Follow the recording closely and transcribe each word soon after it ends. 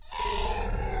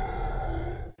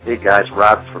Hey guys,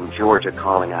 Rob from Georgia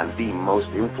calling on the most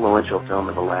influential film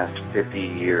of the last 50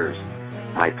 years.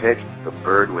 My pick, The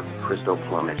Bird with Crystal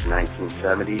Plumage,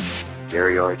 1970,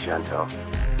 Dario Argento.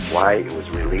 Why? It was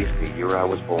released the year I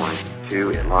was born. 2,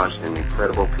 it launched an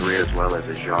incredible career as well as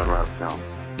a genre of film.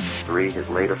 3, his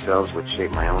later films would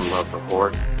shape my own love for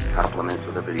horror, compliments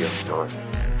of the video store.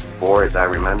 4, as I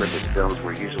remember, his films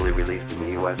were usually released in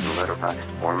the U.S. in letterbox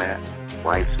format.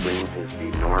 Widescreen is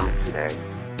the norm today.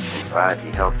 And 5,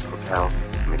 he helped propel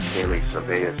Michele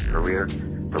Soavia's career,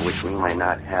 for which we might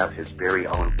not have his very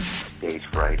own stage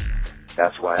fright.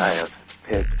 That's why I have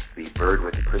picked The Bird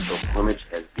with the Crystal Plumage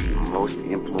as the most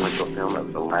influential film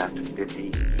of the last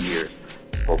 50 years.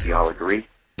 Hope you all agree.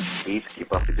 Please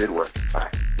keep up the good work. Bye.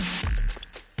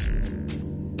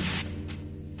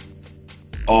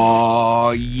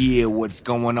 Oh yeah, what's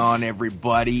going on,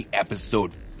 everybody?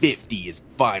 Episode 50 is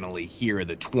finally here.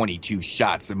 The 22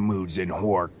 shots of moods and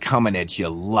horror coming at you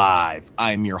live.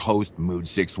 I'm your host,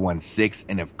 Mood616,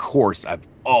 and of course, I've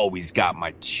always got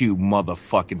my 2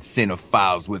 motherfucking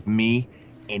cinephiles with me.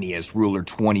 NES Ruler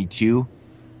 22,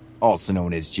 also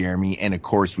known as Jeremy, and of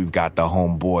course, we've got the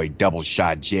homeboy Double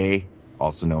Shot J,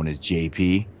 also known as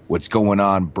JP. What's going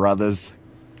on, brothers?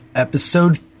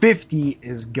 Episode 50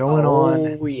 is going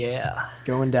on. Oh, yeah.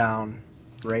 Going down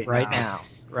right now.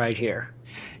 Right here.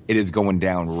 It is going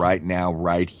down right now,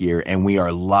 right here, and we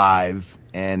are live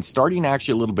and starting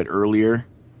actually a little bit earlier,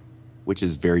 which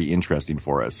is very interesting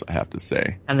for us, I have to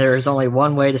say. And there is only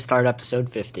one way to start episode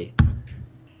 50.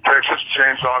 Texas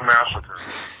Chainsaw Massacre.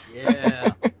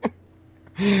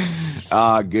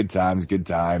 Yeah. Good times, good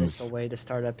times. That's the way to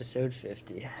start episode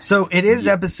 50. So it is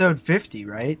episode 50,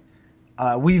 right?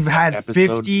 We've had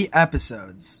 50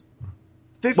 episodes.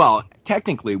 50. Well,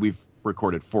 technically, we've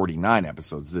recorded 49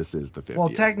 episodes. This is the 50th. Well,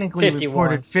 technically, 51. we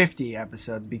recorded 50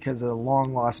 episodes because of the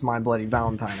long lost My Bloody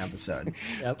Valentine episode.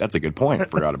 Yep. That's a good point.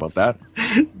 Forgot about that.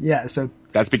 Yeah, so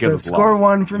that's because it's score lost,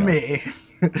 one for me.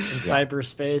 In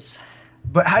cyberspace.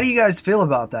 But how do you guys feel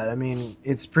about that? I mean,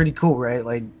 it's pretty cool, right?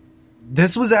 Like,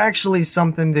 this was actually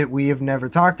something that we have never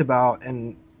talked about,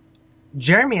 and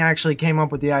Jeremy actually came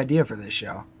up with the idea for this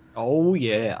show. Oh,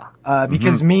 yeah.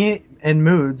 Because me and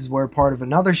Moods were part of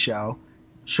another show,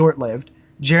 short-lived.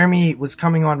 Jeremy was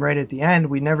coming on right at the end.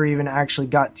 We never even actually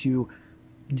got to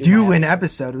do an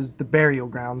episode. It was the Burial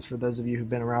Grounds, for those of you who've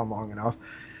been around long enough.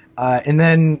 And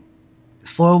then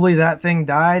slowly that thing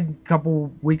died. A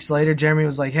couple weeks later, Jeremy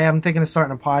was like, hey, I'm thinking of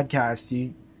starting a podcast.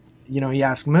 He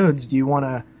asked Moods, do you want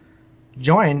to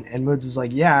join? And Moods was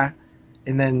like, yeah.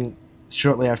 And then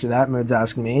shortly after that, Moods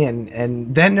asked me,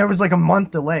 and then there was like a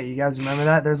month delay. You guys remember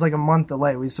that? There's like a month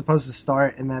delay. We were supposed to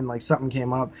start, and then like something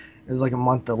came up. It was like a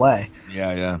month delay.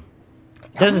 Yeah.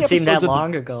 It doesn't seem that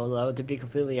long ago, though, to be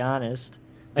completely honest.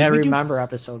 I remember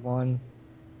episode 1.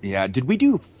 Yeah, did we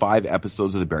do 5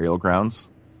 episodes of the Burial Grounds?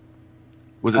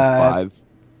 Was it 5?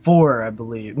 4, I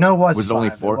believe. No, it was 5. Was it only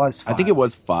 4? It was 5. I think it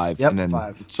was 5. Yep, and then,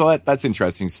 5. So that's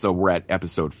interesting. So we're at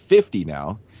episode 50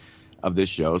 now of this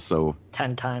show. So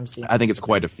 10 times. I think it's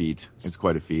quite a feat. It's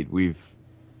quite a feat. When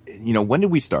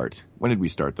did we start? When did we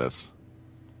start this?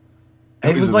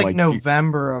 It was like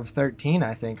November of 13,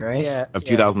 I think, right? Yeah. Of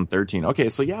 2013. Okay,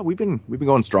 so yeah, we've been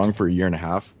going strong for a year and a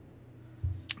half.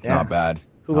 Yeah. Not bad.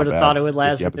 Who would have thought it would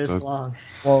last this long?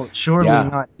 Well, surely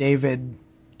not David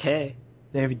K.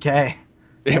 David K.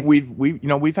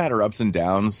 We've had our ups and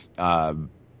downs.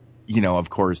 Of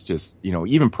course, just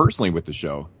even personally with the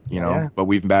show, but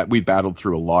we've battled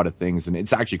through a lot of things, and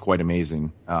it's actually quite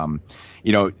amazing.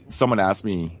 Someone asked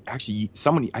me, I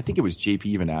think it was JP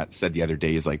even said the other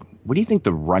day, is like, what do you think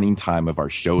the running time of our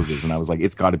shows is? And I was like,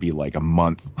 it's got to be like a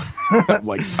month,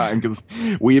 like time, because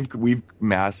we've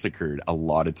massacred a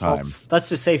lot of time. Well, let's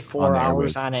just say 4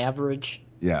 hours on average.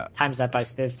 Yeah. Times that by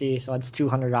 50, so that's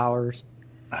 200 hours.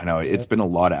 I know, it's been a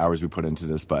lot of hours we put into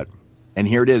this, and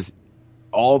here it is.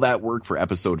 All that work for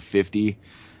episode 50,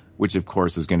 which of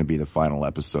course is going to be the final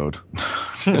episode.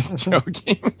 Just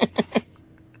joking.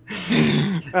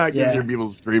 I can hear people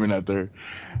screaming out there.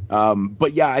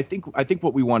 But yeah, I think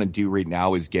what we want to do right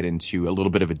now is get into a little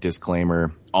bit of a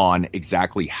disclaimer on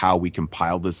exactly how we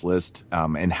compiled this list,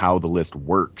 and how the list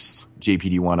works. JP, do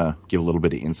you want to give a little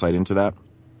bit of insight into that?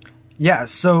 Yeah,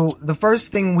 so the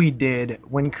first thing we did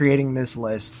when creating this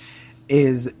list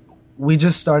is we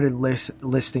just started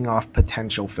listing off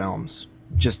potential films,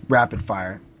 just rapid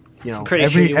fire.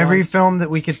 Every film that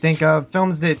we could think of,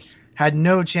 films that had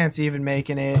no chance of even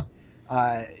making it.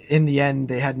 In the end,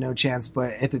 they had no chance,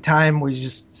 but at the time, we were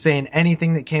just saying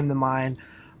anything that came to mind.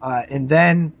 And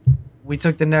then we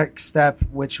took the next step,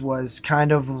 which was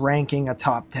kind of ranking a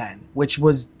top 10, which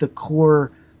was the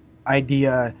core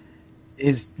idea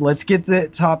is let's get the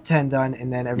top 10 done,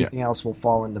 and then everything else will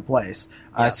fall into place.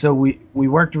 So we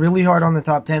worked really hard on the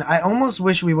top 10. I almost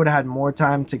wish we would have had more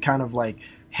time to kind of like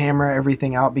hammer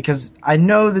everything out, because I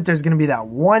know that there's going to be that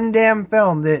one damn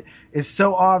film that is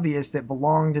so obvious that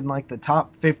belonged in like the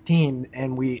top 15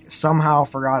 and we somehow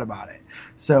forgot about it.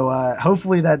 So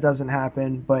hopefully that doesn't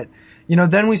happen. But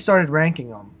then we started ranking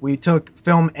them. We took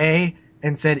film A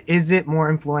and said, is it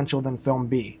more influential than film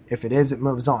B? If it is, it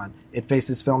moves on. It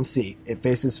faces film C. It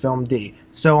faces film D.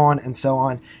 So on and so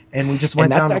on. And we just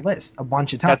went down the list a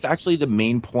bunch of times. That's actually the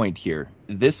main point here.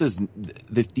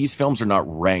 These films are not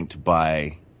ranked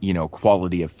by,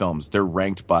 quality of films. They're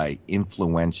ranked by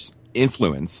influence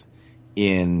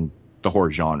in the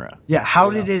horror genre. Yeah, how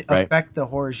did it affect the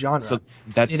horror genre? So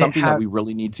that's something that we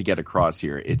really need to get across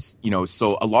here. It's,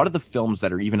 so a lot of the films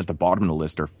that are even at the bottom of the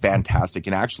list are fantastic.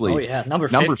 And actually, number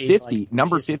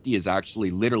 50 is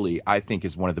actually literally, I think,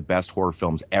 is one of the best horror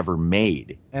films ever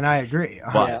made. And I agree,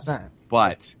 100%.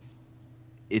 But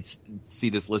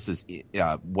this list is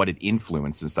what it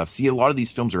influenced and stuff. See, a lot of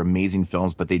these films are amazing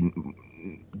films, but they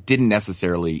didn't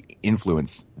necessarily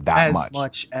influence that much. As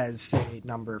much as, say,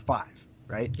 number 5.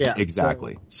 Right? Yeah,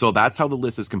 exactly. So that's how the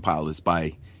list is compiled, is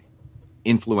by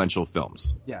influential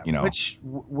films. Yeah,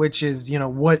 which is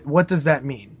what does that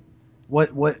mean?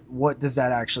 What does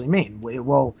that actually mean?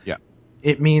 Well,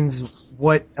 it means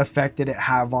what effect did it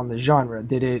have on the genre?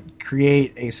 Did it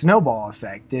create a snowball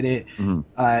effect? Did it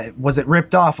was it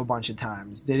ripped off a bunch of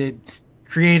times? Did it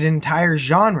create an entire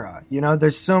genre?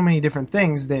 There's so many different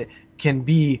things that can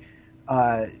be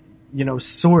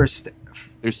sourced.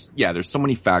 There's so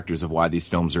many factors of why these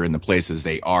films are in the places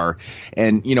they are.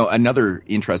 And, another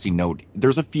interesting note,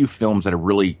 there's a few films that are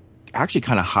really actually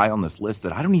kind of high on this list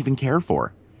that I don't even care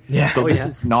for. Yeah. So this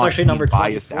is not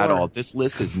biased at all. This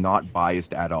list is not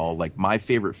biased at all. Like, my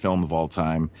favorite film of all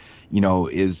time,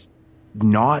 is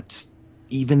not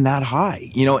even that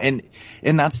high,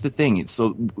 and that's the thing.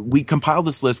 So we compiled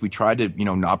this list. We tried to,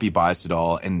 not be biased at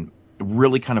all and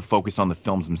really kind of focus on the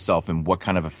films themselves and what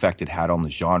kind of effect it had on the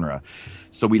genre.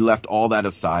 So we left all that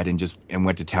aside and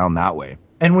went to town that way.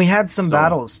 And we had some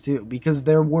battles too, because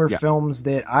there were films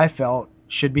that I felt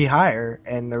should be higher,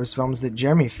 and there was films that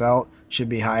Jeremy felt should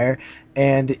be higher,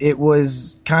 and it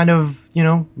was kind of,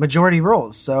 majority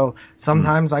rules. So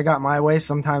sometimes I got my way,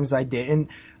 sometimes I didn't.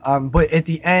 But at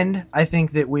the end, I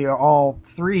think that we are all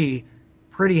three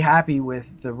pretty happy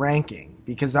with the ranking,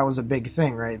 because that was a big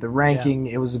thing, right? The ranking,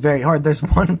 it was very hard. There's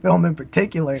one film in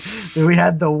particular that we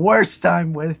had the worst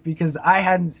time with because I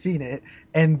hadn't seen it,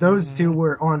 and those two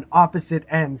were on opposite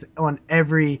ends on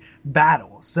every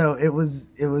battle. So it was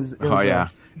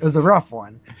a rough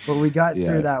one, but we got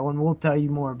through that one. We'll tell you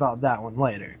more about that one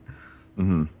later.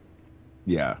 Mm-hmm.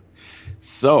 Yeah.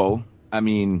 So, I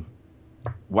mean,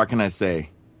 what can I say?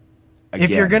 Again,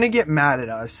 if you're going to get mad at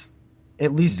us,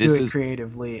 at least do it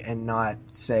creatively and not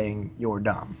saying you're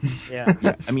dumb.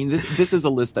 Yeah. I mean, this is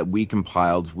a list that we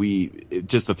compiled.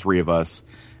 Just the three of us.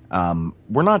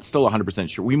 We're not still 100%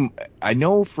 sure.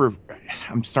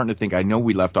 I'm starting to think, I know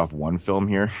we left off one film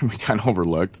here we kind of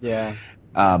overlooked. Yeah.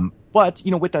 But,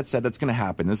 with that said, that's going to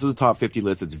happen. This is a top 50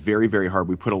 list. It's very, very hard.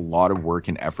 We put a lot of work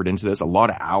and effort into this, a lot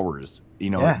of hours.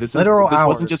 This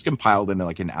wasn't just compiled in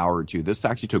like an hour or two. This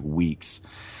actually took weeks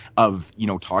of,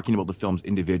 talking about the films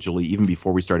individually, even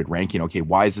before we started ranking. Okay,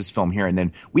 why is this film here? And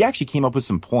then we actually came up with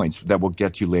some points that we'll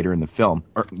get to later in the film,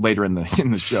 or later in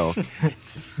the show,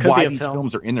 why these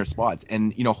films are in their spots.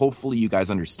 And, hopefully you guys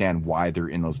understand why they're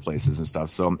in those places and stuff.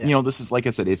 So, this is, like I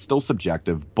said, it's still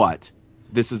subjective, but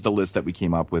this is the list that we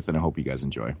came up with, and I hope you guys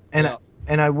enjoy. And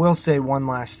I will say one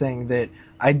last thing, that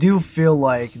I do feel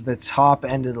like the top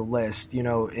end of the list,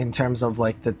 in terms of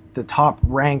like the top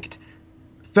ranked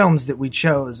films that we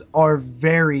chose, are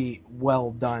very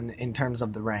well done in terms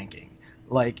of the ranking.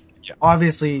 Like,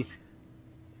 obviously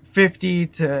 50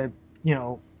 to,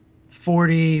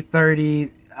 40,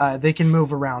 30, they can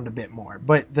move around a bit more,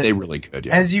 but they really could.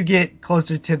 Yeah. As you get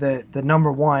closer to the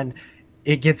number one,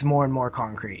 it gets more and more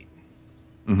concrete.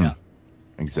 Mm-hmm. Yeah,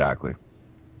 exactly.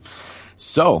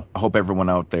 So I hope everyone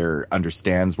out there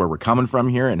understands where we're coming from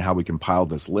here and how we compiled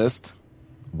this list.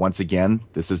 Once again,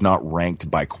 this is not ranked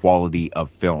by quality of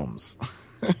films.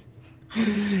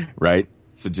 Right?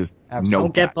 So just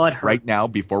note that right now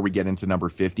before we get into number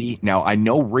 50. Now, I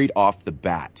know right off the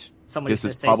bat,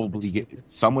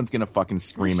 someone's going to fucking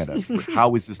scream at us.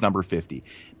 How is this number 50?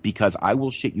 Because I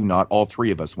will shit you not, all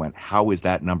three of us went, how is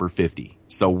that number 50?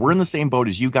 So we're in the same boat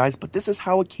as you guys, but this is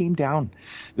how it came down.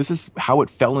 This is how it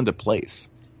fell into place.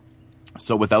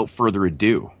 So without further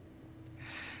ado,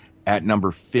 at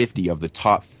number 50 of the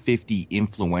top 50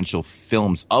 influential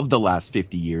films of the last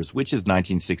 50 years, which is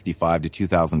 1965 to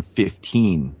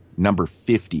 2015. Number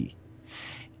 50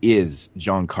 is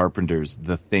John Carpenter's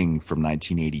The Thing from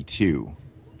 1982.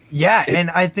 Yeah, and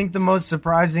I think the most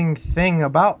surprising thing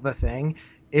about The Thing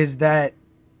is that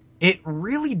it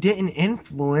really didn't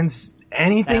influence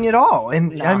anything at all.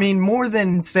 And No. I mean, more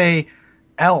than, say,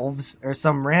 Elves or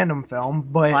some random film,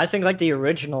 but I think like the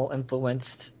original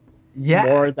influenced yeah,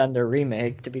 more than the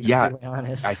remake, to be completely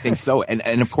honest. I think so.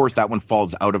 And of course that one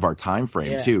falls out of our time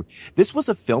frame too. This was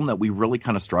a film that we really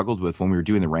kind of struggled with when we were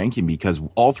doing the ranking, because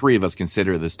all three of us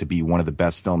consider this to be one of the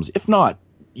best films, if not,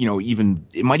 you know, even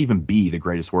it might even be the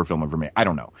greatest horror film ever made. I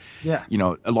don't know. Yeah. You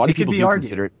know, a lot of people do argued.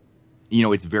 consider it. You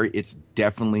know, it's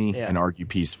definitely an argue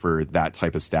piece for that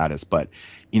type of status. But,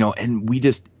 you know, and we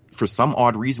just, for some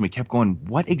odd reason, we kept going,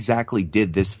 what exactly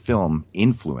did this film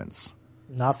influence?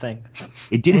 Nothing.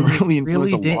 It didn't really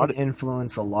influence really a didn't lot.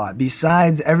 influence a lot.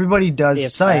 Besides, everybody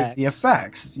does cite the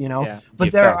effects, you know. Yeah.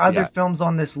 But there are other films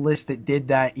on this list that did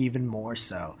that even more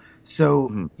so.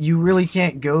 So you really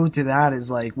can't go to that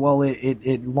as like, well,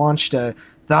 it launched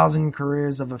 1,000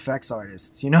 careers of effects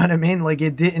artists. You know what I mean? Like,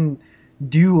 it didn't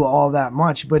do all that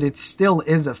much, but it still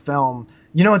is a film.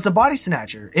 You know, it's a body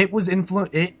snatcher.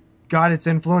 It got its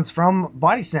influence from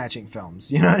body snatching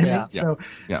films. You know what I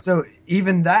mean? So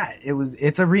even that,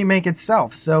 it's a remake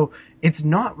itself. So it's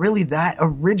not really that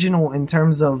original in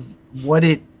terms of what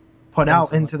it put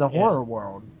out into the horror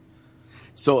world.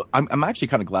 So I'm actually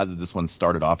kind of glad that this one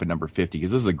started off at number 50,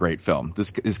 because this is a great film.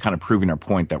 This is kind of proving our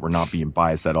point that we're not being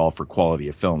biased at all for quality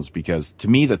of films, because to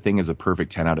me, The Thing is a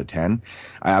perfect 10 out of 10.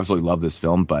 I absolutely love this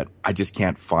film, but I just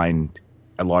can't find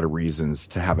a lot of reasons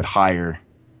to have it higher,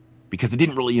 because it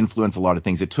didn't really influence a lot of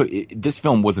things. This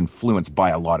film was influenced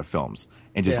by a lot of films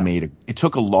and just it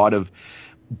took a lot of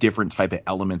different type of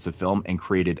elements of film and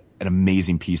created an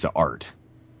amazing piece of art.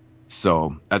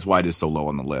 So that's why it is so low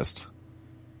on the list.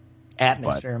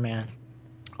 Atmosphere, man.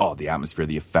 Oh, the atmosphere,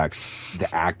 the effects,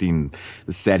 the acting,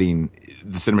 the setting,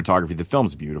 the cinematography. The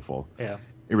film's beautiful. Yeah,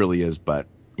 it really is. But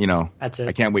you know, that's it.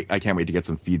 I can't wait to get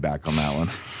some feedback on that one.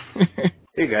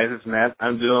 Hey guys, it's Matt.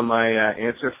 I'm doing my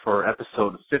answer for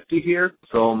episode 50 here.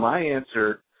 So my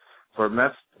answer for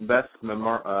best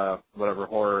whatever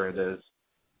horror it is,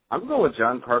 I'm going with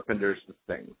John Carpenter's The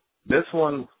Thing. This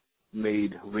one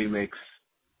made remakes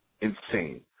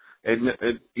insane.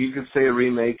 You can say a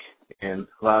remake, and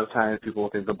a lot of times people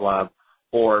will think The Blob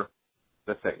or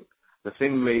The Thing. The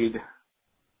Thing made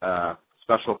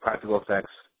special practical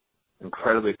effects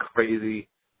incredibly crazy.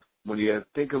 When you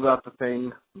think about The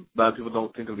Thing, a lot of people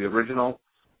don't think of the original,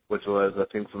 which was A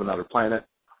Thing from Another Planet.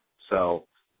 So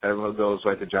everyone goes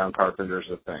right to John Carpenter's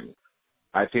The Thing.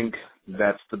 I think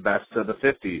that's the best of the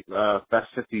best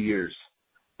 50 years.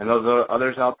 And those are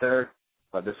others out there,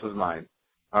 but this was mine.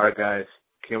 All right, guys.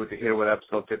 Can't wait to hear what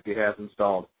episode 50 has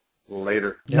installed.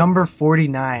 Later. Yep. Number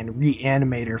 49,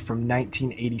 Reanimator from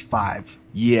 1985.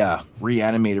 Yeah,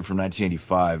 Reanimator from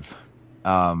 1985.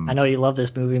 I know you love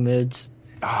this movie, Moods.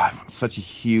 I'm such a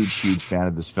huge fan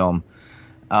of this film.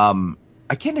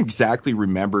 I can't exactly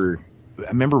remember. I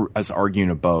remember us arguing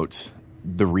about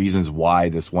the reasons why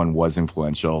this one was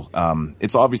influential.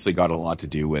 It's obviously got a lot to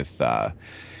do with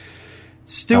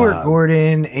Stuart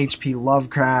Gordon, H.P.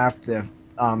 Lovecraft, the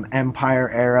Empire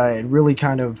era. It really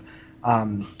kind of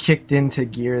kicked into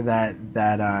gear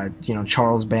that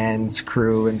Charles Band's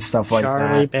crew and stuff like that.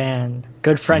 Charlie Band.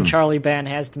 Good friend Charlie Band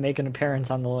has to make an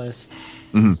appearance on the list.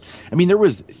 Mm-hmm. I mean, there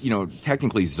was,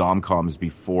 technically Zomcoms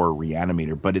before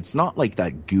Reanimator, but it's not like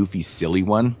that goofy, silly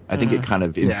one. I think it kind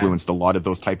of influenced a lot of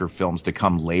those type of films to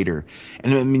come later.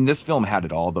 And I mean, this film had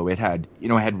it all, though. It had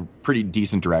pretty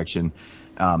decent direction.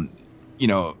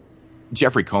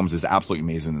 Jeffrey Combs is absolutely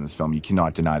amazing in this film. You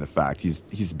cannot deny the fact.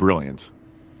 He's brilliant.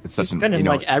 It's such He's been in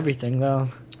like everything, though.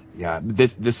 Yeah,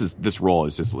 this role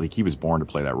is just like he was born to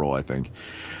play that role, I think,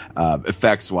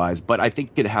 effects wise. But I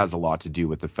think it has a lot to do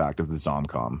with the fact of the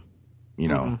Zomcom,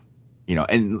 and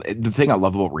the thing I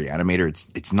love about Reanimator,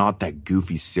 it's not that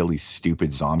goofy, silly, stupid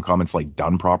Zomcom. It's like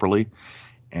done properly,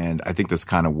 and I think this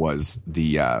kind of was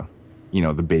the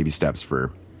the baby steps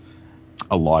for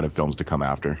a lot of films to come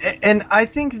after. And I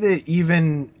think that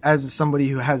even as somebody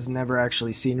who has never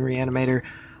actually seen Reanimator,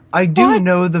 I do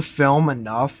know the film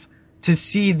enough to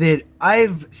see that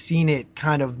I've seen it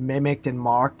kind of mimicked and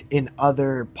mocked in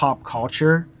other pop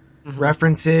culture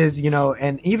references,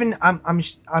 and even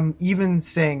I'm even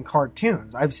saying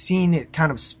cartoons. I've seen it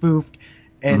kind of spoofed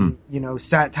and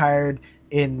satired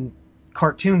in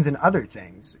cartoons and other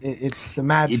things. It's the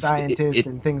mad scientist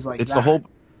and things like that. It's the whole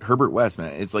Herbert West,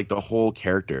 man. It's like the whole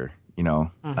character. you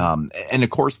know. And of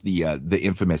course the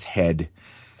infamous head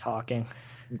talking.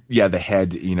 Yeah, the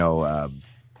head, you know,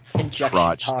 injection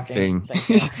crotch talking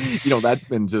thing. You know, that's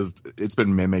been it's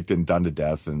been mimicked and done to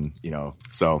death, and you know,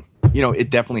 so you know, it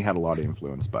definitely had a lot of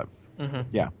influence. But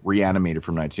yeah, Reanimated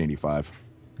from 1985.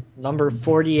 Number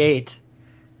 48,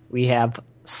 we have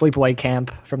Sleepaway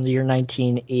Camp from the year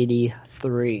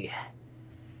 1983.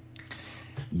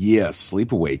 Yeah,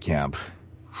 Sleepaway Camp.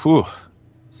 Whew.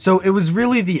 So it was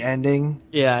really the ending.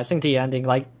 Yeah, I think the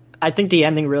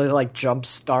ending really like jump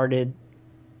started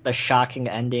the shocking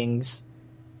endings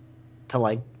to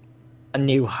like a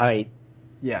new height.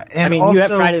 Yeah, and I mean, also, you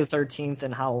have Friday the 13th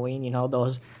and Halloween. You know,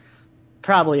 those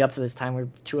probably up to this time were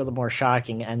two of the more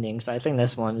shocking endings. But I think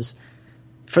this one's,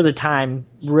 for the time,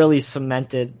 really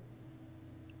cemented,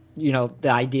 you know,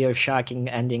 the idea of shocking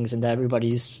endings into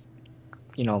everybody's,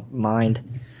 you know,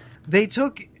 mind. They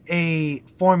took a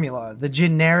formula, the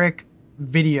generic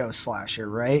video slasher,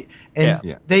 right?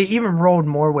 And they even rolled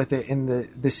more with it in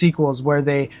the sequels, where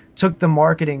they took the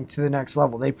marketing to the next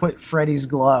level. They put Freddy's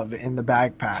glove in the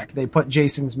backpack. They put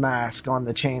Jason's mask on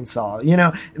the chainsaw. You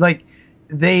know, like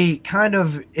they kind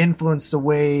of influenced the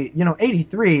way, you know,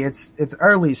 83, it's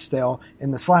early still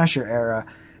in the slasher era.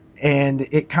 And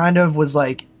it kind of was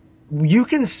like, you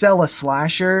can sell a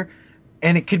slasher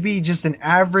and it could be just an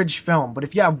average film, but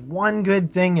if you have one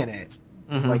good thing in it,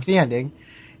 like the ending,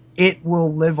 it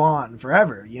will live on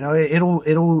forever. You know,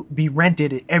 it'll be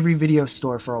rented at every video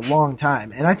store for a long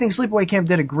time. And I think Sleepaway Camp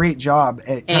did a great job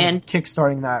at kind of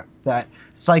kickstarting that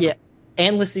cycle. Yeah.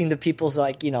 And listening to people's,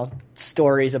 like, you know,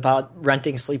 stories about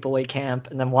renting Sleepaway Camp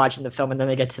and then watching the film, and then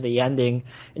they get to the ending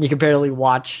and you can barely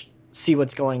see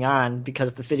what's going on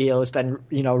because the video has been,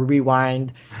 you know,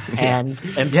 rewind and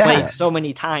played so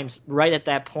many times right at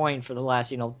that point for the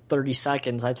last, you know, 30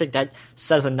 seconds. I think that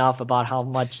says enough about how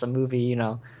much the movie, you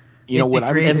know, when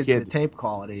I was a kid, the tape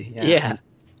quality. Yeah.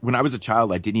 When I was a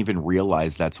child, I didn't even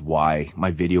realize that's why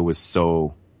my video was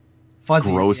so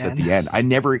fuzzy gross at the end. I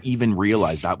never even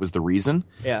realized that was the reason.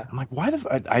 Yeah. I'm like, why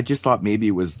I just thought maybe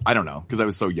it was, I don't know, because I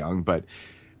was so young, but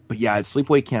yeah,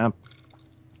 Sleepaway Camp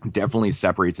definitely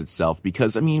separates itself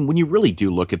because, I mean, when you really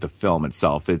do look at the film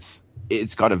itself,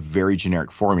 it's got a very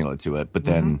generic formula to it, but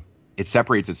then it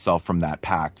separates itself from that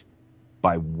pact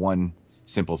by one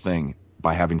simple thing,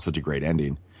 by having such a great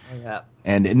ending. Yeah.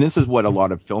 And this is what a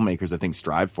lot of filmmakers, I think,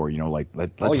 strive for, you know, like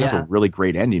let's have a really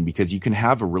great ending, because you can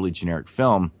have a really generic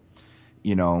film,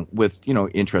 you know, with, you know,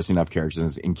 interesting enough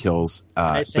characters and kills,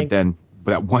 but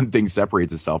that one thing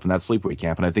separates itself, and that's Sleepaway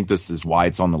Camp. And I think this is why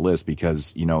it's on the list,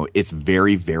 because, you know, it's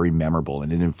very, very memorable,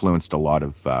 and it influenced a lot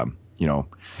of, you know,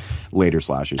 later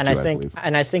slashers too, I believe.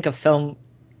 And I think a film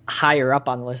higher up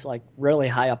on the list, like really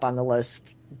high up on the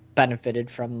list,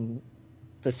 benefited from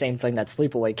the same thing that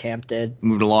Sleepaway Camp did.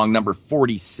 Moving along, number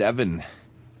 47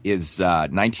 is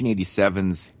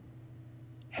 1987's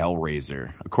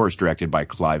Hellraiser, of course, directed by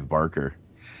Clive Barker.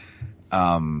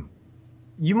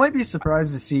 You might be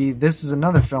surprised to see this is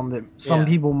another film that some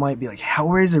people might be like,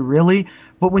 Hellraiser, really?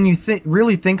 But when you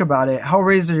really think about it,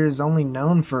 Hellraiser is only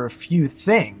known for a few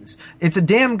things. It's a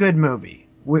damn good movie.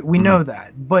 We know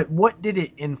that. But what did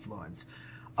it influence?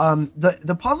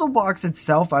 The puzzle box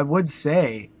itself, I would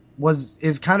say,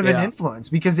 is kind of an influence,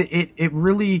 because it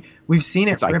really, we've seen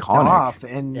it ripped off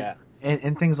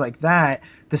and things like that.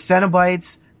 The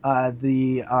Cenobites,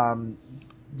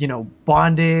 you know,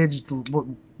 bondage,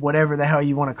 whatever the hell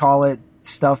you want to call it,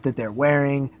 stuff that they're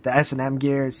wearing, the S&M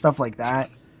gear, stuff like that.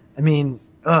 I mean,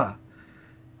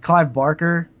 Clive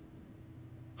Barker.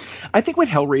 I think what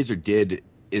Hellraiser did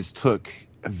is took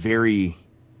a very,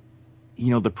 you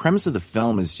know, the premise of the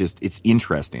film is just, it's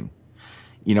interesting.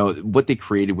 You know, what they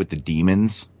created with the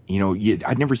demons, you know,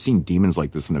 I'd never seen demons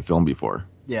like this in a film before.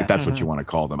 Yeah. If that's what you want to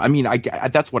call them. I mean,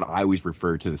 that's what I always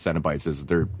refer to the Cenobites as.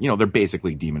 They're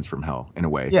basically demons from hell in a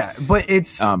way. Yeah, but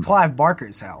it's Clive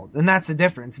Barker's hell, and that's the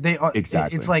difference.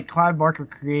 Exactly. It's like Clive Barker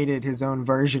created his own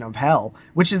version of hell,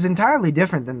 which is entirely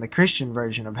different than the Christian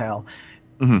version of hell.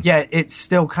 Yet it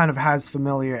still kind of has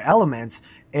familiar elements,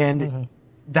 and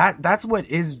that's what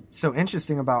is so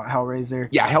interesting about Hellraiser.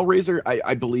 Yeah, Hellraiser,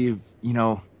 I believe, you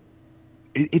know,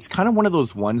 it's kind of one of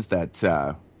those ones that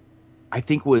I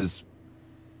think was,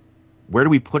 where do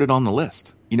we put it on the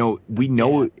list? You know, we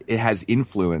know it has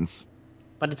influence,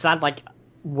 but it's not like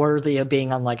worthy of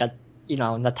being on like a, you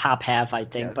know, in the top half, I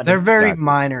think. But they're very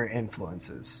minor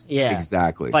influences. Yeah,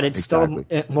 exactly. But it's still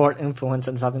more influence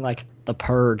than something like The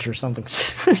Purge or something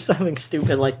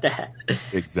stupid like that.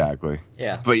 Exactly.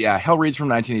 Yeah. But yeah, Hellraiser from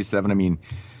 1987. I mean,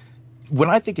 when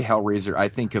I think of Hellraiser, I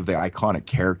think of the iconic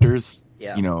characters.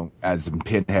 Yeah. You know, as in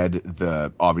Pinhead,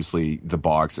 obviously the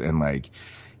box, and like,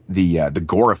 the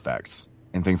gore effects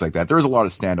and things like that. There's a lot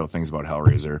of standout things about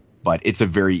Hellraiser, but it's a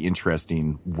very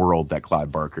interesting world that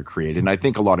Clive Barker created. And I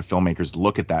think a lot of filmmakers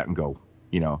look at that and go,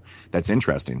 that's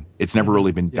interesting. It's never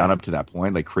really been done up to that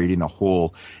point, like creating a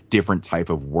whole different type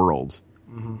of world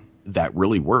that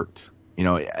really worked.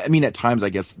 I mean, at times, I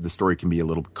guess the story can be a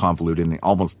little convoluted and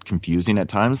almost confusing at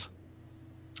times.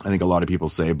 I think a lot of people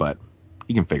say, but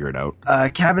you can figure it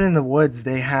out. Cabin in the Woods,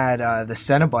 they had the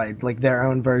Cenobite, like their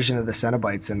own version of the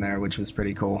Cenobites in there, which was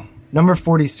pretty cool. Number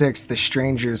 46, The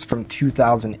Strangers from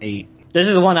 2008. This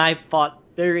is one I fought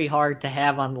very hard to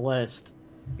have on the list.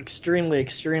 Extremely,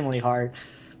 extremely hard.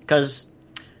 Because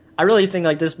I really think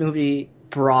like this movie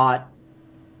brought,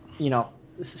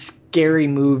 scary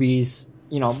movies,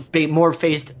 more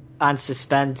based on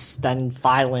suspense than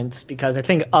violence. Because I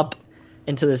think up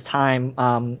into this time,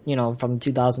 from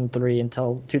 2003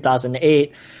 until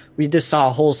 2008, we just saw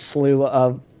a whole slew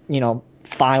of,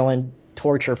 violent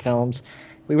torture films.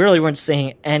 We really weren't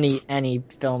seeing any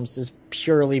films just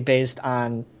purely based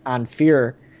on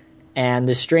fear. And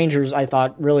The Strangers, I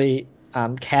thought, really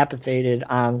captivated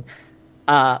on,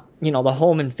 the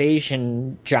home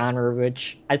invasion genre,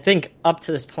 which I think up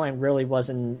to this point really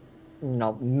wasn't,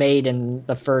 made in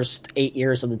the first 8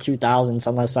 years of the 2000s,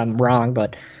 unless I'm wrong.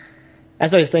 But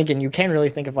as I was thinking, you can't really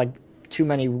think of like too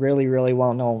many really, really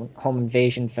well-known home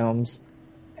invasion films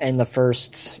in the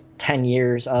first 10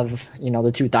 years of, the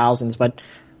 2000s. But,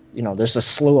 there's a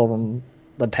slew of them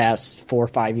the past 4 or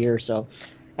 5 years. So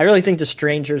I really think The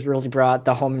Strangers really brought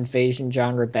the home invasion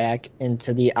genre back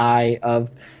into the eye of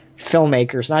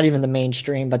filmmakers, not even the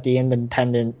mainstream, but the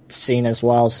independent scene as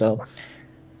well. So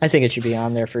I think it should be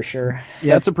on there for sure.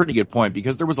 Yeah, that's a pretty good point,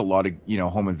 because there was a lot of,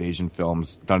 home invasion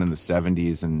films done in the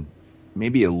 70s and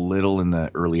maybe a little in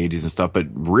the early 80s and stuff, but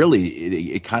really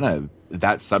it kind of,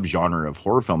 that subgenre of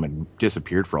horror film had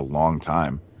disappeared for a long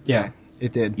time. Yeah,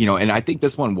 it did. And I think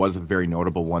this one was a very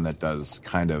notable one that does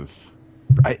kind of,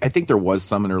 I think there was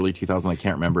some in early 2000, I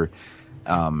can't remember.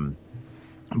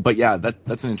 But yeah,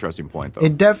 that's an interesting point, though.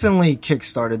 It definitely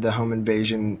kickstarted the home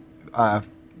invasion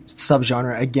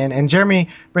subgenre again. And Jeremy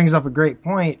brings up a great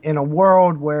point. In a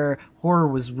world where horror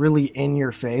was really in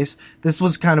your face, this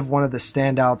was kind of one of the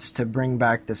standouts to bring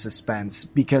back the suspense.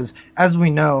 Because as we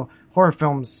know, horror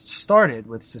films started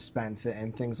with suspense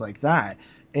and things like that.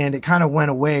 And it kind of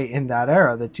went away in that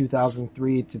era, the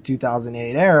 2003 to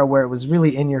 2008 era, where it was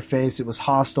really in your face. It was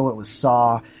Hostel. It was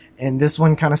Saw. And this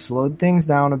one kind of slowed things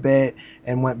down a bit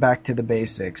and went back to the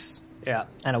basics. Yeah.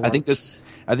 And I think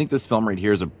this film right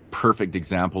here is a perfect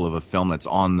example of a film that's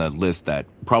on the list that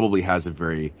probably has a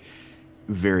very,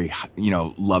 very,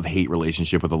 love-hate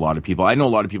relationship with a lot of people. I know a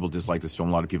lot of people dislike this film.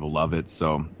 A lot of people love it.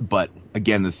 So, but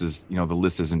again, this is, the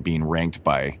list isn't being ranked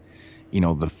by,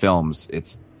 the films.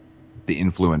 It's the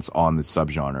influence on the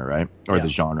subgenre, right? Or the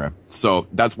genre. So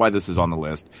that's why this is on the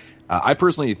list. I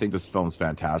personally think this film's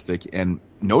fantastic. And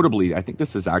notably, I think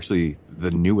this is actually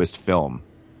the newest film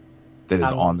that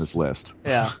is on this list.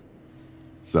 Yeah.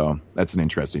 So that's an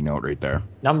interesting note right there.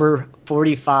 Number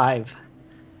 45,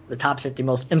 the top 50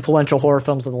 most influential horror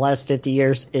films of the last 50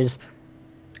 years is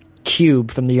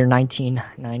Cube from the year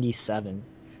 1997,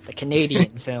 the Canadian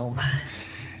film.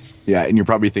 Yeah, and you're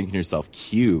probably thinking to yourself,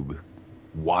 Cube,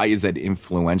 why is that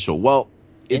influential? Well,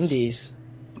 Indies.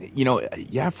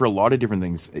 For a lot of different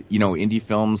things, indie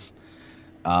films.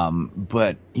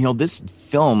 But, this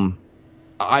film,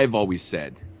 I've always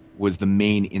said, was the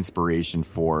main inspiration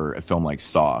for a film like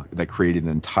Saw that created an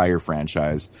entire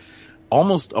franchise,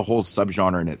 almost a whole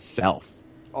subgenre in itself.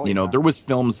 There was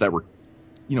films that were,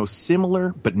 similar,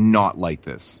 but not like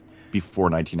this before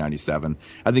 1997.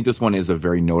 I think this one is a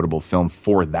very notable film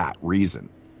for that reason.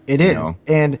 It is.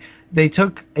 And they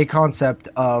took a concept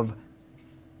of,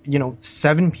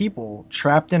 7 people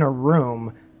trapped in a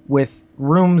room with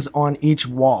rooms on each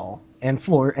wall and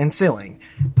floor and ceiling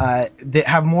that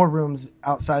have more rooms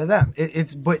outside of them.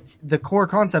 But the core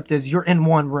concept is you're in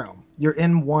one room. You're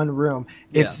in one room.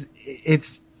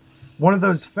 It's one of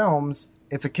those films.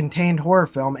 It's a contained horror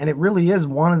film, and it really is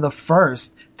one of the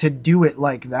first to do it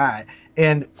like that.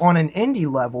 And on an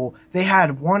indie level, they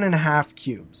had 1.5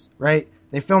 cubes, right?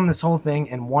 They filmed this whole thing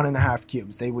in 1.5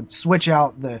 cubes. They would switch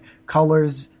out the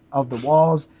colors of the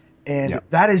walls, and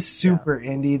that is super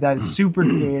indie. That is super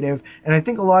creative. And I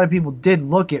think a lot of people did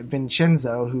look at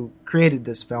Vincenzo, who created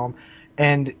this film,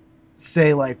 and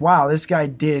say like, wow, this guy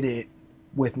did it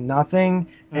with nothing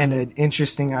and an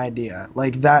interesting idea.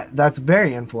 Like that's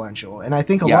very influential. And I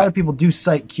think a lot of people do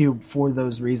cite Cube for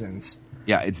those reasons.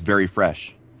 Yeah, it's very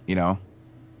fresh, and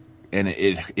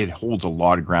it holds a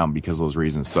lot of ground because of those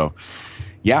reasons. So,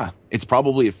 yeah, it's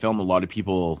probably a film a lot of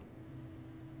people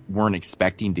weren't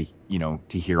expecting to,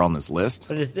 to hear on this list.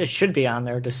 But it should be on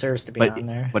there. It deserves to be on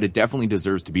there. But it definitely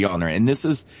deserves to be on there. And this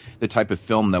is the type of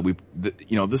film that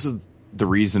this is the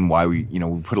reason why we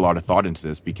put a lot of thought into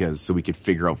this, so we could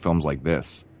figure out films like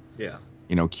this. Yeah.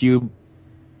 Cube,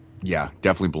 yeah,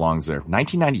 definitely belongs there.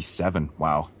 1997.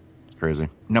 Wow. Crazy.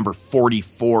 Number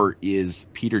 44 is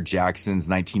Peter Jackson's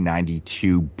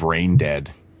 1992 Brain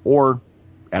Dead, or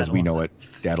as we know it,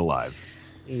 Dead Alive.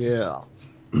 Yeah.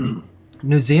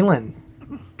 New Zealand.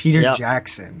 Peter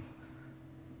Jackson.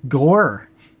 Gore.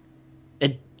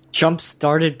 It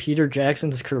jump-started Peter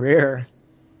Jackson's career.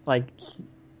 Like,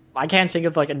 I can't think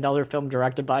of another film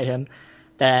directed by him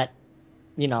that,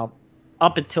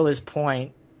 up until this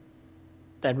point,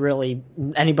 that really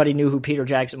anybody knew who Peter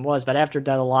Jackson was. But after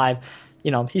Dead Alive,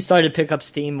 he started to pick up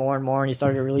steam more and more, and he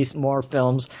started to release more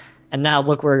films. And now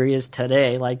look where he is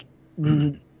today.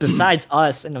 Besides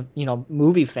us and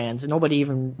movie fans, nobody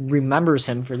even remembers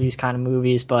him for these kind of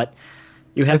movies. But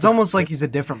it's almost like he's a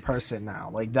different person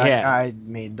now. Like, that guy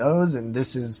made those, and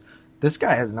this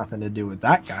guy has nothing to do with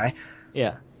that guy.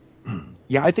 Yeah.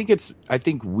 Yeah, I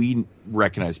think we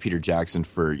recognize Peter Jackson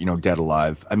for, Dead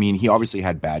Alive. I mean, he obviously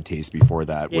had Bad Taste before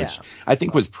that, which I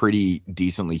think was pretty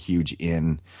decently huge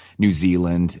in New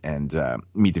Zealand and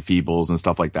Meet the Feebles and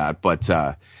stuff like that.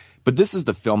 But this is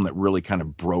the film that really kind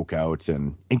of broke out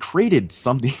and created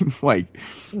something like,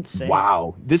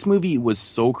 wow, this movie was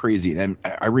so crazy. And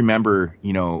I remember,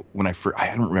 I don't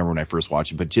remember when I first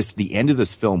watched it, but just the end of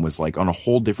this film was on a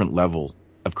whole different level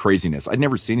of craziness. I'd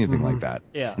never seen anything like that.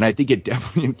 Yeah. And I think it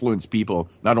definitely influenced people,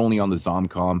 not only on the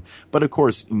Zomcom, but of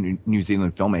course, New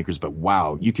Zealand filmmakers. But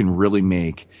wow, you can really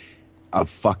make a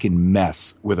fucking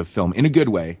mess with a film in a good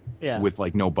way with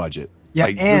no budget.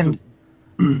 Yeah.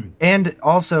 And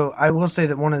also, I will say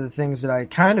that one of the things that I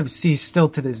kind of see still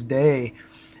to this day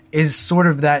is sort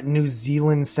of that New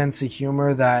Zealand sense of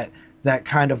humor, that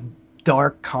kind of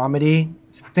dark comedy.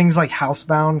 Things like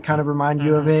Housebound kind of remind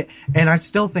you of it. And I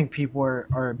still think people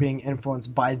are being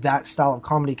influenced by that style of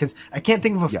comedy, because I can't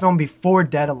think of a film before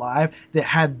Dead Alive that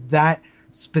had that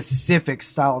specific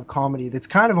style of comedy that's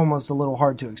kind of almost a little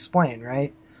hard to explain,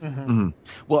 right? Mm-hmm.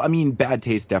 Well, I mean, Bad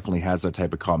Taste definitely has that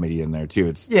type of comedy in there too.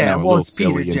 It's it's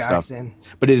Peter Jackson,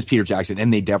 but it is Peter Jackson,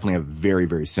 and they definitely have very,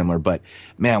 very similar. But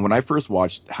man, when I first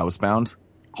watched Housebound,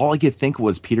 all I could think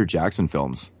was Peter Jackson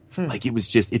films.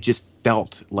 It just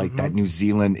felt like that New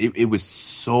Zealand. It was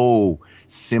so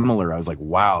similar. I was like,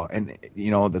 wow, and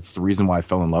that's the reason why I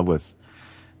fell in love with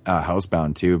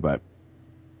Housebound too. But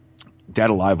Dead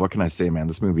Alive, what can I say, man?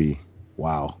 This movie,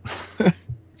 wow,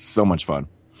 so much fun.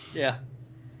 Yeah.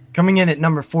 Coming in at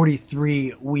number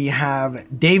 43, we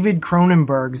have David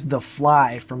Cronenberg's The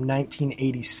Fly from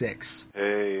 1986.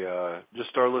 Hey, just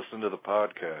started listening to the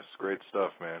podcast. Great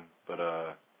stuff, man. But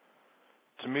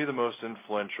to me, the most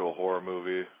influential horror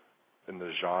movie in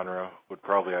the genre would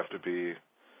probably have to be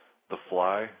The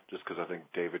Fly, just because I think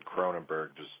David Cronenberg,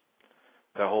 just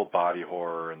that whole body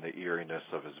horror and the eeriness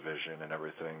of his vision and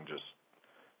everything, just,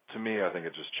 to me, I think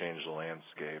it just changed the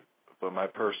landscape. But my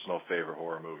personal favorite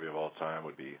horror movie of all time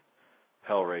would be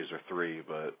Hellraiser 3,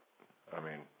 but, I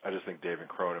mean, I just think David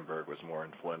Cronenberg was more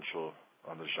influential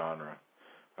on the genre.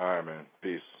 All right, man.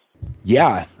 Peace.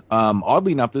 Yeah.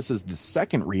 Oddly enough, this is the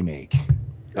second remake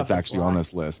that's actually on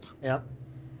this list. Yep.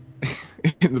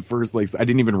 In the first place, I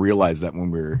didn't even realize that when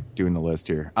we were doing the list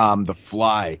here. The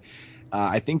Fly.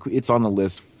 I think it's on the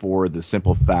list for the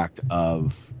simple fact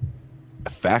of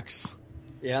effects.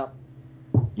 Yeah.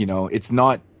 It's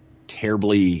not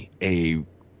terribly a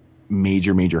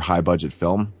major high budget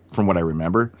film from what I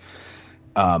remember.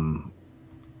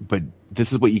 But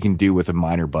this is what you can do with a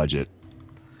minor budget,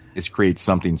 is create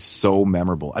something so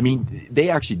memorable. I mean,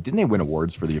 didn't they win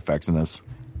awards for the effects in this?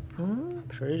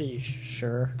 Pretty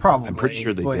sure. Probably. I'm pretty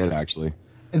sure they did, actually.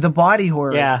 The body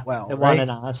horror as well. It right? won an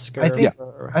Oscar.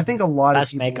 I think a lot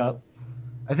best of people, makeup.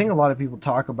 I think a lot of people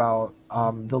talk about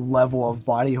the level of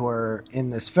body horror in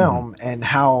this film and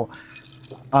how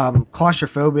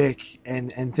claustrophobic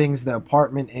and things the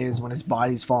apartment is when his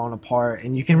body's falling apart,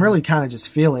 and you can really kind of just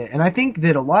feel it. And I think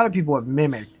that a lot of people have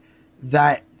mimicked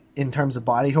that in terms of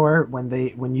body horror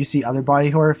when you see other body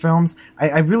horror films.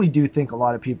 I really do think a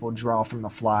lot of people draw from The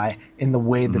Fly in the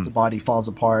way that the body falls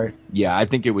apart. Yeah, I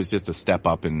think it was just a step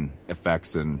up in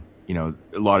effects, and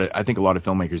I think a lot of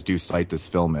filmmakers do cite this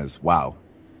film as, wow,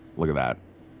 look at that,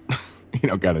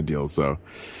 kind of deal. So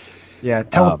yeah,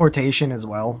 teleportation as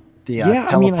well.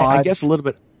 I mean, I guess a little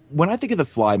bit. When I think of The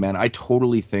Fly, man, I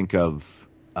totally think of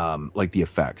the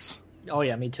effects. Oh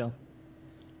yeah, me too.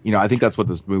 I think that's what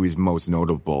this movie's most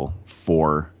notable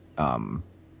for.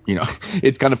 You know,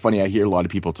 it's kind of funny. I hear a lot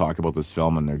of people talk about this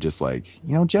film and they're just like,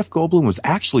 you know, Jeff Goldblum was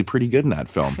actually pretty good in that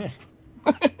film.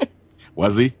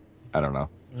 Was he? I don't know.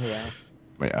 Yeah.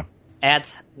 But yeah.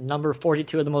 At number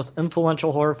 42 of the most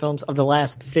influential horror films of the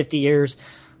last 50 years,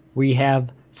 we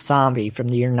have Zombie from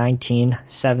the year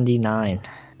 1979.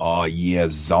 Oh, yeah,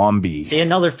 Zombie. See,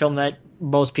 another film that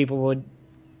most people would...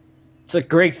 It's a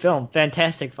great film.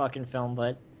 Fantastic fucking film,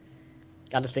 but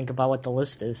got to think about what the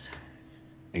list is.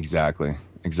 Exactly.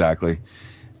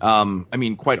 I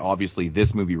mean, quite obviously,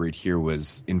 this movie right here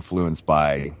was influenced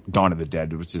by Dawn of the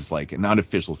Dead, which is like an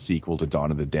unofficial sequel to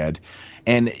Dawn of the Dead.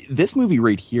 And this movie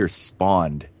right here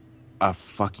spawned a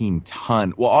fucking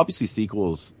ton. Well, obviously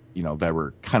sequels, you know, that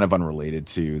were kind of unrelated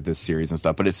to this series and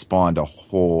stuff, but it spawned a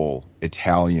whole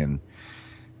Italian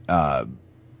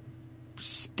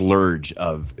splurge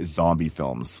of zombie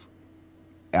films.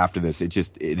 After this,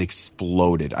 it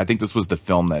exploded. I think this was the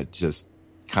film that just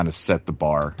kind of set the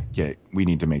bar. Yeah, we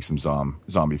need to make some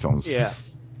zombie films. Yeah.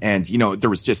 And you know, there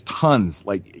was just tons.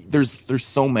 Like there's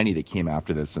so many that came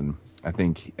after this, and I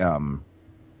think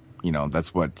you know,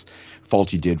 that's what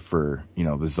Fulci did for, you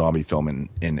know, the zombie film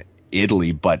in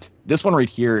Italy. But this one right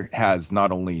here has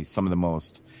not only some of the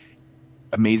most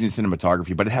amazing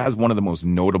cinematography, but it has one of the most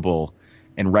notable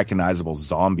and recognizable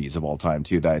zombies of all time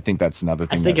too. That I think that's another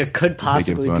thing. I think it could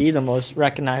possibly be the most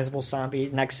recognizable zombie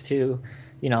next to,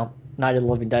 you know, Night of the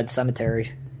Living Dead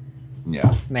Cemetery.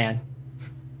 Yeah. Man.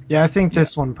 Yeah, I think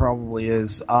this one probably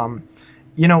is.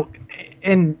 You know,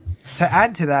 and to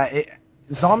add to that,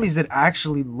 zombies that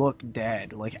actually look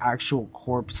dead, like actual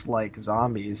corpse-like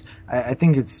zombies, I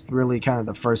think it's really kind of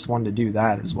the first one to do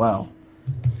that as well.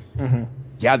 Mm-hmm.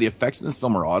 Yeah, the effects in this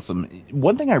film are awesome.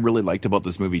 One thing I really liked about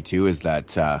this movie, too, is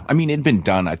that, I mean, it had been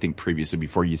done, I think, previously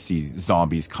before you see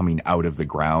zombies coming out of the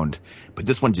ground. But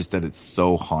this one just did it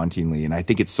so hauntingly, and I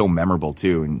think it's so memorable,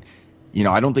 too. And, you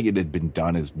know, I don't think it had been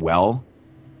done as well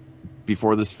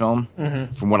before this film,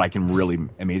 from what I can really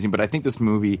amazing. But I think this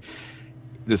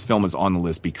film is on the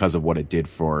list because of what it did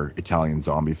for Italian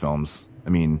zombie films.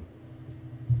 I mean,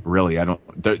 really,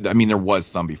 there was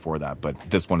some before that, but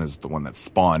this one is the one that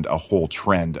spawned a whole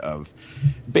trend of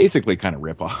basically kind of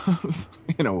rip-offs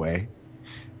in a way.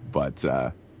 But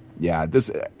yeah,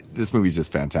 this movie's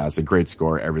just fantastic. Great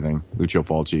score, everything. Lucio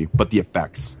Fulci, but the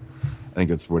effects, I think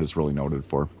that's what it's really noted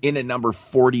for. In at number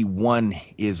 41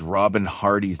 is Robin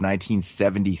Hardy's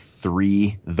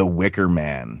 1973 The Wicker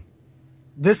Man.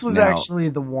 This was actually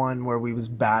the one where we was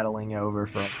battling over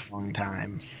for a long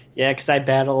time. Yeah, because I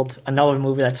battled another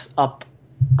movie that's up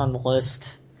on the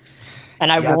list,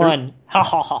 and I won. Ha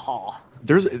ha ha ha.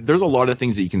 There's a lot of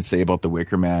things that you can say about The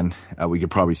Wicker Man. We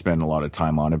could probably spend a lot of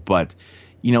time on it, but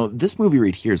you know, this movie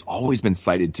right here has always been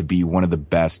cited to be one of the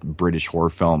best British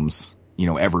horror films, you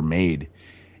know, ever made.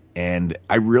 And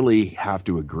I really have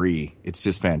to agree. It's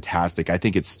just fantastic. I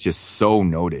think it's just so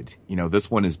noted. You know,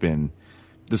 this one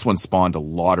spawned a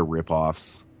lot of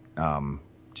ripoffs. And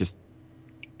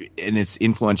it's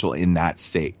influential in that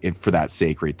sake, for that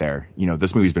sake right there. You know,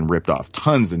 this movie's been ripped off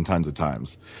tons and tons of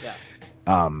times.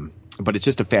 Yeah. But it's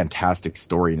just a fantastic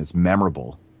story and it's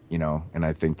memorable, you know, and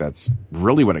I think that's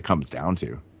really what it comes down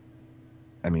to.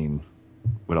 I mean,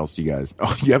 what else do you guys...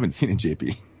 Oh, you haven't seen it,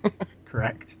 JP.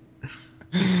 Correct.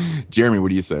 Jeremy, what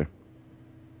do you say?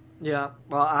 Yeah,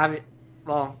 well,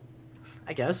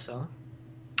 I guess so.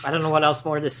 I don't know what else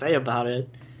more to say about it.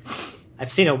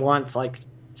 I've seen it once, like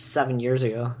 7 years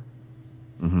ago.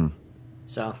 Mm-hmm.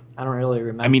 So I don't really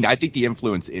remember. I mean, I think the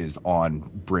influence is on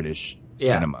British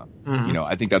cinema. Mm-hmm. You know,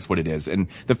 I think that's what it is. And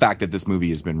the fact that this movie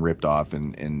has been ripped off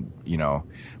and you know,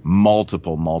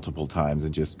 multiple times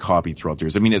and just copied throughout the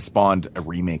years. I mean, it spawned a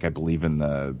remake, I believe, in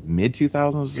the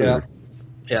mid-2000s or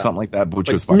something like that,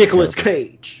 which was fucking Nicolas terrible.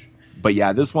 Cage. But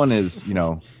yeah, this one is, you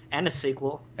know... And a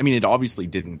sequel. I mean, it obviously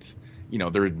didn't... You know,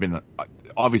 there had been...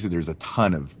 Obviously, there's a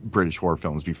ton of British horror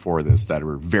films before this that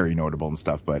were very notable and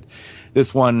stuff, but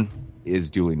this one is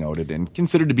duly noted and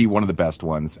considered to be one of the best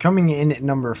ones. Coming in at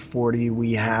number 40,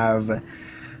 we have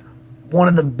one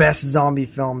of the best zombie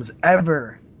films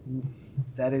ever.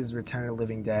 That is Return of the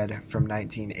Living Dead from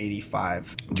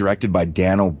 1985. Directed by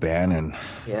Dan O'Bannon.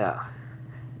 Yeah.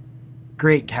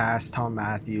 Great cast, Tom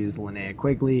Matthews, Linnea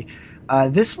Quigley.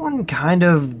 This one, kind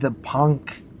of the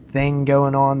punk thing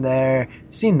going on there.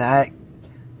 Seen that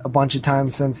a bunch of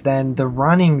times since then. The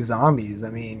running zombies, I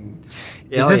mean...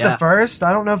 Is it the first?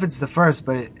 I don't know if it's the first,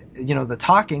 but you know, the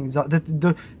talking,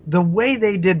 the way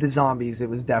they did the zombies, it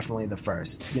was definitely the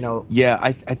first. You know. Yeah,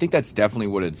 I think that's definitely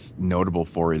what it's notable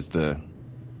for is the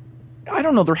I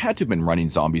don't know. There had to have been running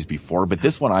zombies before, but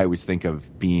this one I always think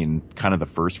of being kind of the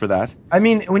first for that. I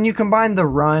mean, when you combine the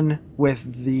run with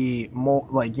the more,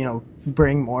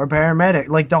 bring more paramedic,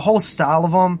 like the whole style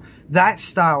of them, that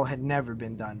style had never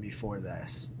been done before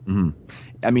this. Mm-hmm.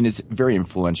 I mean, it's very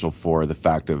influential for the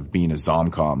fact of being a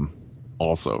Zomcom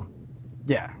also.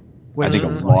 Yeah. Which I think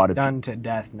is a lot of done to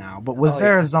death now. But was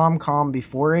there a Zomcom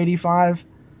before 85?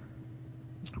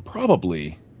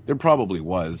 Probably. There probably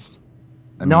was.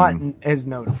 Not as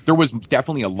notable. There was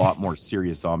definitely a lot more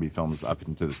serious zombie films up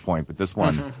until this point, but this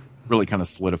one really kind of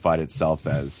solidified itself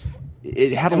as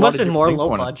it had a lot of different more things low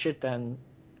going on. budget than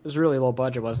it was really low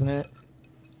budget, wasn't it?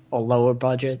 Or lower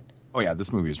budget. Oh yeah,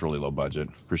 this movie is really low budget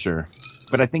for sure.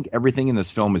 But I think everything in this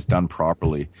film is done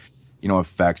properly. You know,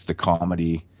 effects, the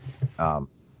comedy,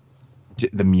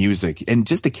 the music, and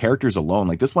just the characters alone.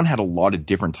 Like this one had a lot of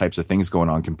different types of things going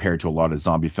on compared to a lot of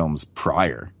zombie films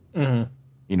prior. Mm-hmm.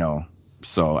 You know.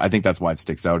 So I think that's why it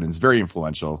sticks out, and it's very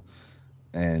influential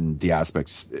in the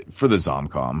aspects for the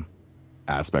Zomcom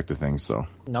aspect of things. So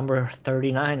number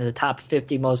 39 of the top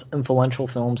 50 most influential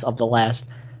films of the last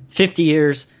 50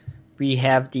 years, we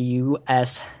have the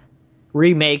U.S.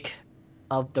 remake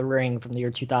of The Ring from the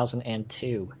year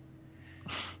 2002.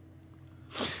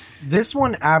 This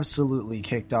one absolutely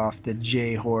kicked off the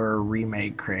J-horror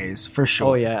remake craze, for sure.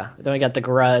 Oh yeah, then we got The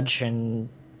Grudge and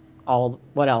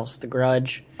what else? The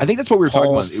Grudge. I think that's what we were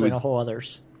talking about. It was a whole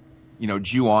others. You know,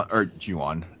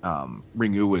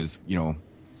 Ring-U was, you know,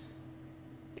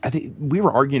 I think we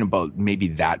were arguing about maybe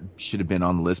that should have been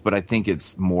on the list, but I think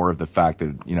it's more of the fact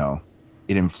that, you know,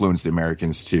 it influenced the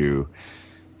Americans to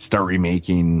start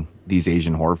remaking these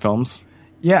Asian horror films.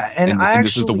 Yeah, and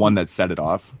this is the one that set it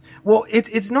off. Well,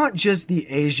 it's not just the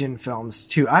Asian films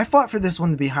too. I fought for this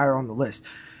one to be higher on the list.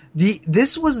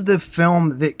 This was the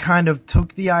film that kind of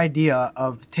took the idea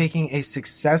of taking a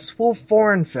successful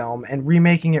foreign film and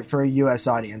remaking it for a U.S.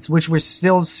 audience, which we're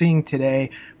still seeing today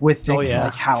with things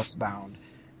like Housebound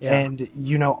and,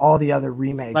 you know, all the other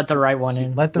remakes. Let the Right One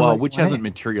In. Which hasn't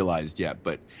materialized yet,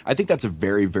 but I think that's a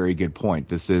very, very good point.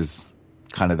 This is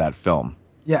kind of that film.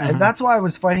 Yeah, and that's why I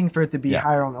was fighting for it to be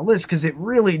higher on the list, because it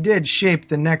really did shape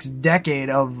the next decade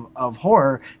of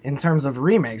horror in terms of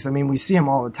remakes. I mean, we see them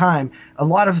all the time. A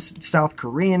lot of South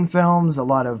Korean films, a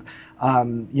lot of,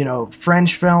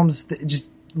 French films,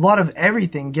 just a lot of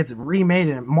everything gets remade.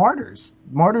 And Martyrs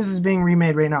is being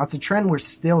remade right now. It's a trend we're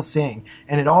still seeing.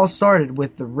 And it all started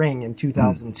with The Ring in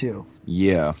 2002.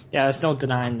 Yeah. Yeah, there's no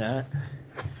denying that.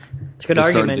 It's a good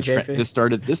argument, JP. This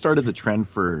started the trend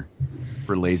for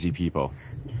lazy people.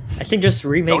 I think just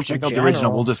remakes. Don't check out the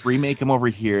original. We'll just remake them over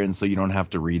here, and so you don't have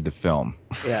to read the film.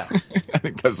 Yeah, I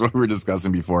think that's what we were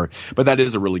discussing before. But that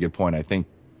is a really good point. I think,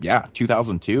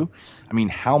 2002. I mean,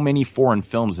 how many foreign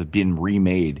films have been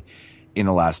remade in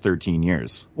the last 13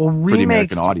 years? Well, remakes for the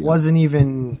American audience wasn't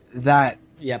even that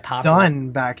popular.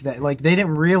 Done back then. Like they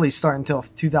didn't really start until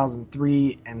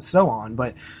 2003 and so on.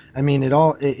 But I mean,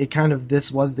 it kind of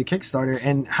this was the Kickstarter.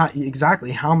 And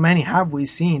how many have we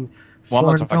seen? Well,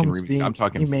 I'm not talking remakes. I'm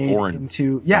talking foreign.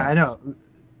 I know.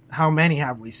 How many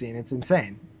have we seen? It's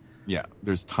insane. Yeah,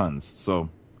 there's tons. So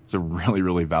it's a really,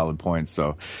 really valid point.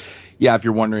 So, yeah, if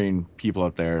you're wondering, people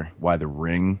out there, why The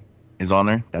Ring is on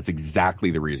there, that's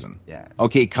exactly the reason. Yeah.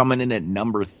 Okay, coming in at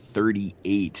number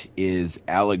 38 is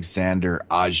Alexander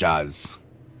Aja's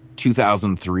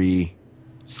 2003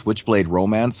 Switchblade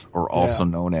Romance, or also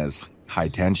known as High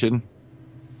Tension.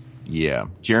 Yeah.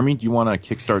 Jeremy, do you want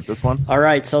to kickstart this one? All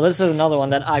right. So this is another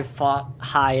one that I fought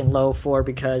high and low for,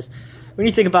 because when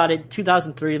you think about it,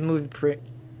 2003, the movie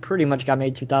pretty much got made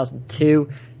in 2002.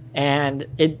 And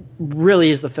it really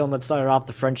is the film that started off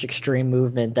the French Extreme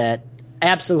movement that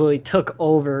absolutely took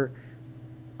over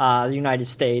the United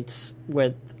States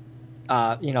with,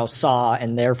 Saw,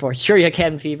 and therefore, sure, you had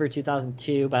Cabin Fever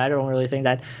 2002, but I don't really think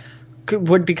that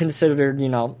would be considered,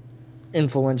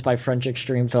 influenced by French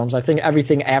extreme films. I think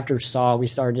everything after Saw, we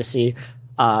started to see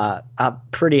a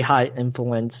pretty high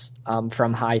influence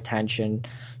from High Tension.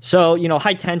 So,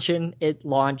 High Tension, it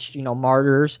launched,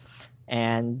 Martyrs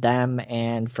and Them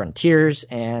and Frontiers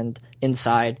and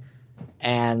Inside.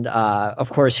 And, of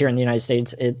course, here in the United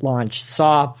States, it launched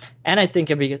Saw. And I think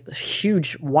it'd be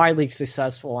huge, widely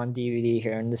successful on DVD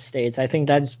here in the States. I think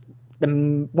that's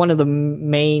one of the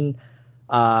main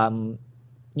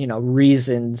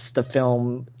reasons the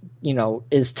film,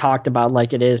 is talked about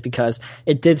like it is, because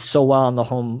it did so well on the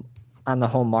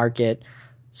home market.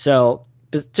 So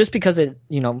just because it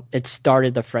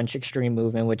started the French extreme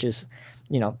movement, which is,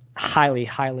 highly,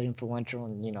 highly influential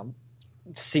and,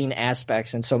 seen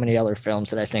aspects in so many other films,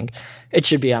 that I think it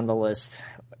should be on the list.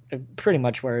 Pretty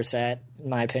much where it's at, in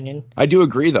my opinion. I do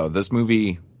agree, though. This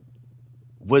movie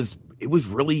was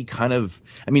really kind of,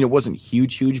 I mean, it wasn't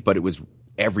huge, but it was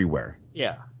everywhere.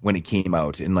 Yeah. When it came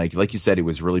out, and like you said, it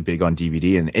was really big on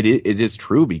DVD, and it is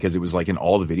true because it was like in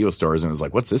all the video stores, and it was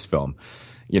like, what's this film?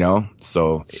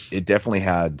 So it definitely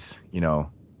had,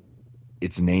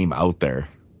 its name out there.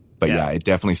 But yeah, it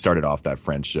definitely started off that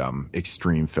French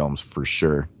extreme films for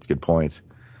sure. It's a good point.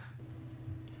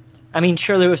 I mean,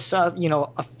 sure, there was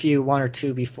a few, one or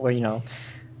two before,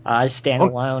 Stand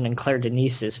Alone and Claire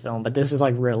Denise's film, but this is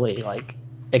like really like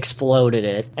exploded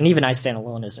it. And even I Stand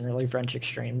Alone isn't really French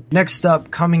extreme. Next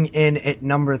up, coming in at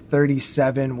number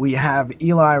 37, we have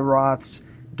Eli Roth's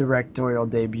directorial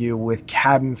debut with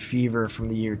Cabin Fever from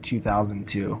the year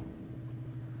 2002.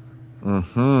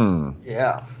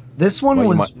 Yeah. This one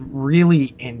was really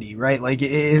indie, right? Like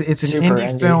it's an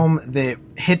indie film that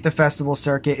hit the festival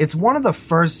circuit. It's one of the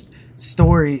first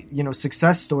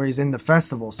success stories in the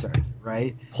festival circuit,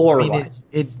 right? Horror-wise.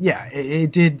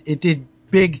 It did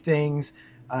big things.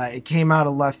 It came out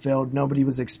of left field. Nobody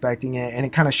was expecting it, and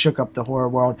it kind of shook up the horror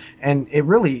world. And it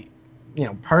really,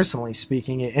 personally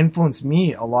speaking, it influenced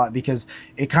me a lot because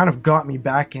it kind of got me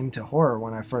back into horror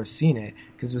when I first seen it,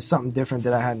 because it was something different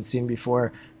that I hadn't seen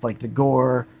before, like the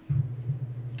gore,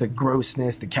 the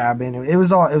grossness, the cabin. It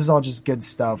was all just good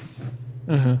stuff.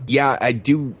 Mm-hmm. Yeah, I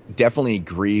do definitely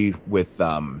agree with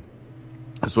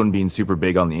this one being super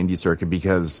big on the indie circuit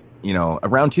because,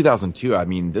 around 2002, I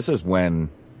mean, this is when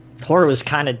horror was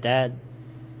kind of dead.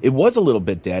 It was a little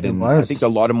bit dead, and I think a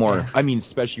lot of more. Yeah. I mean,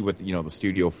 especially with the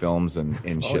studio films and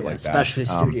shit like that. Especially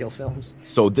studio films.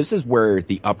 So this is where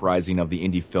the uprising of the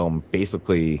indie film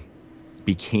basically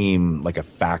became like a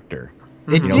factor.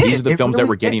 These are the films that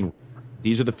were getting.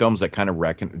 These are the films that kind of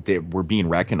were being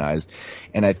recognized,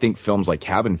 and I think films like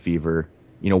Cabin Fever,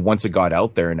 once it got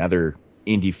out there, and other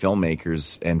indie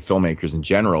filmmakers and filmmakers in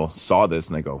general saw this,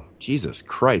 and they go, Jesus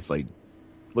Christ, like,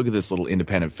 look at this little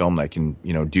independent film that can,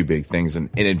 do big things,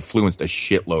 and it influenced a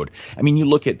shitload. I mean, you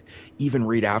look at even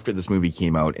right after this movie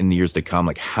came out in the years to come,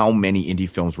 like how many indie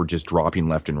films were just dropping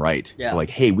left and right. Yeah.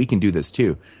 Like, hey, we can do this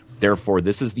too. Therefore,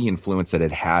 this is the influence that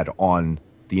it had on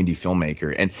the indie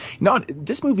filmmaker. And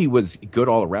this movie was good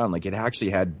all around. Like, it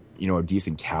actually had, a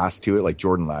decent cast to it. Like,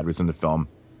 Jordan Ladd was in the film,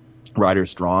 Ryder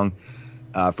Strong.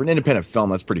 For an independent film,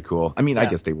 that's pretty cool. I mean, I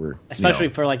guess they were, especially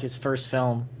for like his first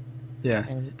film. Yeah,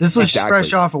 this was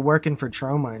fresh off of working for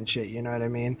Troma and shit. You know what I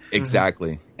mean?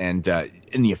 Exactly. And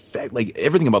in the effect, like,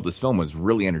 everything about this film was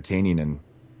really entertaining and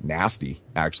nasty,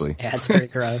 actually. Yeah, it's pretty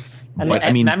gross. And but,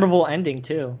 I mean, memorable ending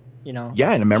too.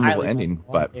 Yeah, and a memorable ending.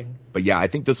 But yeah, I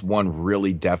think this one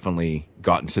really definitely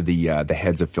got into the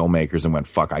heads of filmmakers and went,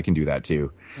 "Fuck, I can do that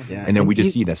too." Yeah, and then we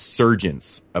just see an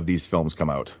surgence of these films come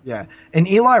out. Yeah, and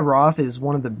Eli Roth is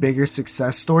one of the bigger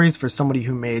success stories for somebody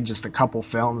who made just a couple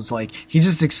films. Like, he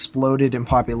just exploded in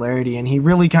popularity, and he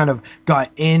really kind of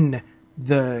got in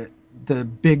the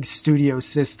big studio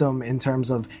system in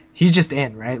terms of he's just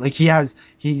in, right? Like,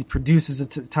 he produces a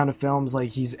ton of films.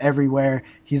 Like, he's everywhere.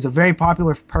 He's a very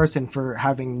popular person for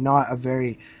having not a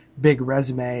very big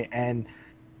resume, and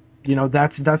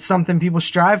that's something people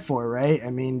strive for, right? I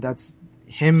mean, that's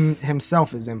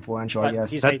himself is influential, I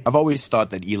guess. I've always thought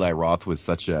that Eli Roth was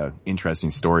such a interesting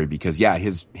story because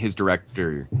his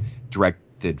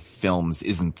directed films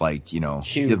isn't like, he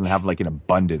doesn't have like an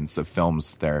abundance of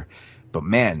films there, but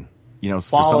man, for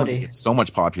somebody, it's so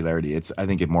much popularity. I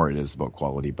think it is about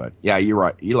quality, but yeah, you're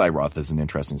right. Eli Roth is an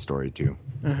interesting story too.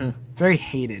 Mm-hmm. Very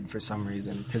hated for some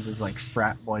reason because it's like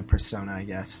frat boy persona, I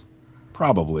guess.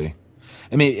 Probably.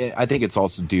 I mean, I think it's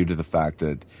also due to the fact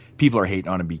that people are hating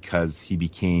on him because he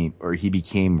became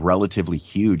relatively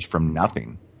huge from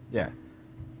nothing. Yeah.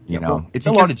 It's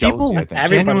a lot of jealousy, I think.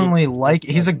 Genuinely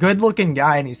he's a good looking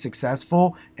guy and he's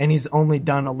successful and he's only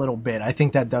done a little bit. I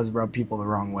think that does rub people the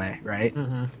wrong way, right?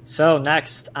 Mm-hmm. So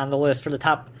next on the list for the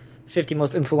top 50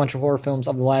 most influential horror films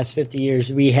of the last 50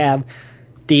 years, we have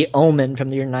The Omen from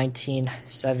the year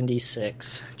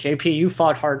 1976. JP, you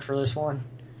fought hard for this one.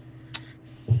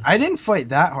 I didn't fight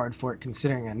that hard for it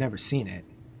considering I'd never seen it.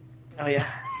 Oh yeah.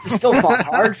 You still fought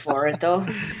hard for it though.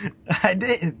 I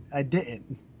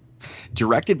didn't.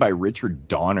 Directed by Richard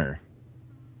Donner.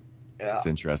 Yeah. It's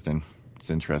interesting.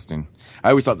 I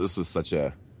always thought this was such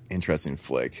a interesting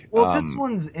flick. Well, this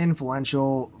one's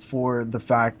influential for the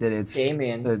fact that it's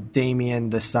Damien,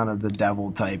 the son of the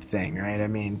devil type thing, right? I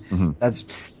mean, That's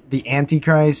the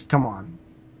Antichrist. Come on.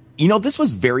 This was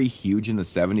very huge in the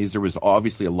 70s. There was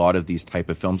obviously a lot of these type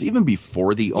of films, even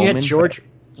before The Omen. You had George,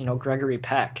 Gregory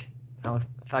Peck.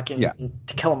 Fucking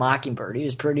To Kill a Mockingbird.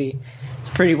 He's a pretty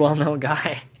well-known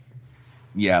guy.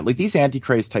 Yeah, like these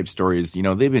Antichrist type stories,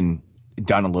 they've been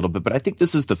done a little bit, but I think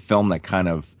this is the film that kind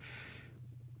of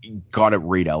got it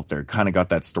right out there, kind of got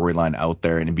that storyline out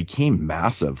there, and it became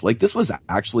massive. Like, this was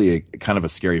actually a kind of a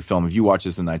scary film. If you watch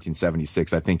this in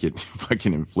 1976, I think it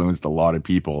fucking influenced a lot of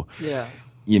people. Yeah.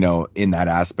 You know, in that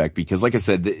aspect, because like I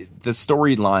said, the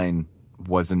storyline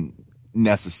wasn't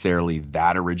necessarily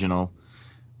that original,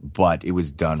 but it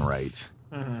was done right.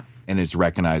 Mm-hmm. And it's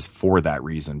recognized for that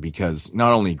reason, because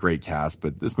not only great cast,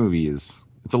 but this movie it's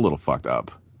a little fucked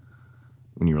up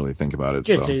when you really think about it.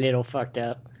 Just a little fucked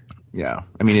up. Yeah.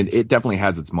 I mean, it definitely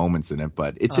has its moments in it,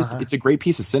 but it's just, it's a great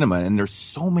piece of cinema. And there's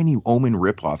so many Omen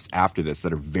ripoffs after this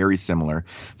that are very similar.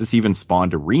 This even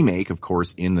spawned a remake, of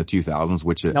course, in the 2000s,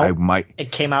 which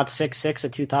It came out 6/6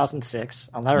 of 2006.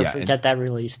 I'll never forget that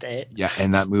release date. Yeah.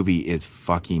 And that movie is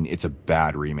it's a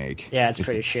bad remake. Yeah, it's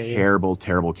pretty shitty. Terrible,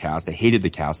 terrible cast. I hated the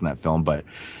cast in that film, but,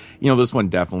 you know, this one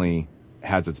definitely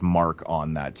has its mark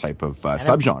on that type of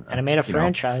subgenre. And it made a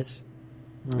franchise.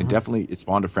 It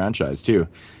spawned a franchise too.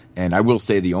 And I will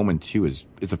say The Omen 2 is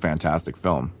a fantastic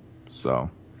film.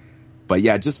 So, but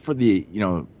yeah, just for the, you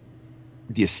know,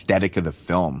 the aesthetic of the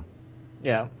film.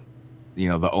 Yeah. You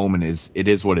know, The Omen is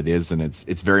what it is, and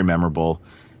it's very memorable,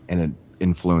 and it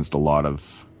influenced a lot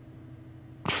of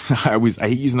I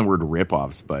hate using the word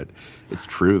ripoffs, but it's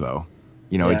true though.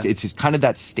 You know, it's just kind of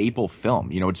that staple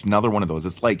film. You know, it's another one of those.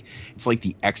 It's like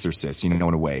The Exorcist, you know,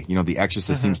 in a way. You know, The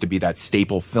Exorcist seems to be that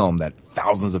staple film that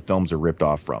thousands of films are ripped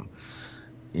off from.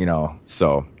 You know,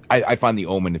 so I find The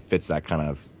Omen fits that kind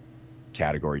of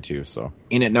category too. So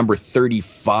in at number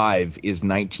 35 is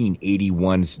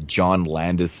 1981's John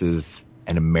Landis's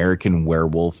An American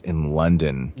Werewolf in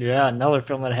London. Yeah, another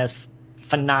film that has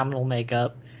phenomenal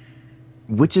makeup.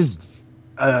 Which is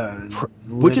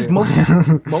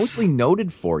mostly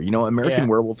noted for, you know, American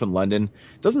Werewolf in London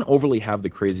doesn't overly have the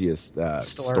craziest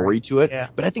story to it,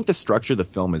 but I think the structure of the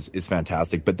film is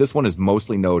fantastic. But this one is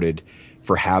mostly noted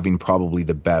for having probably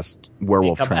the best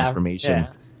werewolf transformation.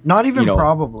 Not even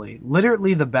probably,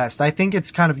 literally the best. I think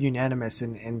it's kind of unanimous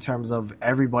in terms of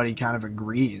everybody kind of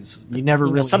agrees. You never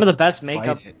really some of the best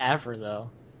makeup ever, though.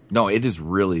 No, it is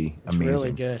really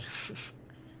amazing. Really good.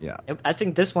 Yeah, I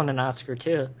think this won an Oscar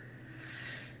too.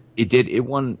 It did. It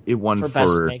won for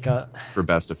best makeup, for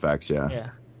best effects. Yeah. Yeah.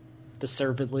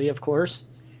 Deservedly, of course.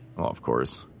 Well, of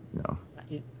course. You know.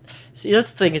 See,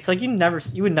 that's the thing. It's like you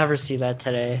would never see that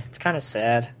today. It's kind of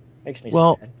sad. Makes me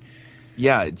sad.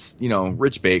 Yeah, it's, you know,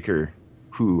 Rich Baker,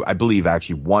 who I believe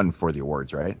actually won for the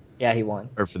awards, right? Yeah, he won.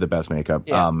 Or for the best makeup.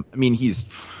 Yeah. I mean, he's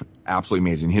absolutely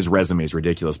amazing. His resume is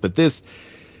ridiculous, but this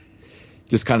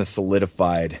just kind of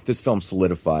solidified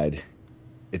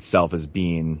itself as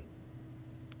being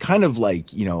kind of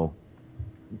like, you know,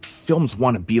 films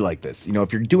want to be like this. You know,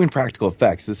 if you're doing practical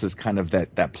effects, this is kind of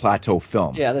that plateau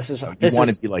film. Yeah, you want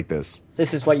to be like this.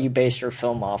 This is what you base your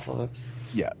film off of.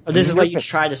 Yeah. Or this is what you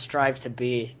try to strive to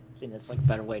be. I think that's like a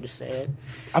better way to say it.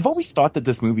 I've always thought that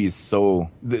this movie is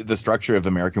the structure of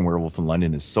American Werewolf in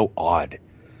London is so odd.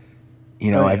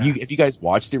 You know, have you guys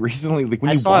watched it recently? Like when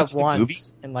I you saw watch it the once movie,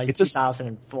 in like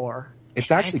 2004. It's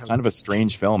actually kind of a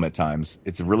strange film at times.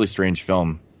 It's a really strange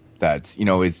film that, you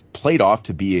know, is played off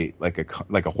to be like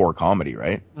a horror comedy,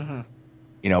 right? Mm-hmm.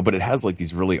 You know, but it has like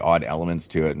these really odd elements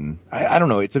to it, and I don't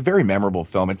know. It's a very memorable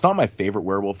film. It's not my favorite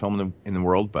werewolf film in the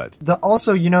world, but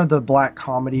also, you know, the black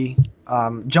comedy.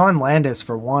 John Landis,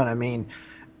 for one, I mean,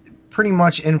 pretty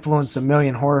much influenced a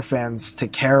million horror fans to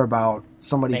care about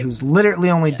somebody who's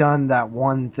literally only done that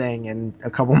one thing in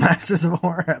a couple Masters of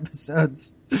Horror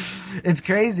episodes. It's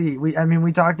crazy.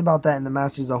 We talked about that in the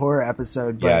Masters of Horror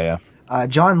episode. But,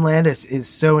 John Landis is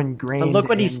so ingrained look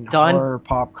what he's done. Horror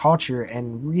pop culture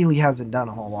and really hasn't done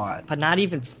a whole lot. But not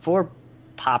even for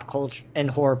pop culture and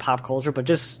horror pop culture, but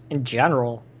just in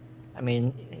general. I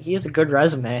mean, he has a good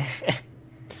resume.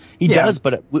 He does,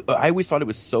 but I always thought it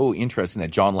was so interesting that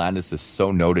John Landis is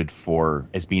so noted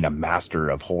as being a master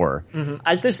of horror. Mm-hmm.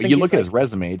 I just think you look at his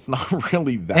resume; it's not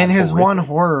really that. And his one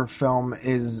horror film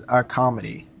is a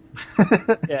comedy.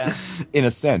 Yeah, in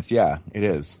a sense, yeah, it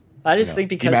is. I just think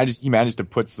because he managed to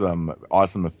put some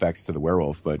awesome effects to the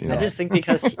werewolf, but I just think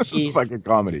because he's like a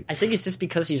comedy. I think it's just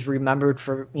because he's remembered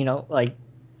for, you know, like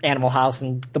Animal House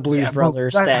and the Blues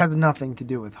Brothers. That has nothing to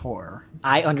do with horror.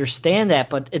 I understand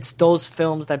that, but it's those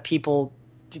films that people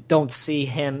don't see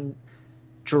him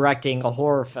directing a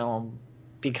horror film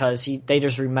because they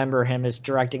just remember him as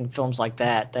directing films like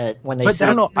that. That when they see,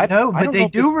 but they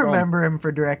do remember him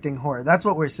for directing horror. That's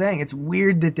what we're saying. It's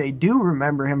weird that they do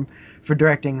remember him for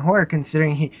directing horror,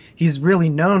 considering he's really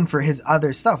known for his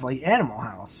other stuff like Animal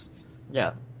House.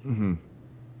 Yeah. Mm-hmm.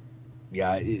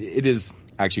 Yeah, it is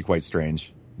actually quite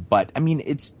strange. But I mean,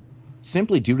 it's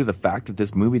simply due to the fact that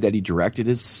this movie that he directed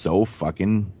is so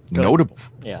fucking notable.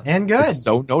 Yeah. And good. It's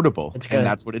so notable. It's good. And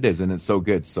that's what it is. And it's so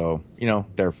good. So,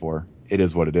 therefore, it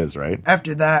is what it is, right?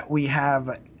 After that, we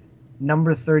have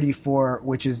number 34,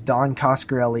 which is Don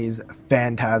Coscarelli's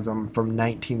Phantasm from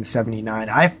 1979.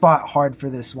 I fought hard for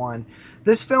this one.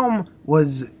 This film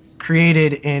was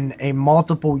created in a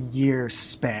multiple year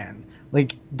span.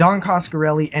 Like, Don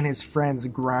Coscarelli and his friends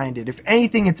grinded. If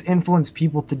anything, it's influenced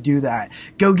people to do that.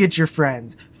 Go get your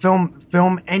friends.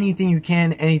 Film anything you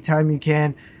can, anytime you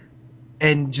can,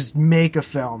 and just make a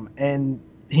film. And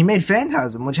he made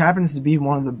Phantasm, which happens to be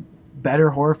one of the better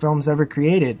horror films ever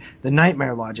created. The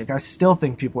nightmare logic, I still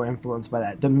think people are influenced by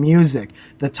that. The music,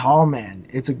 the tall man,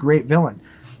 it's a great villain.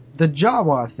 The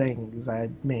Jawa things, I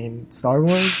mean, Star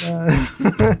Wars.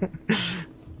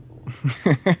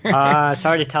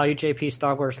 Sorry to tell you, JP,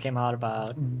 Star Wars came out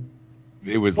about.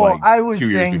 It was Well, like I was 2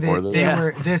 years saying before that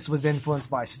this. this was influenced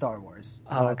by Star Wars,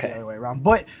 Oh, not okay. the other way around.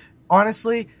 But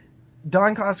honestly,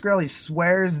 Don Coscarelli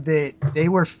swears that they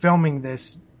were filming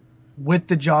this with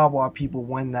the Jawa people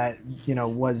when that,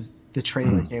 was the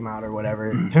trailer came out or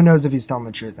whatever. Who knows if he's telling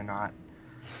the truth or not.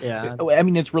 Yeah. I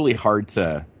mean, it's really hard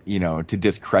to, to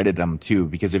discredit him too,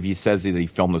 because if he says that he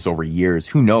filmed this over years,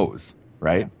 who knows,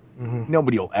 right? Mm-hmm.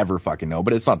 Nobody will ever fucking know,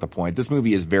 but it's not the point. This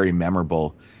movie is very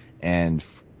memorable, and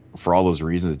for all those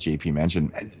reasons that JP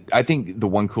mentioned, I think the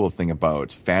one cool thing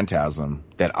about Phantasm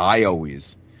that I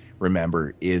always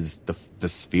remember is the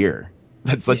sphere.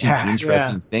 That's such an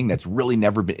interesting thing that's really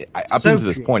never been, up So until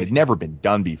this point, creative. had never been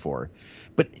done before.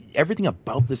 But everything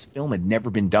about this film had never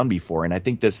been done before, and I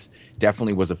think this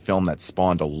definitely was a film that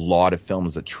spawned a lot of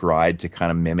films that tried to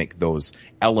kind of mimic those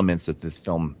elements that this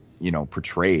film,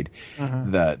 portrayed.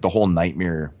 Mm-hmm. The whole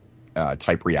nightmare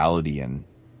type reality and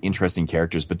interesting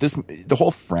characters. But the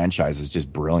whole franchise is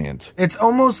just brilliant. It's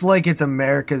almost like it's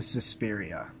America's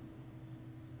Suspiria.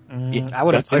 I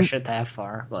wouldn't push it that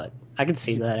far, but I can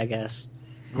see that, I guess.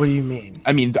 What do you mean?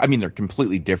 I mean, they're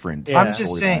completely different. Yeah. I'm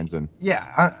just saying. storylines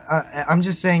and- I'm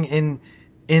just saying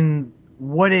in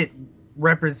what it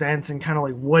represents and kind of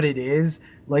like what it is.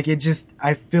 Like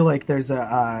I feel like there's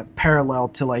a parallel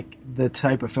to like the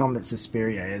type of film that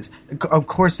Suspiria is. Of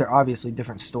course, there are obviously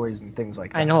different stories and things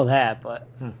like that. I know that, but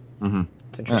Mhm.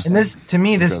 it's interesting.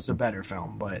 And this is a better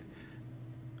film, but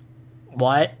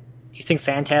What? You think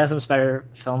Phantasm's better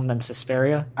film than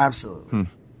Suspiria? absolutely.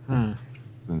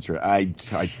 I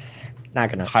Not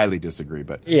gonna. highly disagree,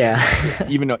 but Yeah.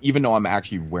 even though I'm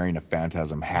actually wearing a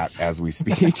Phantasm hat as we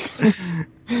speak,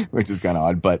 which is kind of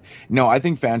odd, but no, I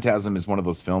think Phantasm is one of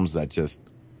those films that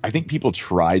I think people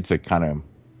tried to kind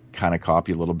of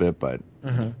copy a little bit, but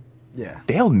Yeah.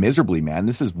 failed miserably, man.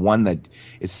 This is one that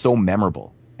is so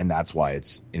memorable, and that's why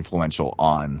it's influential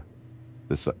on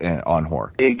this on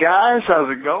horror. Hey guys, how's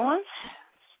it going?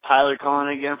 Tyler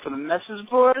calling again for the message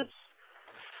boards.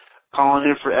 Calling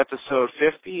in for episode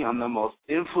 50 on the most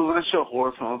influential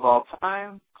horror film of all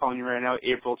time. Calling you right now,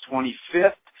 April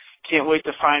 25th. Can't wait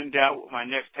to find out what my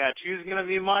next tattoo is going to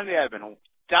be Monday. I've been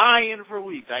dying for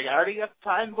weeks. I already got the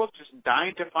time booked, just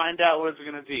dying to find out what it's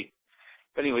going to be.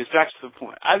 But anyways, back to the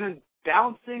point. I've been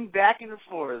bouncing back and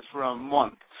forth for a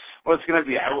month. What's going to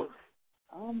be?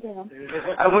 Calm down.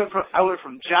 I went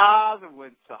from jobs, I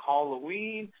went to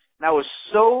Halloween, and I was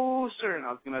so certain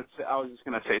I was just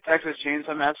gonna say Texas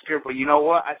Chainsaw Massacre, but you know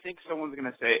what? I think someone's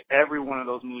gonna say every one of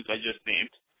those movies I just named.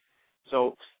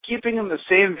 So keeping in the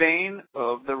same vein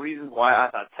of the reasons why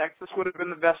I thought Texas would have been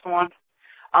the best one,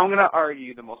 I'm gonna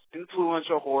argue the most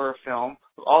influential horror film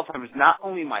of all time is not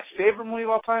only my favorite movie of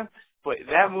all time, but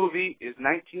that movie is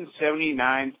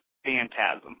 1979's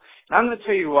Phantasm. And I'm gonna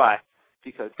tell you why.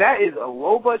 Because that is a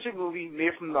low-budget movie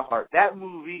made from the heart. That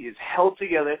movie is held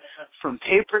together from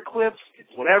paper clips,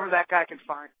 whatever that guy can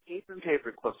find, tape and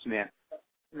paper clips, man.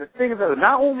 And the thing is that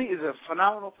not only is it a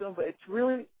phenomenal film, but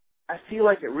I feel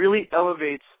like it really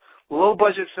elevates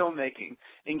low-budget filmmaking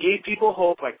and gave people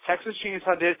hope like Texas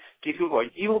Chainsaw did, gave people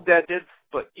like Evil Dead did,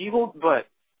 but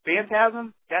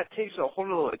Phantasm, that takes a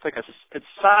whole other, it's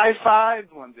sci-fi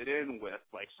blended in with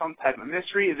like some type of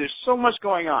mystery. There's so much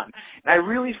going on. And I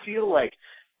really feel like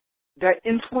that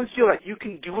influenced you, that you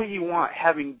can do what you want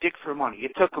having dick for money.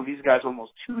 It took these guys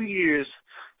almost 2 years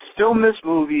to film this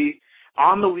movie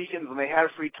on the weekends when they had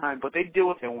free time, but they did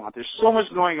what they want. There's so much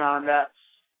going on that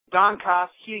Don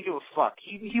Cost, he didn't give a fuck.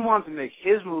 He wanted to make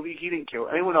his movie. He didn't care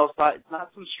what anyone else thought. It's not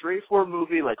some straightforward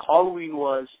movie like Halloween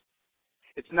was.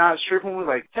 It's not a straightforward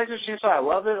movie like Texas Chainsaw. I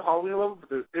love it. Halloween, I love it.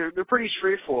 But they're pretty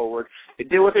straightforward. They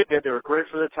did what they did. They were great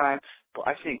for the time. But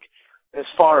I think as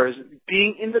far as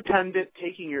being independent,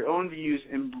 taking your own views,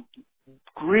 and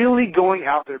really going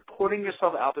out there, putting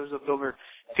yourself out there as a filmer,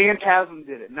 Phantasm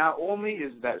did it. Not only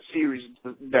is that series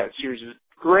is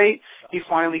great, he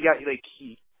finally got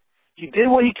he did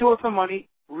what he could with the money.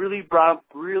 Really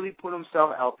put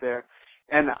himself out there,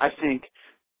 and I think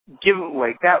given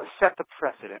that set the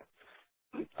precedent.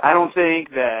 I don't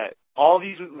think that all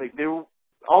these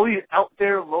out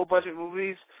there low budget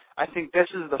movies. I think this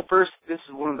is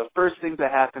one of the first things that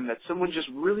happened that someone just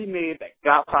really made that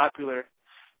got popular,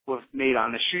 was made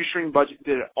on a shoestring budget,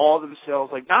 did it all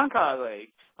themselves. Like Don Kahn,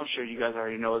 I'm sure you guys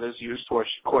already know this. You, of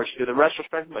course, did the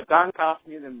retrospective, but Don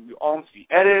Coffey and then he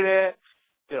edited it,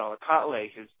 did all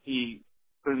the he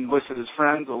enlisted his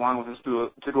friends along with his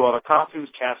to do all the costumes,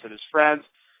 casted his friends,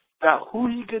 got who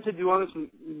he could to do on this,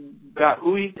 got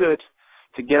who he could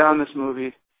to get on this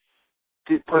movie,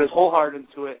 put his whole heart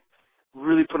into it,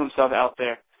 really put himself out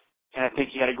there, and I think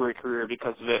he had a great career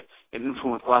because of it. It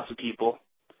influenced lots of people.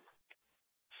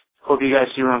 Hope you guys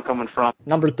see where I'm coming from.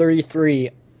 Number 33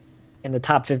 in the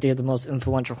top 50 of the most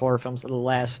influential horror films of the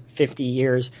last 50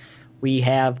 years, we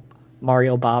have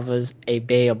Mario Bava's A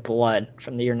Bay of Blood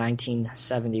from the year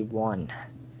 1971,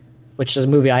 which is a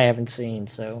movie I haven't seen.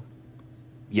 So,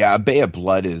 yeah, A Bay of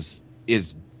Blood is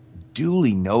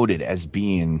duly noted as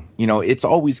being, it's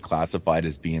always classified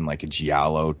as being like a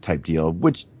giallo type deal,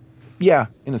 which, yeah,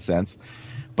 in a sense,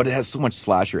 but it has so much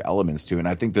slasher elements to it. And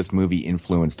I think this movie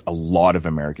influenced a lot of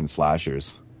American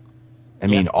slashers. I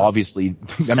mean, obviously,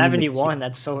 71,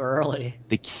 that's so early.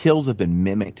 The kills have been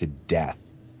mimicked to death.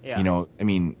 Yeah. I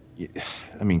mean,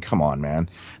 come on, man.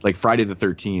 Like Friday the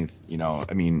 13th,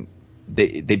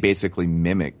 they basically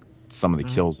mimic some of the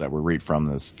kills that were right from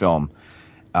this film.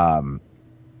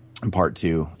 In part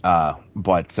 2,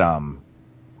 but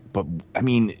I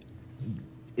mean,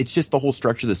 it's just the whole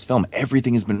structure of this film.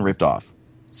 Everything has been ripped off.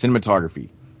 Cinematography,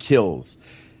 kills,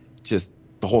 just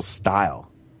the whole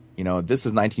style. This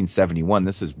is 1971.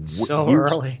 This is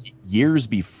early. Years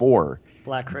before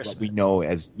Black Christmas. What we know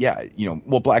as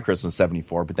Black Christmas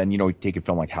 74, but then take a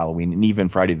film like Halloween and even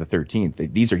Friday the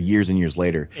 13th. These are years and years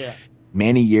later. Yeah.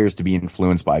 Many years to be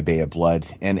influenced by Bay of Blood.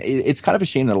 And it's kind of a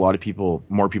shame that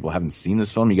more people haven't seen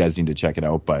this film. You guys need to check it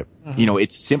out. But,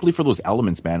 it's simply for those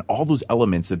elements, man. All those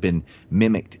elements have been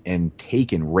mimicked and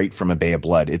taken right from A Bay of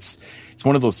Blood. It's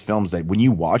one of those films that when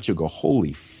you watch, you'll go,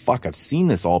 holy fuck, I've seen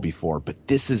this all before. But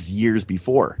this is years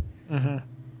before. Mm-hmm.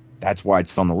 That's why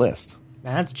it's on the list.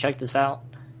 I have to check this out.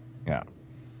 Yeah.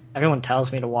 Everyone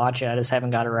tells me to watch it. I just haven't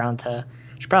got around to.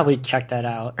 Should probably check that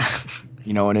out.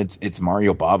 And it's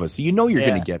Mario Bava, so you're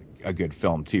going to get a good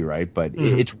film too, right? But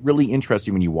it's really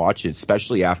interesting when you watch it,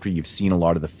 especially after you've seen a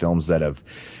lot of the films that have,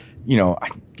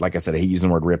 like I said, I hate using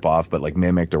the word rip off, but like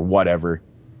mimicked or whatever.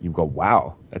 You go,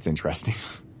 wow, that's interesting.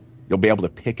 You'll be able to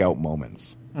pick out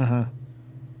moments. Mm-hmm.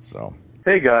 So,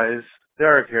 hey guys,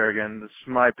 Derek here again. This is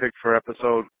my pick for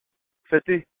episode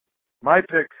 50. My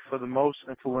pick for the most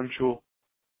influential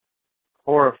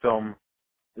horror film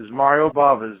is Mario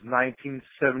Bava's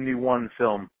 1971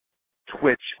 film,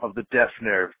 Twitch of the Death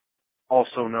Nerve,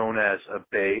 also known as A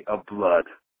Bay of Blood.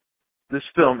 This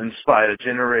film inspired a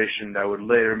generation that would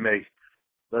later make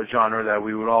the genre that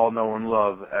we would all know and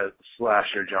love as the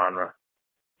slasher genre.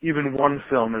 Even one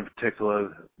film in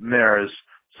particular mirrors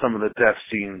some of the death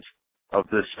scenes of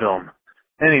this film.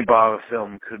 Any Bava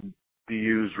film could be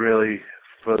used really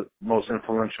for most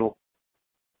influential,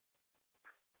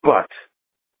 but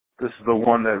this is the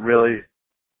one that really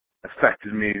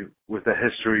affected me with the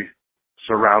history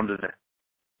surrounding it.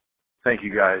 Thank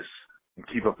you guys, and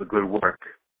keep up the good work.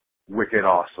 Wicked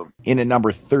awesome. In at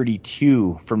number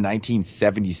 32 from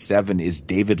 1977 is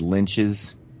David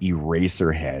Lynch's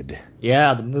Eraserhead.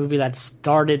 Yeah, the movie that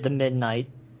started the midnight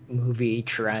movie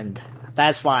trend.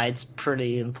 That's why it's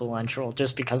pretty influential,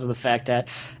 just because of the fact that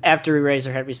after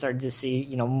Eraserhead, we started to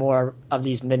see, more of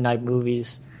these midnight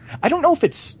movies. I don't know if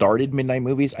it started midnight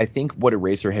movies. I think what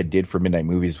Eraserhead did for midnight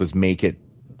movies was make it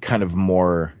kind of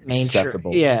more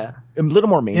accessible. Yeah. A little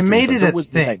more mainstream. It made it a was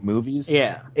thing. Midnight movies.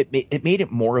 Yeah. It made it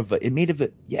more of a,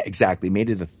 yeah, exactly. It made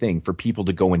it a thing for people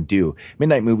to go and do.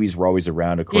 Midnight movies were always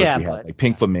around. Of course, we had like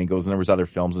Pink Flamingos and there was other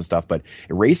films and stuff, but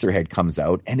Eraserhead comes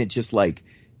out and it just like,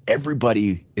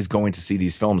 everybody is going to see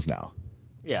these films now.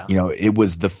 Yeah. It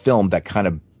was the film that kind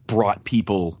of brought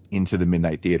people into the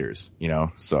midnight theaters,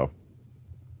 so.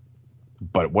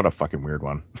 But what a fucking weird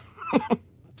one.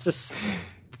 It's just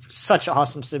such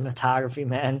awesome cinematography,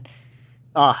 man.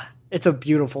 It's a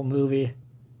beautiful movie.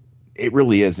 It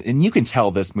really is. And you can tell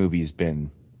this movie's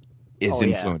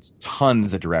influenced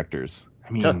tons of directors.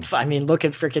 I mean, look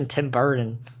at freaking Tim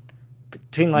Burton.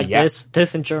 Between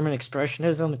this and German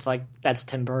Expressionism, it's like that's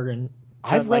Tim Burton.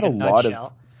 I've read a lot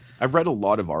of I've read a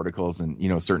lot of articles and, you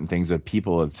know, certain things that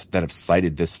people that have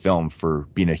cited this film for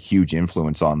being a huge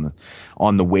influence on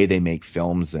the way they make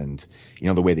films and, you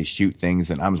know, the way they shoot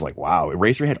things. And I was like, wow,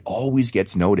 Eraserhead always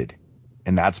gets noted.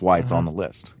 And that's why it's on the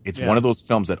list. It's one of those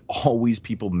films that always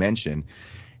people mention.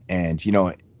 And, you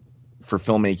know, for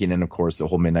filmmaking and, of course, the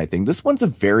whole Midnight thing, this one's a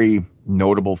very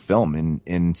notable film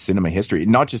in cinema history,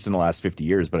 not just in the last 50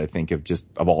 years, but I think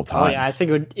of all time. Oh, yeah, I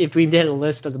think if we did a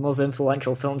list of the most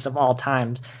influential films of all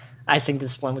time, I think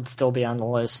this one would still be on the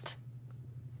list.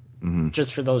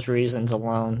 Just for those reasons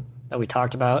alone that we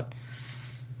talked about.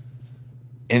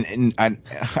 And I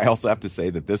also have to say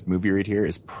that this movie right here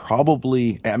is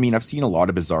probably, I mean, I've seen a lot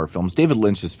of bizarre films. David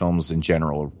Lynch's films in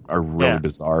general are really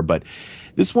bizarre, but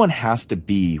this one has to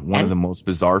be one of the most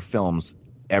bizarre films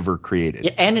ever created.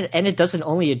 Yeah, and it doesn't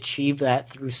only achieve that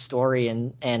through story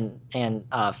and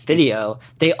video.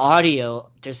 The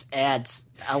audio just adds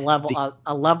a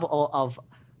level of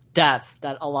depth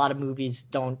that a lot of movies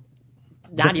don't.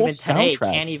 Not even today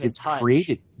can't even touch.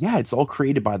 Created, yeah, it's all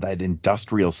created by that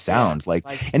industrial sound.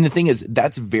 And the thing is,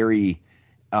 that's very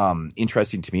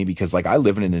interesting to me because, like, I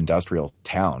live in an industrial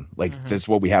town. Like, that's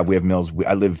what we have. We have mills.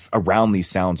 I live around these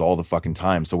sounds all the fucking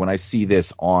time. So when I see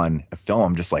this on a film,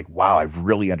 I'm just like, wow, I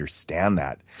really understand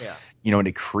that. Yeah. You know, and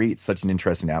it creates such an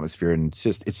interesting atmosphere, and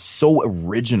it's so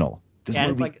original. This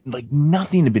movie, like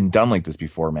nothing had been done like this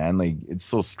before, man. Like, it's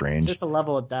so strange. It's just a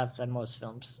level of depth that most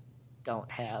films don't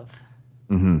have.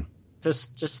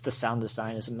 Just the sound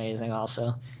design is amazing.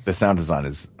 Also, the sound design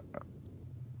is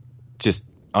just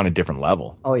on a different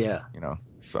level. Oh yeah, you know.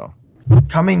 So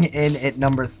coming in at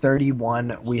number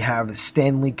 31, we have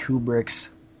Stanley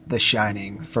Kubrick's The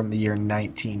Shining from the year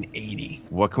 1980.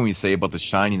 What can we say about The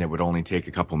Shining that would only take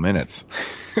a couple minutes?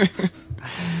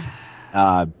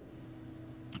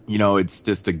 You know, it's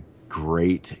just a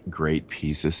great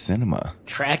piece of cinema.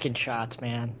 Tracking shots,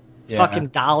 man. Yeah. Fucking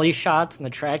dolly shots and the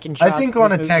tracking shots. I think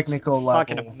on a technical level,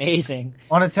 fucking amazing.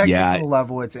 On a technical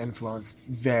level, it's influenced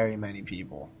very many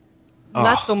people.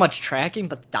 Not so much tracking,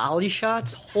 but the dolly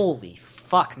shots. Holy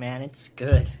fuck, man, it's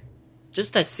good.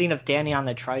 Just that scene of Danny on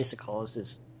the tricycle is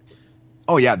just.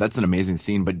 Oh yeah, that's an amazing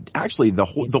scene. But actually, the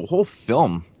whole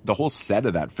film, the whole set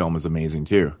of that film is amazing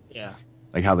too. Yeah.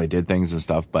 Like how they did things and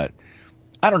stuff. But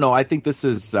I don't know. I think this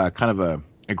is kind of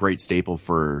a great staple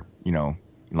for, you know,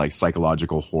 like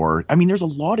psychological horror. I mean, there's a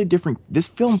lot of different. This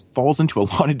film falls into a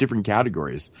lot of different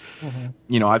categories.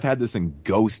 You know, I've had this in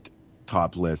Ghost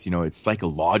top list. You know, it's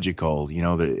psychological. You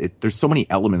know, there's so many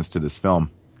elements to this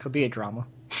film. Could be a drama.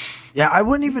 Yeah, I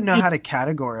wouldn't even know how to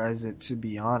categorize it, to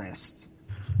be honest.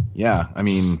 Yeah, I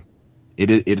mean,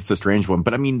 it's a strange one,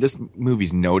 but I mean, this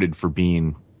movie's noted for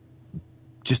being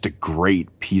just a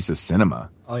great piece of cinema.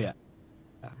 Oh yeah.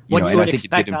 You know, and I think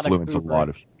it did influence a lot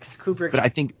of. Kubrick. But I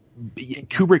think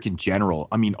Kubrick in general,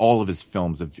 I mean, all of his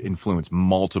films have influenced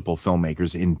multiple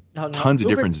filmmakers in tons of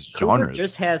different genres. Kubrick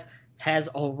just has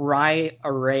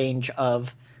a range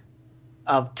of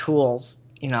tools.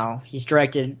 You know, he's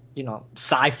directed, you know,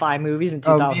 sci-fi movies in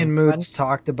 2000. Me and Moods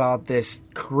talked about this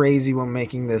crazy when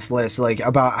making this list, like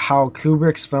about how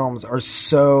Kubrick's films are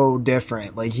so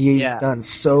different. Like he's done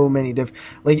so many different.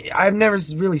 Like I've never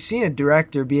really seen a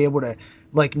director be able to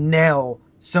like nail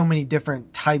so many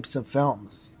different types of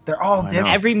films. They're all different.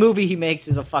 Every movie he makes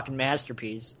is a fucking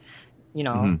masterpiece. You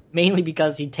know, mainly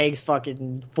because he takes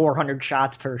fucking 400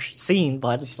 shots per scene,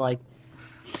 but it's like,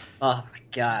 oh my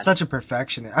god, such a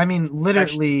perfectionist. I mean,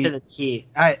 literally to the T.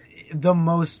 The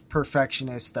most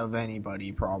perfectionist of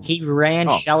anybody, probably. He ran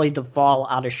Shelley Duvall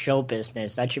out of show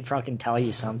business. That should fucking tell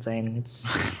you something.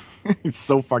 It's it's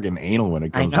so fucking anal when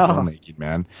it comes to filmmaking,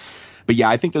 man. But yeah,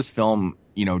 I think this film,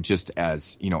 you know, just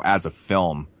as, you know, as a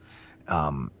film,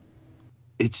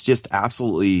 it's just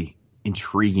absolutely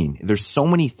intriguing. There's so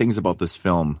many things about this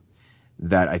film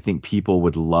that I think people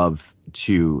would love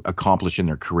to accomplish in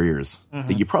their careers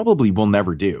that you probably will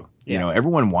never do. You know,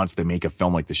 everyone wants to make a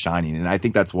film like The Shining, and I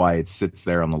think that's why it sits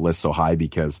there on the list so high,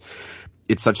 because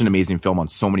it's such an amazing film on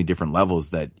so many different levels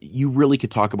that you really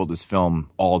could talk about this film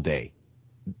all day.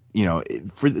 You know,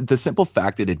 for the simple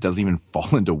fact that it doesn't even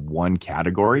fall into one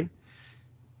category,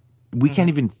 we can't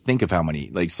even think of how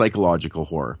many, like, psychological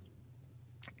horror.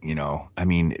 You know, I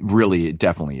mean, really, it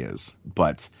definitely is.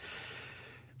 But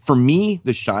for me,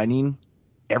 The Shining,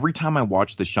 every time I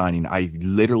watch The Shining, I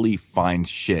literally find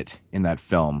shit in that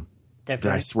film that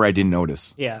I swear I didn't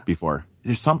notice before.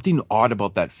 There's something odd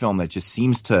about that film that just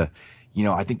seems to, you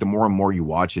know, I think the more and more you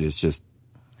watch it, it's just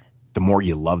the more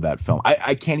you love that film.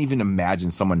 I can't even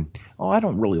imagine someone, I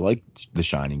don't really like The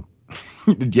Shining.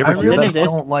 Did you ever I really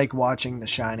don't like watching The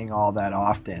Shining all that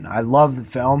often. I love the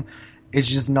film. It's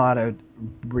just not a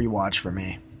rewatch for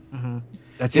me.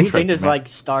 That's Do you interesting. think this man. like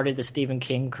started the Stephen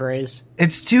King craze?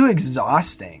 It's too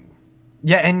exhausting.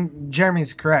 Yeah, and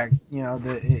Jeremy's correct. You know,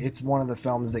 it's one of the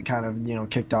films that kind of, you know,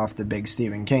 kicked off the big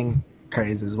Stephen King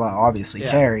craze as well. Obviously,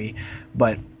 Yeah. Carrie,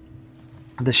 but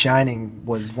The Shining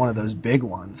was one of those big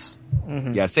ones.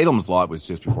 Mm-hmm. Yeah, Salem's Lot was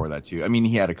just before that too. I mean,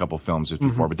 he had a couple films just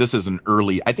before, but this is an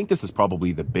early. I think this is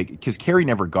probably the big, because Carrie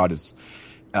never got his.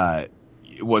 It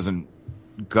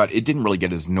didn't really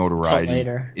get his notoriety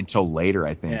until later,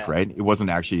 I think, Yeah. right? It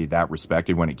wasn't actually that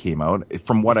respected when it came out,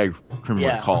 from what I can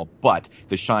recall. But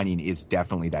The Shining is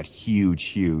definitely that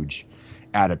huge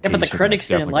adaptation. Yeah, but the critics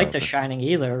that didn't definitely like The got Shining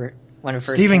either when it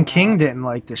first Stephen came King out. didn't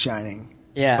like The Shining.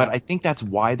 Yeah. But I think that's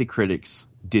why the critics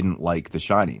didn't like The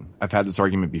Shining. I've had this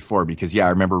argument before because, I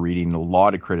remember reading a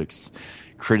lot of critics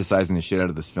criticizing the shit out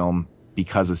of this film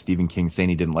because of Stephen King saying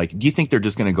he didn't like it. Do you think they're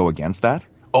just going to go against that?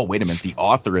 Oh, wait a minute. The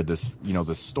author of this,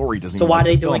 the story doesn't So even why like are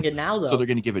they the film, doing it now, though? So they're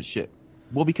going to give it shit.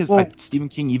 Well, because Well- Stephen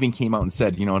King even came out and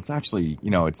said, it's actually,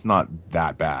 it's not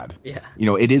that bad. Yeah.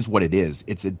 It is what it is.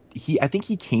 I think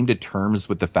he came to terms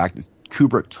with the fact that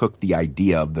Kubrick took the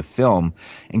idea of the film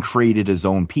and created his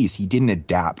own piece. He didn't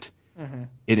adapt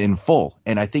it in full.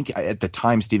 And I think at the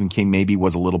time, Stephen King maybe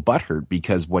was a little butthurt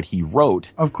because what he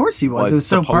wrote Of course he was. It was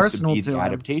so supposed personal to be to the him.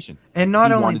 adaptation. And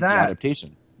not He only wanted the that,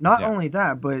 adaptation. Not Yeah. only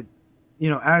that, but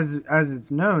as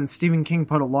it's known, Stephen King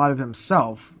put a lot of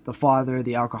himself, the father,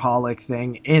 the alcoholic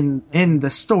thing, in the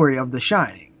story of The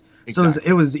Shining. Exactly. So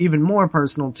it was even more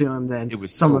personal to him than It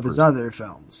was some so of his personal. other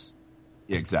films.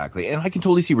 Exactly. And I can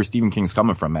totally see where Stephen King's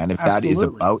coming from, man.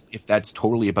 Absolutely. If that's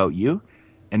totally about you,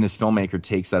 and this filmmaker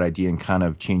takes that idea and kind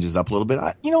of changes it up a little bit,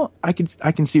 I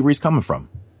can see where he's coming from.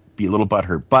 Be a little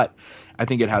butthurt. But I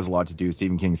think it has a lot to do.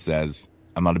 Stephen King says,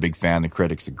 I'm not a big fan. The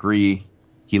critics agree.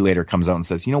 He later comes out and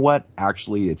says, you know what?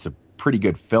 Actually, it's a pretty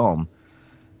good film.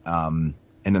 And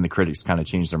then the critics kind of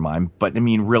change their mind. But, I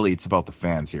mean, really, it's about the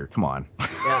fans here. Come on.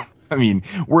 Yeah. I mean,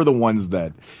 we're the ones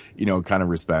that, kind of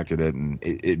respected it, and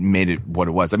it made it what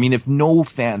it was. I mean, if no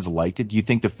fans liked it, do you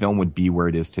think the film would be where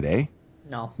it is today?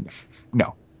 No.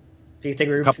 No. Do you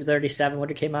think Room 237 would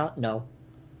have came out? No.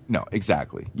 No,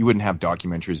 exactly. You wouldn't have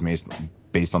documentaries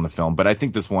based on the film. But I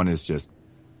think this one is just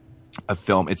a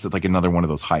film. It's like another one of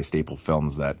those high staple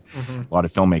films that a lot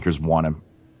of filmmakers want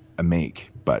to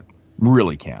make, but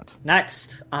really can't.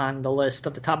 Next on the list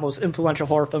of the top most influential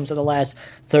horror films of the last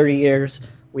 30 years,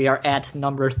 we are at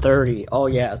number 30. Oh,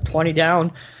 yeah. 20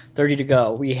 down, 30 to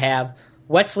go. We have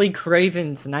Wesley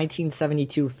Craven's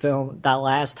 1972 film, The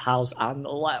Last House on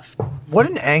the Left. What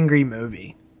an angry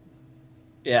movie.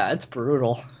 Yeah, it's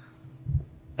brutal.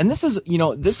 And this is,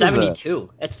 this 72.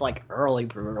 It's like early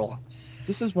brutal.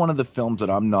 This is one of the films that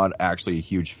I'm not actually a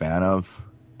huge fan of.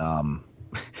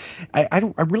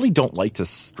 I really don't like to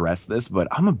stress this, but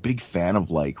I'm a big fan of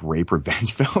like rape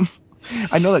revenge films.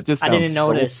 I know that just sounds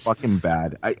so fucking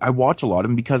bad. I watch a lot of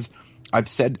them because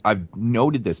I've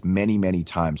noted this many, many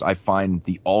times. I find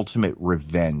the ultimate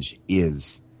revenge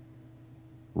is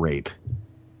rape.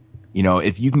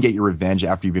 If you can get your revenge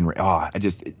after you've been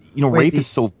rape is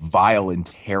so vile and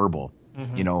terrible.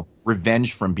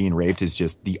 Revenge from being raped is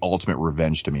just the ultimate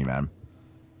revenge to me, man.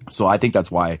 So I think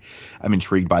that's why I'm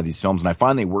intrigued by these films, and I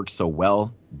find they work so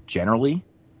well generally.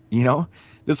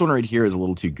 This one right here is a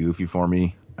little too goofy for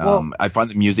me. I find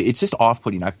the music, it's just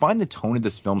off-putting. I find the tone of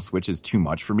this film switches too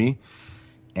much for me.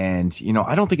 And,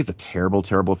 I don't think it's a terrible,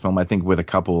 terrible film. I think with a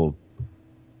couple,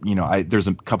 there's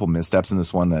a couple missteps in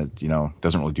this one that,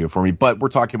 doesn't really do it for me. But we're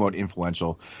talking about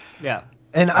influential. Yeah.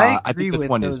 And I agree I think this with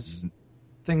one those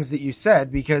things that you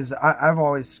said, because I've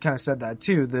always kind of said that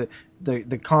too.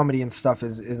 The comedy and stuff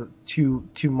is too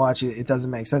much. It doesn't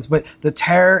make sense. But the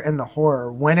terror and the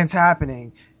horror, when it's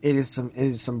happening, it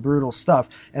is some brutal stuff.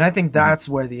 And I think that's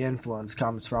where the influence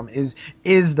comes from,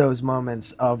 is those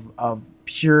moments of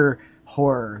pure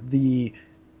horror. The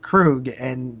Krug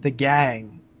and the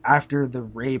gang after the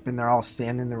rape, and they're all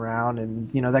standing around,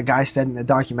 and that guy said in the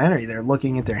documentary, they're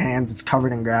looking at their hands, it's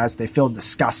covered in grass, they feel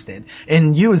disgusted,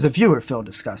 and you as a viewer feel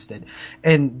disgusted.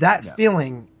 And that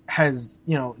feeling has,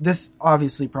 this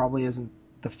obviously probably isn't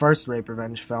the first rape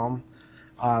revenge film,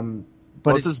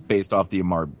 but this is based off the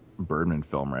Amar Bergman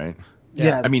film, right?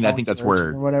 Yeah, I mean, I think that's where,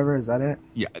 or whatever, is that it?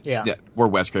 Yeah, where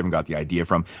Wes Craven got the idea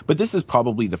from. But this is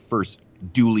probably the first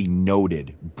duly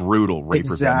noted brutal rape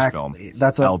revenge film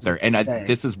that's what out there. And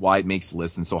this is why it makes the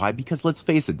list so high, because let's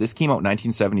face it, this came out in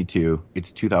 1972.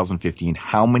 It's 2015.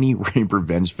 How many rape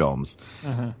revenge films?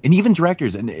 And even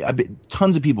directors and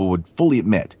tons of people would fully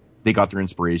admit they got their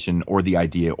inspiration or the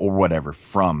idea or whatever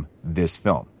from this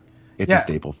film. It's a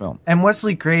staple film. And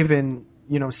Wesley Craven,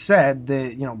 said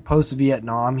that,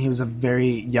 post-Vietnam, he was a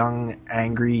very young,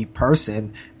 angry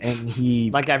person, and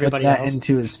he like everybody put that else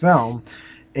into his film,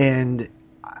 and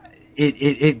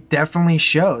it definitely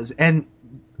shows. And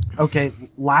okay,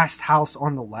 Last House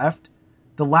on the Left,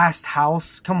 The Last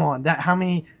House, come on, that how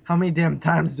many damn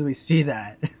times do we see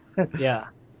that? Yeah.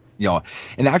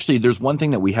 And actually, there's one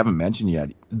thing that we haven't mentioned yet.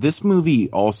 This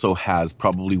movie also has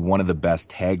probably one of the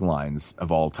best taglines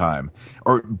of all time,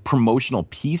 or promotional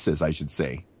pieces, I should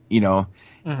say.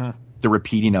 The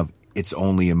repeating of "It's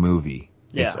only a movie."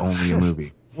 Yeah. It's only a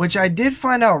movie. Which I did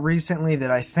find out recently that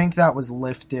I think that was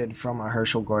lifted from a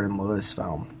Herschel Gordon Lewis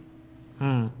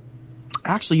film.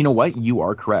 Actually, you know what? You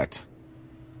are correct.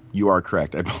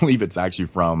 I believe it's actually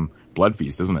from Blood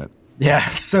Feast, isn't it? Yeah,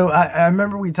 so I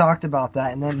remember we talked about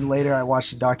that, and then later I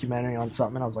watched a documentary on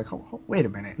something, and I was like, oh wait a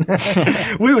minute.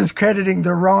 We was crediting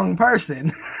the wrong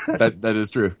person. That is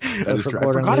true. That is true.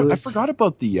 I forgot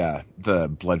about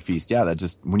the Blood Feast. Yeah, that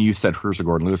just, when you said Herschel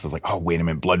Gordon Lewis, I was like, oh, wait a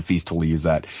minute, Blood Feast totally used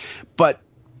that. But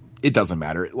it doesn't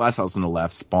matter. Last House on the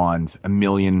Left spawned a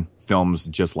million films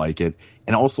just like it,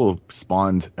 and also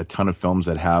spawned a ton of films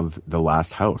that have the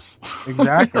last house.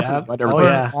 Exactly.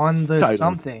 Yeah. On the titles.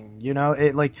 something,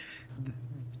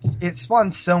 it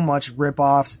spawned so much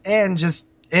rip-offs and just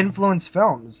influence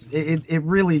films. It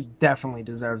really definitely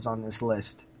deserves on this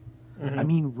list. I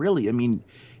mean,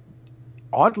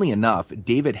 oddly enough,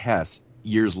 David Hess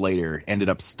years later ended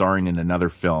up starring in another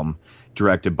film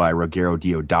directed by Ruggero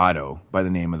Deodato by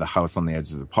the name of The House on the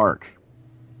Edge of the Park.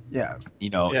 Yeah.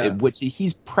 Which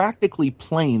he's practically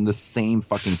playing the same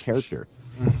fucking character.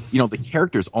 The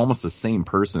character's almost the same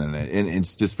person in it, and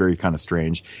it's just very kind of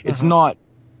strange. It's not,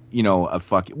 in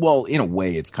a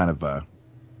way, it's kind of a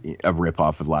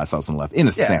rip-off of The Last House on the Left, in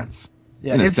a sense.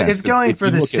 Yeah, it's going for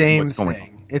the same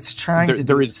thing. It's trying to do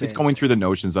the same it's going through the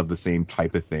notions of the same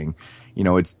type of thing.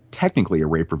 It's technically a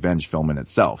rape revenge film in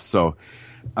itself. So,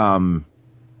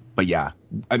 but yeah,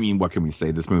 I mean, what can we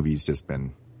say? This movie's just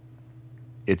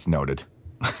it's noted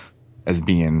as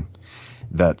being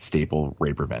that staple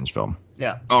rape revenge film.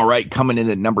 Yeah. All right, coming in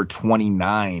at number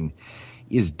 29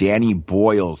 is Danny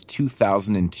Boyle's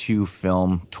 2002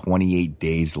 film 28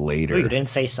 Days Later. Ooh, you didn't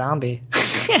say zombie.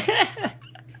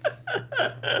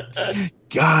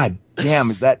 God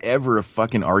damn, is that ever a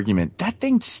fucking argument? That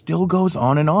thing still goes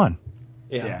on and on.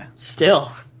 Yeah.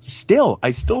 Still,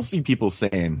 I still see people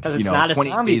saying, 'cause it's not a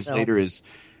 28 zombie Days film. Later is,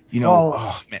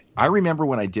 oh man, I remember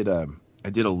when I did a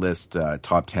list,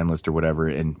 top 10 list or whatever,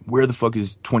 and where the fuck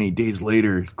is 28 Days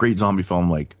Later? Great zombie film.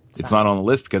 Like, it's not on the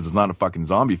list because it's not a fucking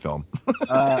zombie film.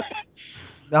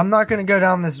 I'm not going to go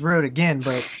down this road again,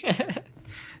 but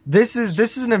this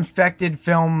is an infected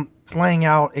film playing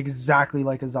out exactly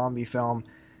like a zombie film.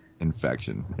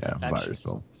 Infection. Virus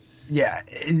film. Yeah,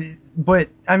 but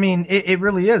I mean, it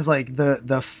really is like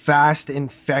the fast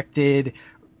infected.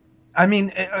 I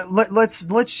mean, let's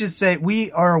just say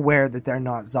we are aware that they're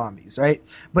not zombies, right?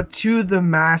 But to the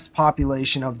mass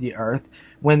population of the Earth,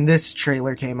 when this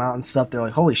trailer came out and stuff, they're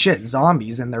like, holy shit,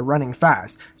 zombies, and they're running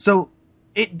fast. So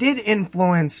it did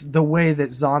influence the way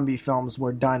that zombie films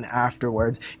were done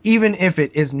afterwards, even if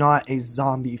it is not a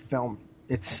zombie film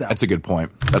itself. That's a good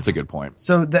point.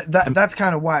 So that's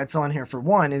kind of why it's on here. For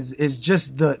one, is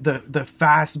just the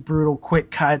fast, brutal, quick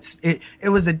cuts. It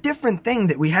was a different thing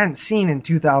that we hadn't seen in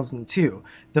 2002.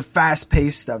 The fast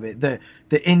pace of it, the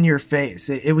in your face.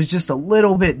 It was just a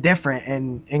little bit different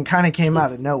and kind of came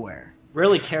out of nowhere.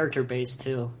 Really character based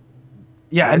too.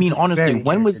 Yeah, I mean, honestly,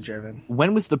 when was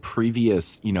the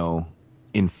previous,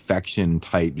 infection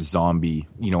type zombie,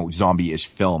 zombie-ish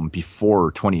film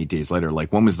before 28 Days Later?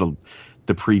 Like, when was the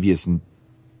previous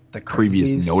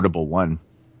notable one?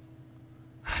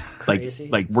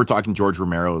 Like we're talking George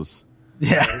Romero's,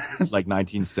 like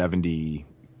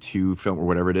 1972 film or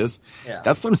whatever it is. Yeah.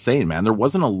 That's what I'm saying, man. There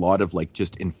wasn't a lot of like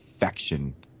just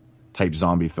infection type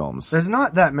zombie films. There's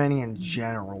not that many in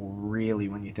general, really,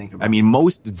 when you think about it. I mean,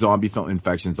 most zombie film,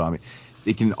 infection zombie,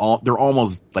 they're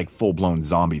almost like full blown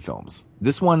zombie films.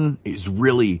 This one is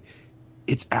really,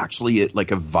 it's actually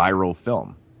like a viral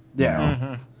film.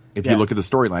 Yeah. If you look at the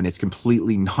storyline, it's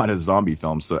completely not a zombie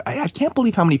film. So I can't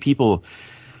believe how many people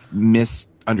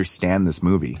misunderstand this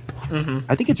movie.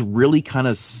 I think it's really kind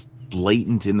of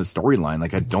blatant in the storyline.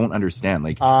 Like, I don't understand.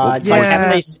 Like,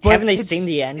 haven't they seen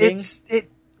the ending?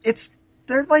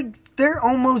 They're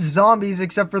almost zombies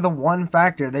except for the one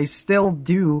factor. They still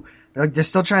do, like, they're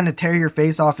still trying to tear your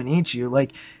face off and eat you.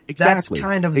 Like, that's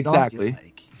kind of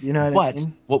zombie-like. You know what I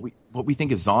mean? What we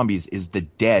think is zombies is the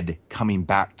dead coming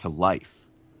back to life.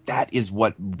 That is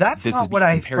what. That's not what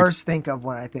I first think of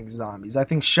when I think zombies. I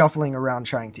think shuffling around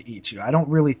trying to eat you. I don't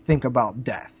really think about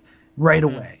death right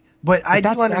away. But I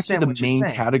that's do understand the what main you're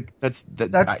saying. category. That's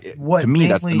what to me.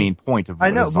 That's the mainly- main point of I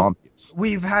know, the zombies.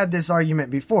 We've had this argument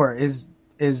before. Is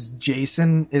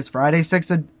Friday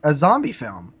 6 a zombie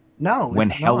film? No, When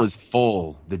it's hell not. is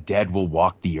full, the dead will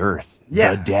walk the earth.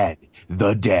 Yeah.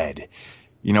 The dead.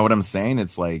 You know what I'm saying?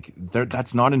 It's like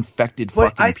that's not infected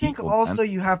But fucking I think people. also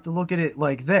man. you have to look at it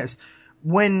like this.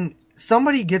 When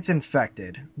somebody gets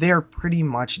infected, they are pretty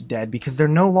much dead because they're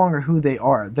no longer who they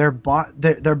are. Their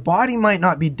body might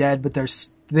not be dead, but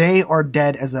they are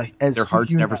dead as Their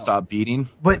hearts never stop beating.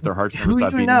 But their hearts never who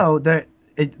stop you beating. know that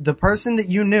the person that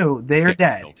you knew, they are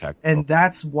dead, real technical. and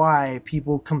that's why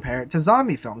people compare it to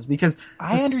zombie films because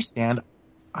I understand.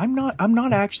 I'm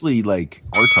not actually like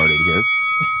retarded here.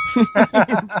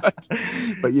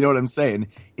 but you know what I'm saying?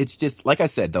 It's just like I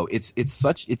said though, it's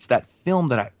that film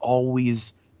that I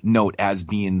always note as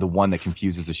being the one that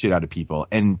confuses the shit out of people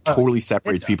and totally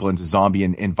separates people into zombie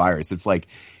and virus. It's like,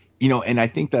 you know, and I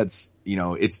think that's, you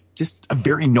know, it's just a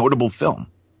very notable film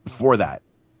for that,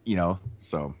 you know.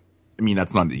 So I mean,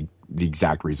 that's not the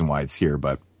exact reason why it's here,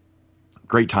 but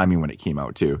great timing when it came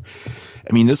out too.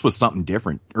 I mean, this was something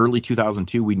different. Early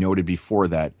 2002, we noted before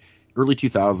that early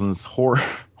 2000s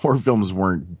horror films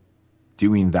weren't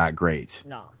doing that great.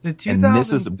 No. The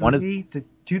 2003 to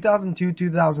 2002,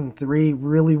 2003,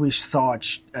 really we saw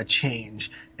a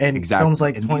change. And exactly. Films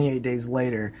like 28 Days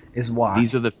Later is why.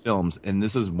 These are the films, and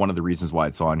this is one of the reasons why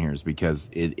it's on here is because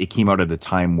it came out at a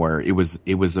time where it was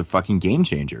a fucking game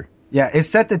changer. Yeah, it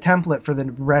set the template for the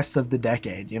rest of the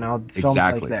decade, you know, films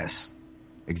like this.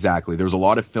 Exactly. There's a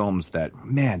lot of films that,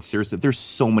 man, seriously, there's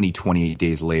so many 28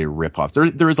 Days Later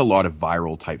ripoffs. There is a lot of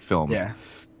viral type films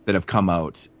that have come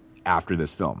out after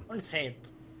this film. I wouldn't say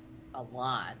it's a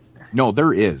lot. No,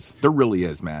 there is. There really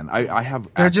is, man. I have.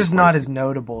 They're just not as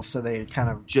notable, so they kind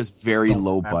of just very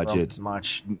low budget.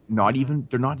 Much. Not even.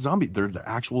 They're not zombie. They're the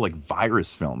actual like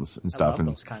virus films and stuff.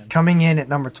 And coming in at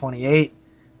number 28,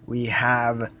 we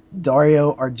have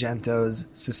Dario Argento's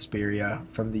Suspiria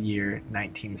from the year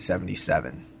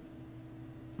 1977.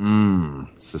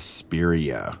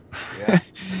 Suspiria. Yeah.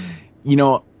 You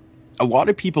know, a lot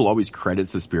of people always credit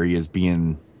Suspiria as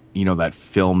being, you know, that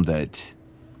film that,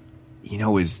 you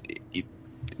know,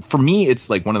 for me, it's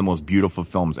like one of the most beautiful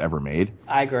films ever made.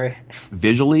 I agree.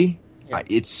 Visually,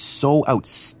 it's so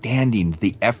outstanding.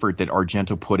 The effort that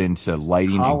Argento put into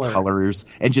lighting and colors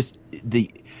and just the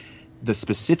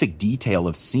specific detail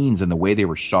of scenes and the way they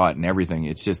were shot and everything.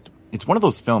 It's one of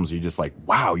those films you're just like,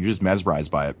 wow, you're just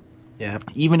mesmerized by it. Yeah.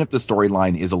 Even if the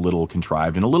storyline is a little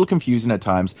contrived and a little confusing at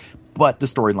times, but the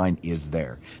storyline is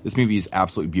there. This movie is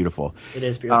absolutely beautiful. It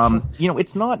is beautiful. You know,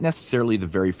 it's not necessarily the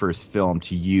very first film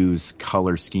to use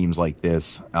color schemes like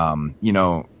this. You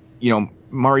know,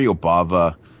 Mario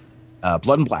Bava,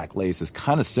 Blood and Black Lace is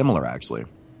kind of similar actually,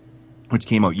 which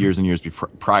came out years and years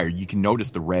prior. You can notice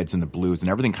the reds and the blues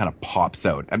and everything kind of pops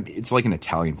out. I mean, it's like an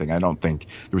Italian thing. I don't think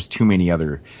there was too many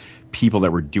other people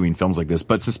that were doing films like this,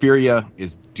 but Suspiria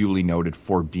is duly noted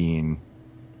for being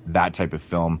that type of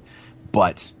film,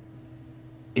 but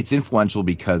it's influential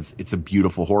because it's a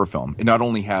beautiful horror film. It not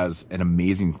only has an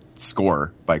amazing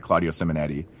score by Claudio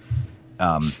Simonetti,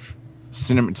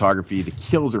 cinematography, the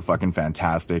kills are fucking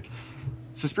fantastic.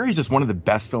 Suspiria is just one of the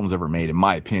best films ever made, in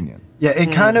my opinion. Yeah,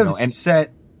 it kind of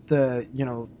set the, you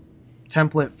know,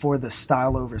 template for the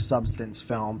style over substance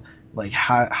film, like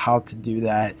how to do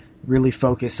that. Really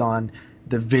focus on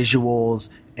the visuals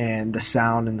and the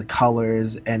sound and the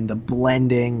colors and the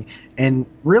blending, and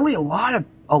really a lot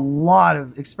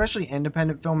of especially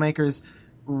independent filmmakers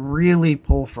really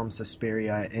pull from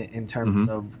Suspiria in terms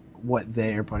of what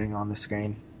they are putting on the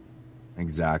screen.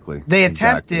 Exactly. They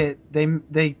attempt it,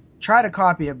 they try to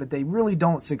copy it, but they really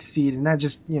don't succeed, and that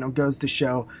just, you know, goes to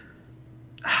show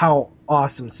how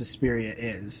awesome Suspiria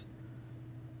is.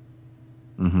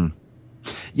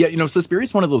 Yeah, you know, Suspiria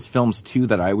is one of those films too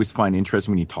that I always find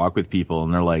interesting when you talk with people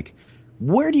and they're like,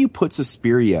 where do you put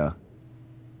Suspiria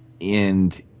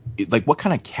in, like, what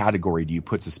kind of category do you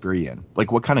put Suspiria in?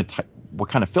 Like, what kind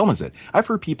of film is it? I've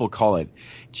heard people call it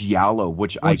giallo,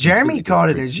 which Jeremy called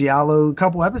it a giallo a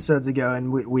couple episodes ago,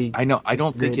 and we I know, I'm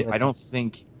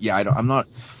not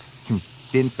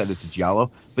convinced that it's a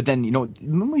giallo, but then, you know, the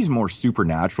movie's more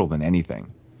supernatural than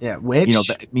anything. Yeah, witch. You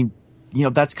know, you know,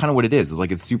 that's kind of what it is. It's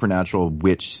like a supernatural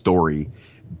witch story,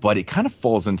 but it kind of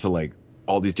falls into like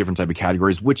all these different type of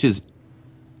categories, which is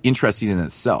interesting in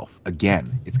itself.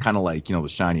 Again, it's kind of like, you know, The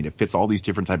Shining. It fits all these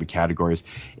different type of categories.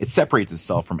 It separates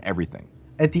itself from everything.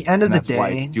 At the end of the day,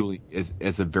 that's why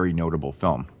it's a very notable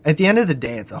film. At the end of the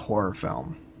day, it's a horror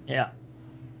film. Yeah.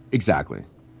 Exactly.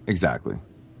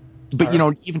 But, you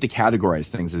know, even to categorize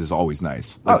things is always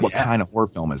nice. Like, what kind of horror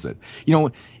film is it? You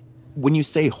know, when you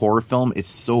say horror film, it's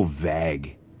so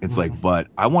vague. It's like, but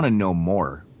I want to know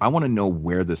more. I want to know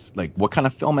where this, like, what kind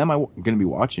of film am I going to be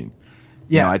watching?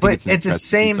 Yeah, I think but it's an at the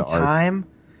interesting piece same of art. time,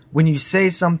 when you say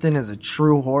something is a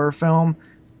true horror film,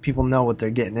 people know what they're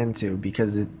getting into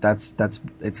because it's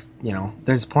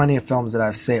there's plenty of films that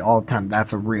I say all the time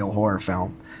that's a real horror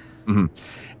film. Mm-hmm.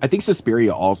 I think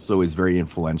Suspiria also is very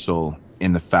influential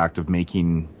in the fact of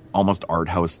making almost art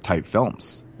house type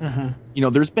films. Mm-hmm.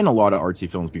 There's been a lot of artsy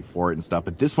films before it and stuff,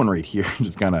 but this one right here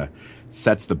just kind of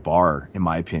sets the bar, in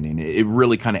my opinion. It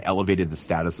really kind of elevated the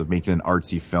status of making an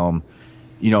artsy film.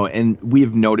 And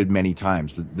we've noted many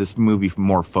times that this movie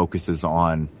more focuses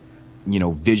on,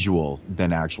 visual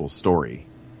than actual story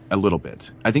a little bit.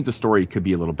 I think the story could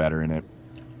be a little better in it.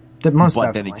 But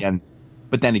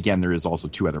then again, there is also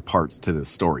 2 other parts to this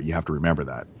story. You have to remember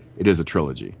that. It is a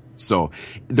trilogy. So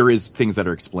there is things that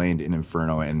are explained in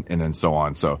Inferno and so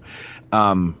on. So,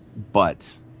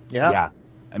 but yeah,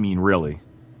 I mean, really,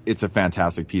 it's a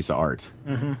fantastic piece of art.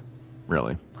 Mm-hmm.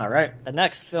 Really. All right. The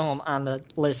next film on the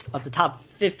list of the top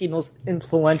 50 most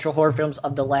influential horror films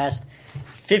of the last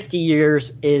 50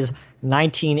 years is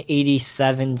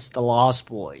 1987's The Lost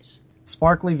Boys.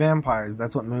 Sparkly vampires.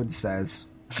 That's what Mood says.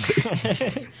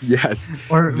 Yes.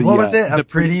 Or what was it? The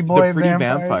pretty boy the pretty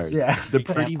vampires? Yeah. The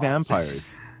pretty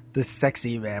vampires. The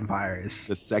sexy vampires.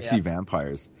 The sexy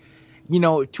vampires.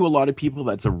 To a lot of people,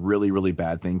 that's a really, really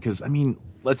bad thing. Because, I mean,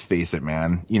 let's face it,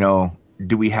 man.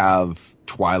 Do we have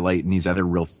Twilight and these other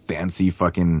real fancy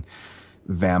fucking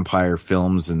vampire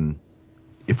films? And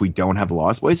if we don't have The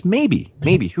Lost Boys, maybe,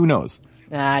 who knows?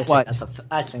 Nah, I think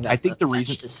that's the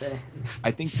reason to say.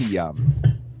 I think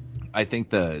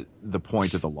the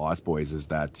point of The Lost Boys is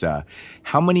that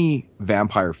how many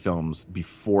vampire films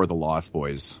before The Lost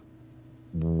Boys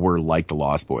were like The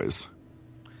Lost Boys?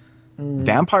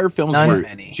 Vampire films were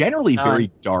generally very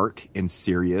dark and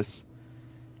serious,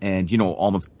 and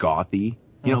almost gothy.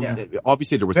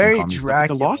 Obviously there was very some comedy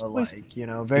Dracula, stuff. The Lost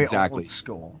Boys, very exactly. old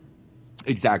school.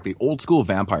 Exactly, old school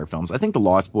vampire films. I think The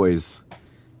Lost Boys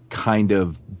kind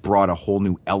of brought a whole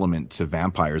new element to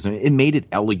vampires, and it made it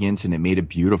elegant and it made it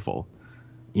beautiful.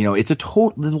 The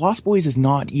Lost Boys is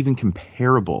not even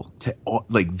comparable to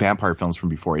like vampire films from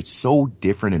before. It's so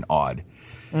different and odd.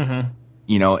 Mm-hmm.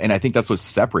 And I think that's what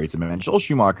separates them. And Joel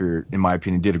Schumacher, in my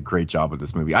opinion, did a great job with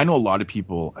this movie. I know a lot of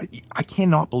people, I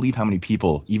cannot believe how many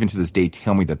people, even to this day,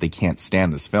 tell me that they can't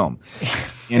stand this film. And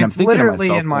it's I'm thinking literally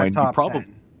to myself, in my top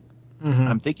 10. Mm-hmm.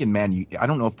 I'm thinking, man, I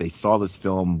don't know if they saw this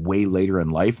film way later in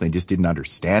life and they just didn't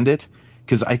understand it.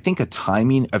 Because I think a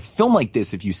film like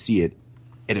this, if you see it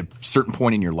at a certain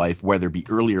point in your life, whether it be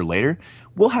early or later,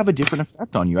 will have a different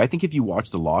effect on you. I think if you watch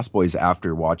The Lost Boys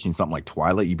after watching something like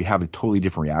Twilight, you'd have a totally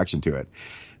different reaction to it.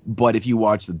 But if you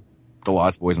watch The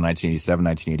Lost Boys in 1987,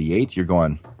 1988, you're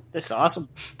going, this is awesome.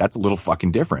 That's a little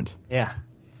fucking different. Yeah.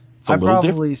 I've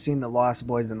probably seen The Lost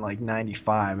Boys in like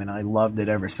 95, and I loved it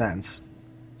ever since.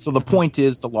 So the point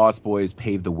is, The Lost Boys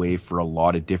paved the way for a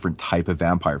lot of different type of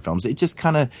vampire films. It just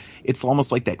it's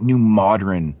almost like that new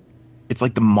modern, it's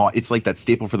like it's like that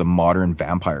staple for the modern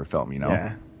vampire film,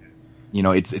 Yeah.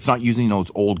 It's not using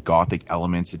those old gothic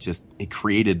elements. It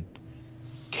created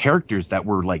characters that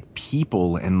were like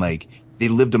people, and like they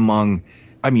lived among,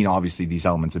 I mean, obviously these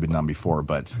elements have been done before,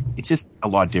 but it's just a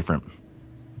lot different.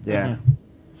 Yeah.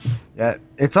 Yeah.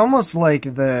 It's almost like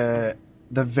the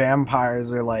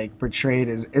vampires are like portrayed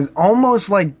as almost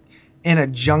like in a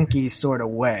junkie sort of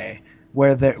way,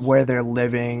 where they're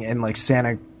living in like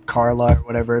Santa Carla or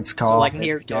whatever it's called. So like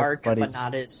near dark, but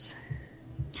not as.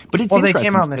 But it's they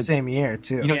came out in the same year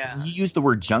too. You use the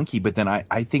word junkie, but then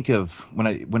I think of when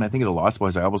I think of The Lost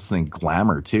Boys, I almost think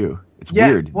glamour too. It's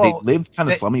weird. Well, they live kind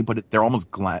of slummy, but they're almost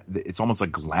it's almost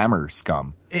like glamour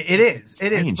scum. It is.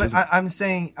 But I'm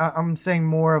saying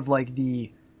more of like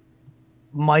the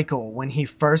Michael when he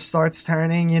first starts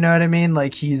turning. You know what I mean?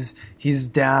 Like he's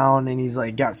down and he's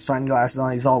like got sunglasses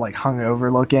on. He's all like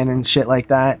hungover looking and shit like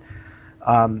that.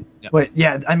 But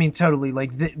yeah, I mean totally.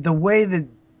 Like the way that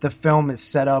the film is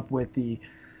set up with the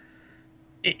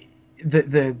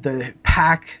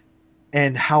pack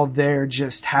and how they're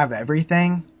just have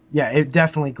everything. Yeah, it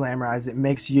definitely glamorizes. It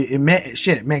makes you. It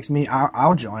makes me.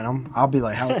 I'll join them. I'll be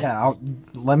like, hell yeah,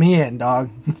 let me in, dog.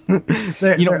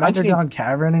 they're underground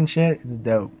cavern and shit. It's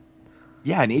dope.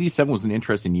 Yeah, and 87 was an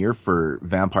interesting year for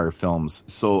vampire films.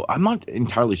 So I'm not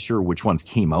entirely sure which ones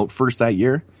came out first that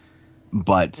year,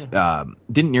 but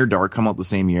didn't Near Dark come out the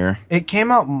same year? It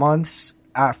came out months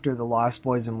after The Lost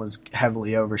Boys and was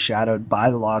heavily overshadowed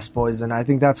by The Lost Boys, and I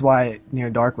think that's why Near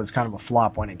Dark was kind of a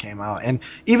flop when it came out. And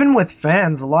even with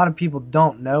fans, a lot of people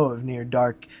don't know of Near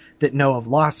Dark that know of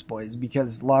Lost Boys,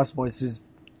 because Lost Boys is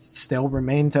still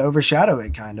remained to overshadow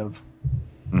it, kind of.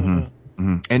 Mm-hmm.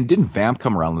 Mm-hmm. And didn't Vamp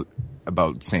come around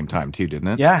about the same time too, didn't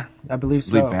it? Yeah, I believe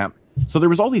so. Vamp. So there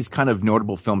was all these kind of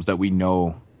notable films that we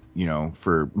know, you know,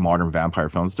 for modern vampire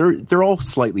films. They're all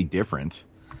slightly different,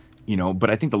 you know, but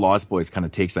I think The Lost Boys kind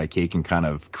of takes that cake and kind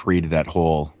of created that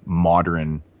whole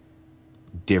modern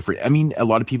different. I mean, a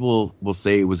lot of people will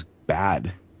say it was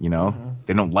bad, you know.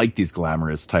 They don't like these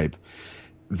glamorous type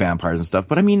vampires and stuff.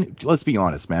 But I mean, let's be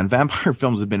honest, man. Vampire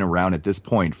films have been around at this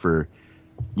point for,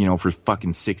 you know, for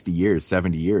fucking 60 years,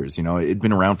 70 years. You know, it'd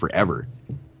been around forever.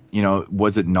 You know,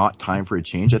 was it not time for a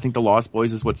change? I think The Lost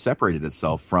Boys is what separated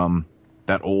itself from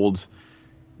that old,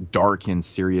 dark and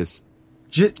serious.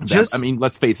 I mean,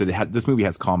 let's face it. This movie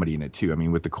has comedy in it too. I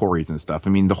mean, with the Coreys and stuff. I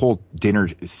mean, the whole dinner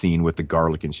scene with the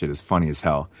garlic and shit is funny as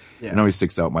hell. Yeah. It always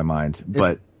sticks out in my mind.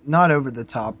 But it's not over the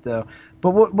top though.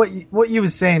 But what you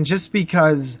was saying, just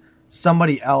because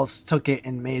somebody else took it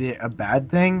and made it a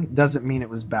bad thing doesn't mean it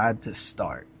was bad to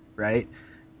start, right?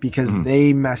 Because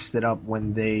they messed it up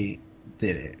when they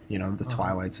did it, you know, the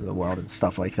Twilights of the world and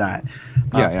stuff like that.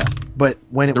 Yeah. But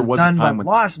when it was done by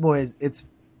Lost Boys, it's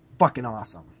fucking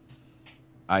awesome.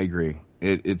 I agree.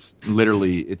 It's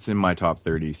literally, it's in my top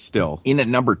 30 still. In at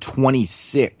number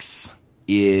 26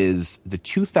 is the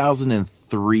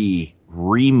 2003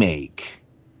 remake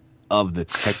of the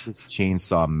Texas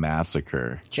Chainsaw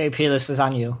Massacre. JP, this is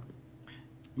on you.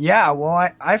 Yeah, well,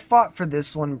 I fought for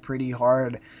this one pretty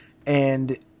hard,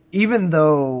 and even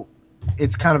though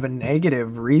it's kind of a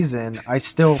negative reason, I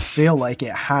still feel like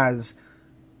it has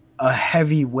a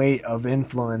heavy weight of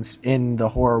influence in the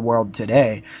horror world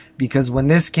today, because when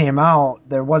this came out,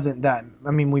 there wasn't that.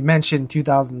 I mean, we mentioned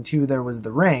 2002, there was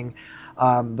The Ring,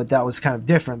 but that was kind of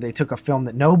different. They took a film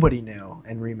that nobody knew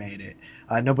and remade it.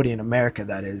 Nobody in America,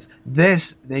 that is.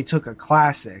 This, they took a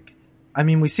classic. I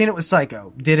mean, we've seen it with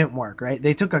Psycho. Didn't work, right?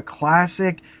 They took a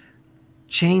classic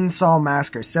Chainsaw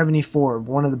Massacre, 74,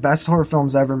 one of the best horror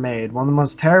films ever made, one of the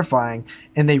most terrifying,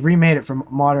 and they remade it for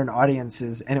modern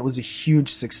audiences, and it was a huge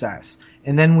success.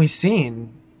 And then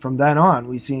from then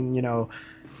on, you know,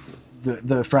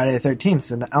 the Friday the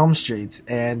 13th and the Elm Streets,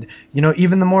 and, you know,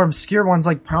 even the more obscure ones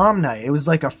like Prom Night. It was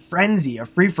like a frenzy, a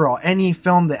free-for-all. Any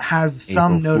film that has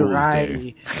some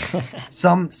notoriety,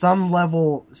 some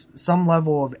level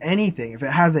of anything, if it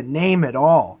has a name at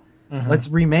all, let's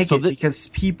remake it, because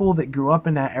people that grew up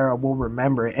in that era will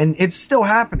remember it. And it's still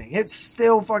happening. It's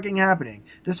still fucking happening.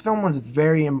 This film was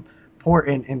very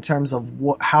important in terms of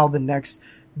how the next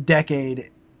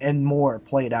decade and more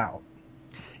played out.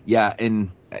 Yeah,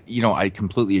 and, you know, I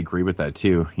completely agree with that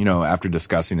too. You know, after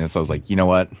discussing this, I was like, you know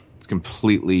what? It's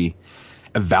completely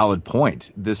a valid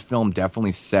point. This film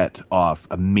definitely set off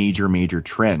a major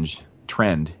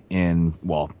trend in,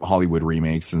 well, Hollywood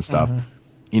remakes and stuff.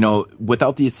 You know,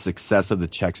 without the success of the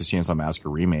Texas Chainsaw Massacre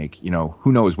remake, you know,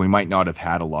 who knows? We might not have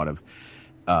had a lot of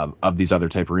these other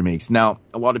type of remakes. Now,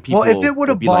 a lot of people. Well, if it would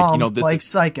have bombed like, you know, like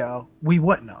Psycho, we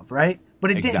wouldn't have, right?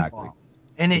 But it didn't bomb,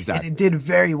 and it did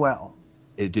very well.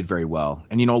 It did very well,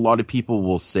 and you know, a lot of people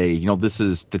will say, you know, this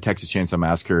is the Texas Chainsaw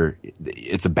Massacre.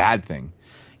 It's a bad thing,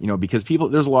 you know, because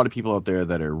there's a lot of people out there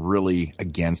that are really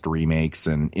against remakes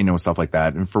and, you know, stuff like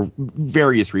that, and for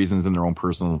various reasons in their own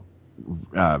personal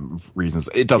reasons.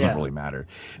 It doesn't really matter.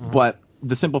 But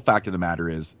the simple fact of the matter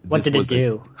is, what did it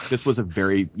do? This was a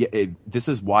very, this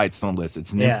is why it's on the list.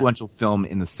 It's an influential film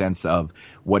in the sense of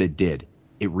what it did.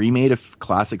 It remade a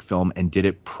classic film and did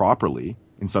it properly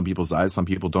in some people's eyes. Some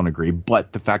people don't agree.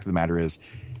 But the fact of the matter is,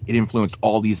 it influenced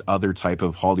all these other type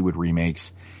of Hollywood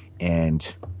remakes,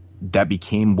 and that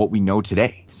became what we know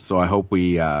today. So I hope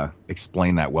we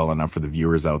explain that well enough for the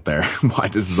viewers out there why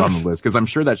this is on the list, because I'm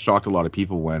sure that shocked a lot of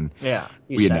people when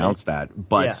we announced that.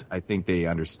 But I think they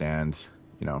understand,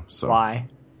 you know, so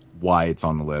why it's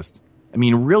on the list. I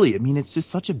mean, really, it's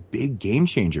just such a big game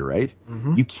changer, right?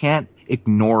 You can't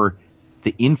ignore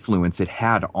the influence it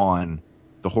had on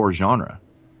the horror genre.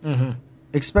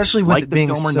 Especially with it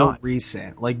being so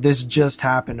recent. Like, this just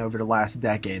happened over the last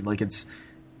decade. Like,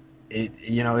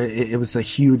 it was a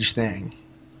huge thing.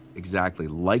 Exactly.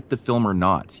 Like the film or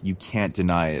not, you can't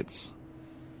deny its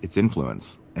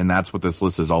influence. And that's what this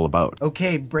list is all about.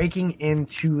 Okay, breaking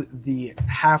into the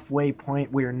halfway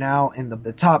point, we are now in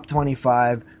the top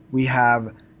 25. We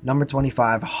have number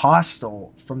 25,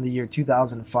 Hostel, from the year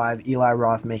 2005. Eli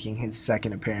Roth making his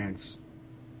second appearance.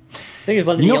 I think he's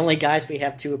one of the only guys we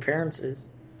have 2 appearances.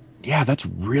 Yeah, that's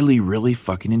really, really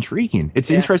fucking intriguing. It's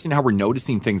interesting how we're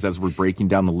noticing things as we're breaking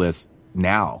down the list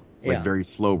now. Like, very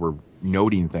slow, we're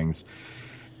noting things.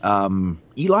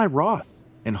 Eli Roth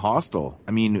and Hostel.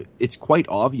 I mean, it's quite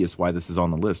obvious why this is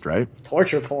on the list, right?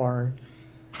 Torture porn.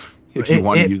 If you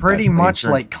want to use pretty that much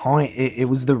term. like it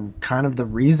was the kind of the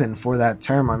reason for that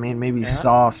term. I mean, maybe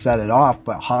Saw set it off,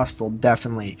 but Hostel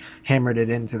definitely hammered it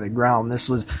into the ground. This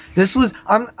was.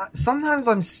 Sometimes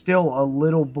I'm still a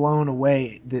little blown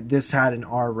away that this had an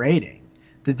R rating.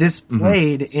 That this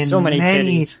played in So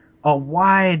many a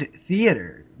wide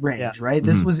theater range, right?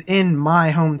 This was in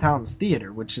my hometown's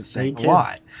theater, which is saying a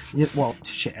lot. Well,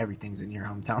 shit, everything's in your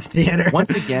hometown theater.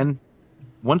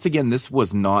 Once again, this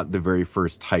was not the very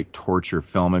first type torture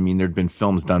film. I mean, there'd been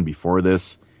films done before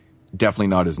this, definitely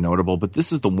not as notable, but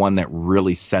this is the one that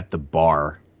really set the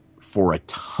bar for a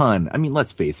ton. I mean,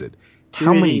 let's face it.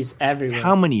 How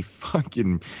many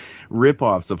fucking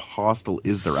ripoffs of Hostel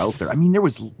is there out there? I mean, there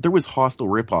was Hostel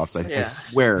ripoffs. I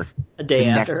swear.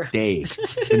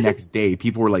 The next day,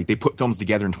 people were like, they put films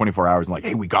together in 24 hours and like,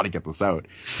 hey, we got to get this out.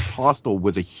 Hostel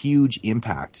was a huge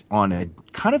impact on a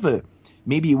kind of a,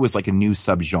 maybe it was like a new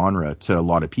subgenre to a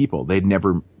lot of people. They'd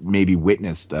never maybe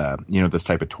witnessed, this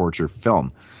type of torture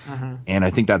film. And I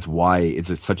think that's why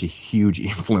it's such a huge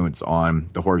influence on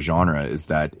the horror genre, is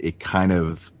that it kind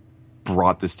of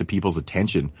brought this to people's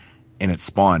attention, and it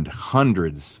spawned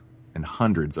hundreds and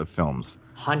hundreds of films.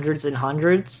 Hundreds and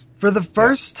hundreds? For the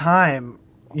first time,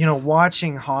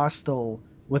 watching Hostel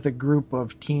with a group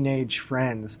of teenage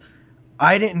friends,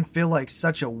 I didn't feel like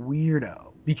such a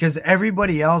weirdo, because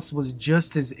everybody else was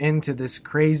just as into this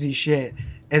crazy shit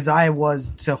as I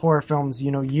was to horror films,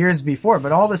 years before.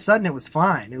 But all of a sudden it was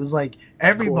fine. It was like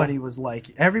everybody was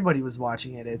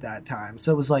watching it at that time.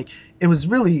 So it was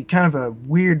really kind of a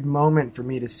weird moment for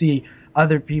me to see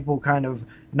other people kind of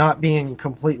not being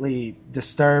completely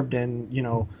disturbed and,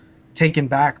 taken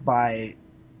back by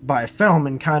film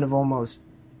and kind of almost,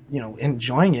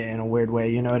 enjoying it in a weird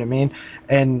way. You know what I mean?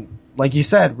 And like you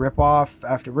said, ripoff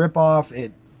after ripoff,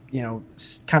 it,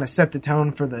 kind of set the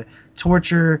tone for the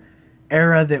torture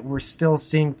era that we're still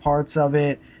seeing parts of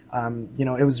it.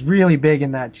 It was really big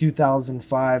in that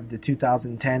 2005 to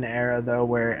 2010 era, though,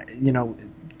 where,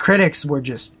 critics were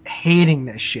just hating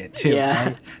this shit too. Yeah.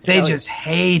 Right? They just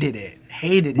hated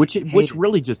it. Which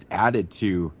really just added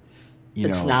to,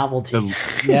 its novelty.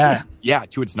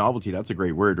 To its novelty. That's a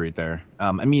great word right there.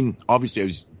 I mean, obviously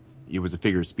it was a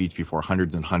figure of speech before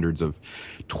hundreds and hundreds of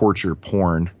torture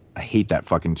porn. I hate that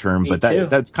fucking term, but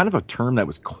that's kind of a term that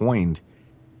was coined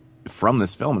from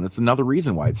this film, and that's another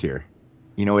reason why it's here.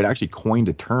 It actually coined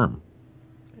a term.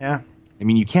 Yeah. I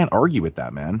mean, you can't argue with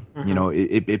that, man.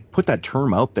 It put that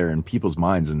term out there in people's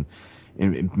minds and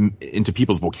into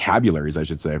people's vocabularies, I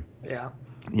should say. Yeah.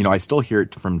 I still hear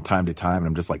it from time to time, and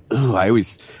I'm just like, ugh, I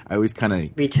always kind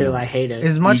of... Me too, I hate it.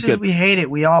 As much as we hate it,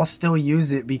 we all still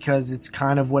use it because it's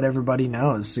kind of what everybody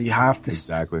knows. So you have to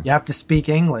speak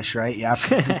English, right? You have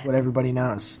to speak what everybody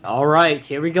knows. All right,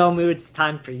 here we go, Mood. It's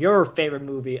time for your favorite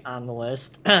movie on the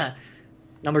list.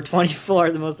 Number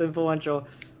 24, the most influential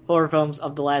horror films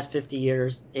of the last 50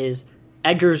 years, is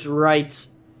Edgar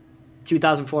Wright's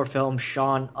 2004 film,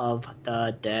 Shaun of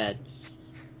the Dead.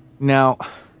 Now...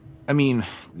 I mean,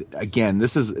 again,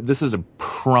 this is a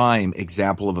prime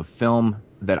example of a film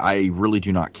that I really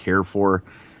do not care for,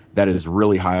 that is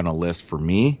really high on a list for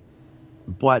me.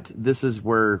 But this is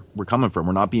where we're coming from.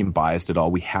 We're not being biased at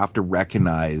all. We have to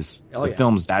recognize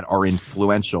films that are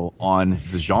influential on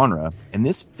the genre. And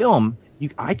this film,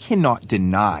 I cannot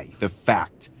deny the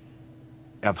fact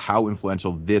of how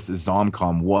influential this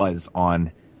Zomcom was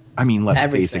on... I mean, let's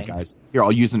face it, guys. Here,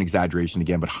 I'll use an exaggeration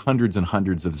again, but hundreds and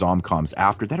hundreds of Zomcoms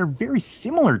after that are very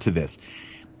similar to this.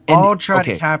 And all try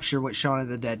to capture what Shaun of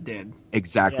the Dead did.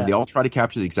 Exactly. Yeah. They all try to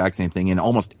capture the exact same thing. And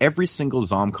almost every single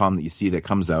Zomcom that you see that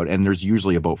comes out, and there's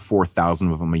usually about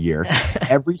 4,000 of them a year,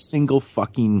 every single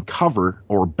fucking cover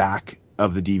or back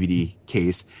of the DVD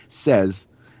case says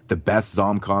the best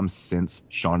Zomcom since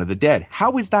Shaun of the Dead.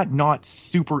 How is that not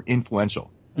super influential?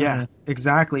 Yeah,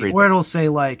 exactly. Great. Or it'll say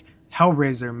like,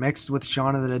 Hellraiser mixed with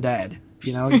Shaun of the Dead.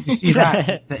 You see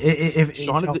that.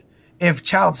 If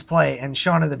Child's Play and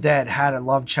Shaun of the Dead had a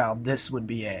love child, this would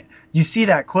be it. You see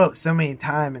that quote so many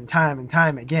time and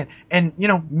time again. And,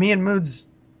 me and Moods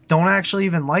don't actually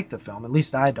even like the film. At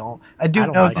least I don't. I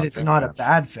don't know that it's not a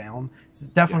bad film. It's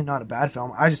definitely not a bad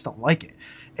film. I just don't like it.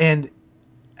 And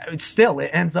still,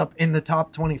 it ends up in the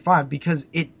top 25 because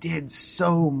it did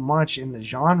so much in the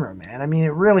genre, man. I mean,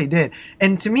 it really did.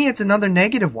 And to me, it's another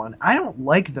negative one. I don't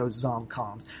like those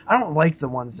Zomcoms. I don't like the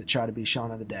ones that try to be Shaun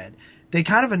of the Dead. They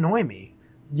kind of annoy me.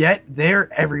 Yet,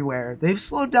 they're everywhere. They've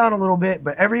slowed down a little bit,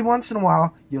 but every once in a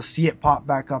while, you'll see it pop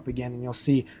back up again, and you'll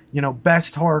see,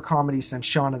 best horror comedy since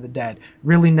Shaun of the Dead.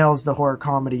 Really nails the horror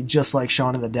comedy just like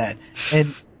Shaun of the Dead.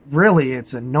 And really,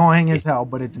 it's annoying as hell,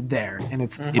 but it's there, and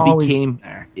it's always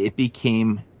there. It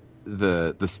became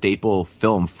the staple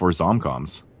film for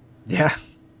zomcoms. Yeah.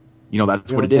 You know,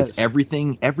 that's Really what it is. is.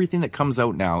 Everything that comes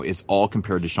out now is all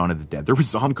compared to Shaun of the Dead. There were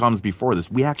zomcoms before this.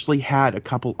 We actually had a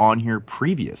couple on here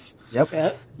previous.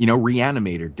 Yep. You know,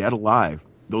 Reanimator, Dead Alive,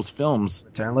 those films.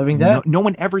 Return of the Living Dead. No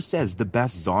one ever says the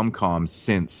best zomcom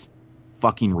since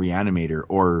fucking Reanimator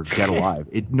or Dead Alive.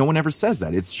 No one ever says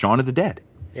that. It's Shaun of the Dead.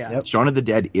 Yeah. Yep. Shaun of the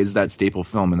Dead is that staple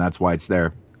film, and that's why it's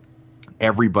there.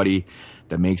 Everybody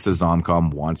that makes a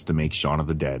zomcom wants to make Shaun of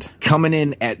the Dead. Coming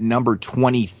in at number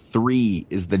 23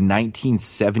 is the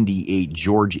 1978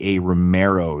 George A.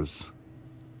 Romero's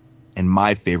and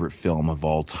my favorite film of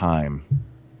all time,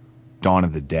 Dawn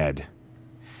of the Dead.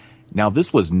 Now,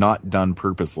 this was not done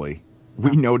purposely.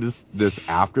 We noticed this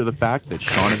after the fact that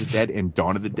Shaun of the Dead and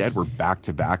Dawn of the Dead were back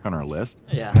to back on our list.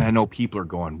 Yeah. And I know people are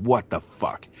going, what the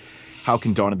fuck? How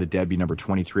can Dawn of the Dead be number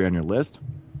 23 on your list?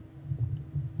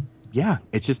 Yeah,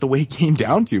 it's just the way it came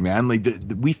down to, man. Like,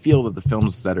 we feel that the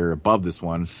films that are above this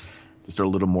one just are a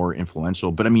little more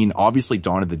influential. But I mean, obviously,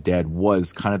 Dawn of the Dead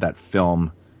was kind of that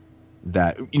film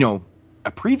that, you know,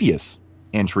 a previous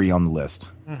entry on the list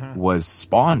was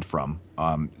spawned from.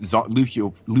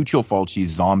 Lucio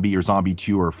Fulci's Zombie or Zombie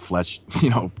 2 or Flesh, you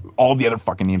know, all the other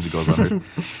fucking names it goes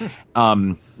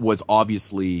under, was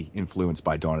obviously influenced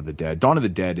by Dawn of the Dead. Dawn of the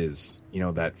Dead is, you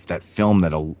know, that film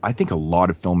that I think a lot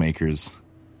of filmmakers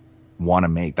want to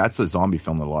make. That's a zombie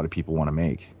film that a lot of people want to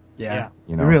make. Yeah.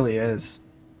 You know? It really is.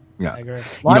 Yeah. I agree. A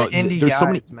lot You of know, indie there's guys, so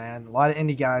many- man. A lot of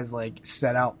indie guys like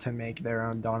set out to make their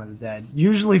own Dawn of the Dead.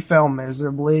 Usually fail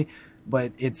miserably,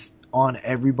 but it's on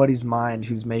everybody's mind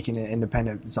who's making an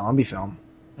independent zombie film.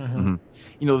 You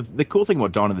know, the cool thing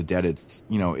about Dawn of the Dead is,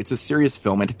 you know, it's a serious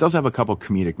film and it does have a couple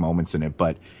comedic moments in it,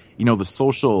 but you know, the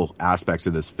social aspects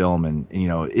of this film and you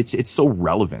know, it's so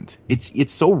relevant.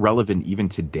 It's so relevant even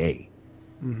today.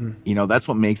 You know, that's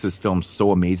what makes this film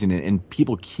so amazing, and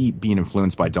people keep being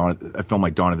influenced by a film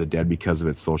like Dawn of the Dead because of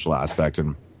its social aspect,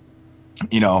 and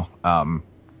you know, I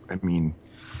mean,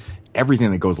 everything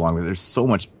that goes along with it. There's so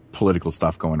much political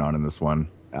stuff going on in this one.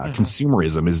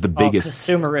 Consumerism is the biggest.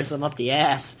 Consumerism up the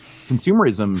ass.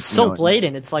 Consumerism, It's so you know,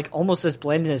 blatant. It's like almost as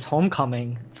blatant as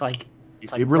Homecoming. It's like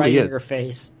it really right in is. your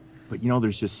face. But you know,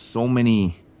 there's just so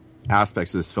many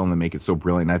aspects of this film that make it so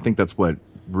brilliant. And I think that's what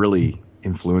really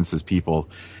influences people,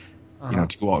 you know,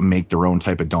 to go out and make their own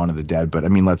type of Dawn of the Dead. But I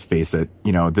mean, let's face it,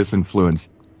 you know, this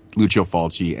influenced Lucio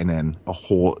Fulci and then a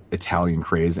whole Italian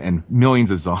craze and millions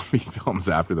of zombie films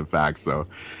after the fact. So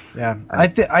Yeah, I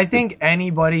think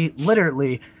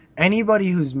literally anybody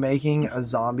who's making a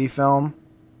zombie film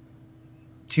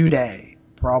today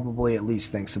probably at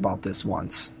least thinks about this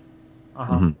once.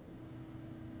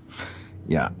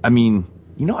 yeah, I mean,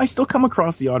 you know, I still come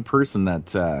across the odd person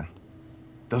that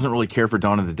doesn't really care for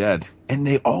Dawn of the Dead, and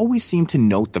they always seem to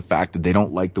note the fact that they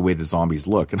don't like the way the zombies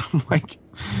look, and I'm like,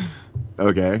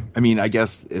 okay. I mean, I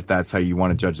guess if that's how you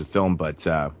want to judge the film, but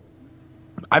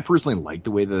I personally like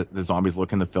the way the zombies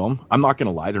look in the film. I'm not going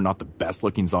to lie, they're not the best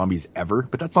looking zombies ever,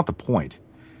 but that's not the point.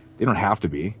 They don't have to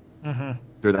be.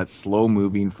 They're that slow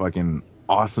moving fucking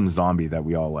awesome zombie that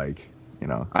we all like. You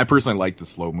know, I personally like the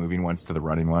slow moving ones to the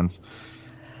running ones.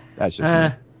 That's just me.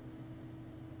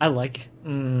 I like.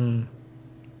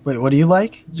 Wait, what do you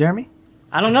like, Jeremy?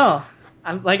 I don't know.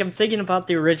 I'm thinking about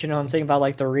the original. I'm thinking about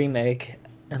like the remake,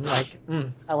 and like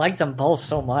I like them both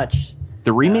so much.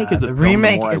 The remake is a the film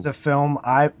remake more is a film.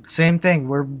 Same thing.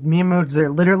 Me and Moods are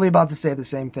literally about to say the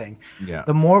same thing. Yeah.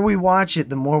 The more we watch it,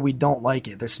 the more we don't like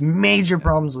it. There's major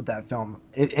problems with that film,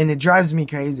 and it drives me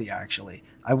crazy. Actually,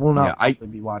 I will not probably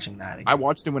be watching that again. I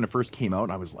watched it when it first came out,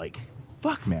 and I was like,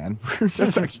 "Fuck, man,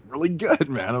 that's actually really good,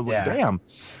 man." I was like, "Damn."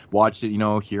 Watched it, you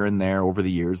know, here and there over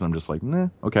the years. And I'm just like, "Nah,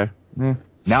 okay."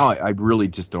 Now I really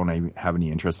just don't have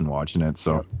any interest in watching it.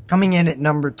 So coming in at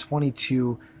number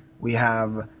 22, we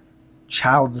have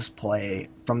Child's Play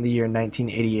from the year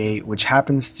 1988, which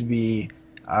happens to be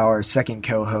our second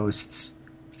co-host's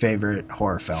favorite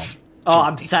horror film. Oh,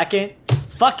 I'm second?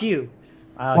 Fuck you.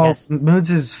 Well,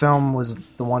 Moods' film was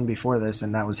the one before this,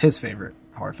 and that was his favorite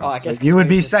horror film. I guess so you would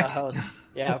be Moods is the second. host.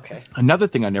 Yeah, okay. another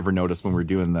thing I never noticed when we were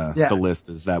doing the list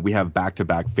is that we have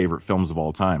back-to-back favorite films of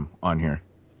all time on here.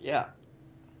 Yeah.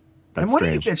 That's and what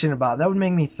strange. are you bitching about? That would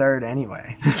make me third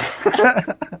anyway.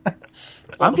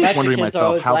 I'm just wondering Mexicans myself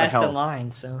always how the last hell. in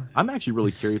line, so. I'm actually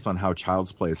really curious on how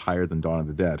Child's Play is higher than Dawn of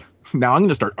the Dead. Now I'm going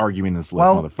to start arguing this list,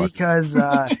 Well, motherfuckers.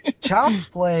 because Child's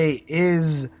Play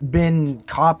is been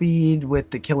copied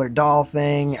with the Killer Doll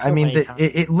thing. So I mean, many times.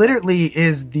 it literally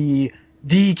is the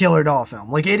Killer Doll film.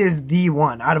 Like, it is the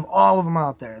one out of all of them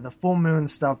out there. The Full Moon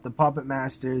stuff, the Puppet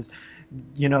Masters,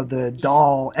 you know, the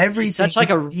doll, everything. such like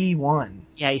it's the one.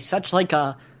 Yeah, he's such like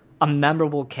a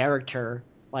memorable character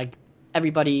Like,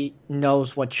 everybody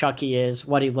knows what Chucky is,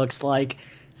 what he looks like.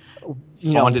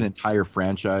 Spawned an entire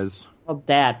franchise. Of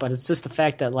that, but it's just the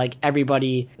fact that like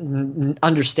everybody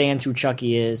understands who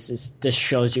Chucky is. This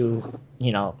shows you,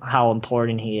 how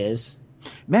important he is.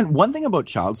 Man, one thing about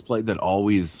Child's Play that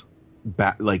always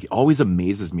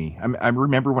amazes me. I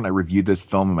remember when I reviewed this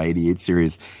film in my 88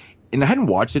 series, and I hadn't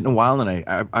watched it in a while,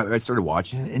 and I started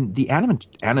watching it, and the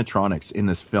animatronics in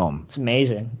this film, it's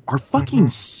amazing, are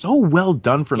fucking so well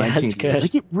done for 1980. Good.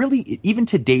 Like, it really, even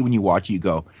today when you watch it, you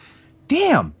go,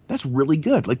 damn, that's really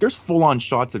good. Like, there's full-on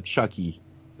shots of Chucky,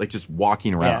 like, just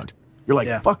walking around. Yeah. You're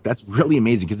like, fuck, that's really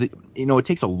amazing, because it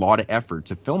takes a lot of effort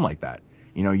to film like that.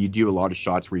 You do a lot of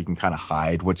shots where you can kind of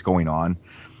hide what's going on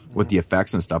with the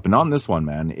effects and stuff. But not in this one,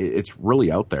 man. It's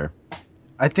really out there.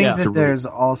 I think that there's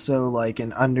also like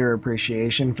an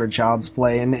underappreciation for Child's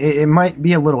Play, and it might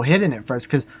be a little hidden at first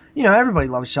because, everybody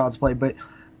loves Child's Play, but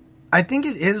I think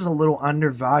it is a little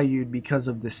undervalued because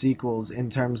of the sequels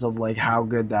in terms of like how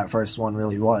good that first one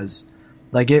really was.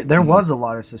 Like there was a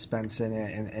lot of suspense in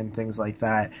it and things like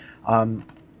that.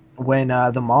 When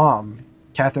the mom,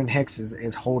 Catherine Hicks,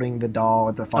 is holding the doll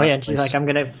at the fireplace. Oh yeah, and she's like, I'm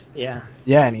gonna,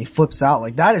 yeah, and he flips out.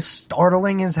 Like, that is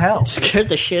startling as hell. It scared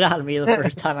the shit out of me the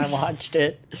first time I watched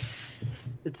it.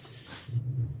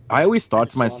 I always thought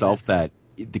to myself that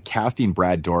the casting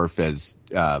Brad Dourif as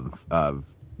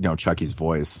Chucky's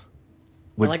voice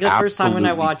was like the first time when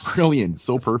I watched brilliant,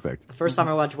 so perfect. The first time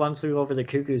I watched One Flew Over the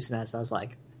Cuckoo's Nest, I was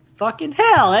like, fucking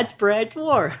hell, that's Brad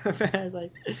Dourif. I was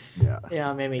like,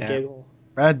 it made me giggle.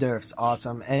 Brad Dourif's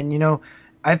awesome, and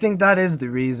I think that is the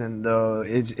reason, though.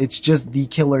 It's just the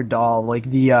killer doll, like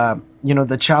the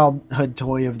childhood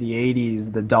toy of the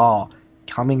 80s, the doll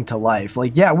coming to life.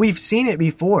 Like, yeah, we've seen it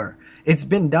before. It's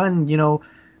been done,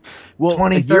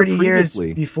 20, 30 years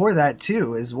before that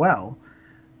too, as well.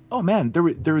 Oh man,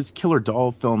 there was killer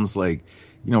doll films like,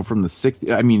 from the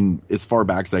 60s. I mean, as far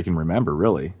back as I can remember,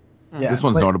 really. Yeah, this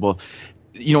one's notable.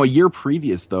 A year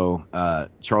previous, though,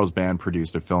 Charles Band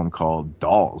produced a film called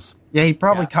Dolls. Yeah, he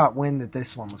probably caught wind that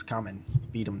this one was coming,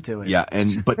 beat him to it. Yeah,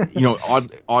 but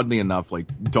oddly enough, like,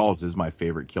 Dolls is my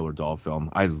favorite killer doll film.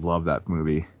 I love that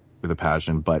movie with a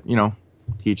passion, but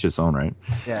each his own, right?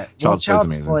 Yeah, Child's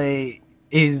Play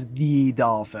is the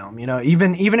doll film.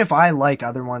 Even if I like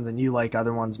other ones and you like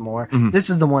other ones more, this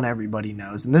is the one everybody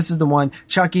knows, and this is the one,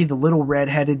 Chucky, the little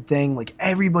red-headed thing. Like,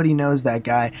 everybody knows that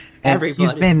guy. And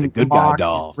he's been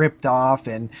mocked, ripped off,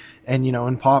 and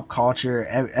in pop culture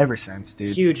ever since,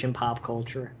 dude. Huge in pop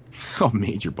culture. Oh,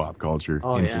 major pop culture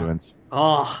influence. Yeah.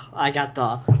 Oh, I got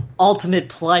the ultimate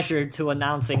pleasure to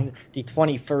announcing the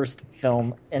 21st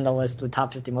film in the list of the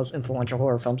top 50 most influential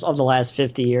horror films of the last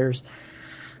 50 years.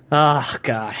 Oh,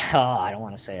 God. Oh, I don't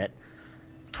want to say it.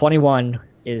 21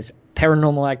 is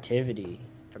Paranormal Activity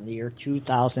from the year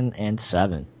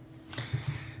 2007.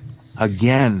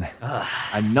 Again,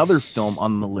 another film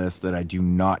on the list that I do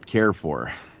not care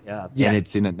for. Yeah. And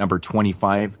it's in at number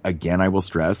 25. Again, I will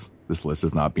stress, this list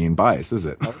is not being biased, is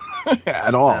it?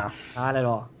 At all. No, not at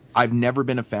all. I've never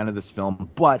been a fan of this film,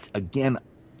 but again,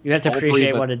 you have to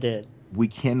appreciate what it did. We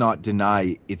cannot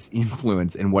deny its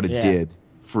influence and what it did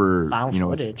for found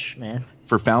footage, man.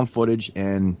 For found footage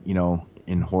and,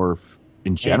 in horror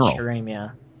in general. Mainstream,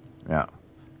 yeah. Yeah.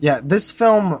 Yeah, this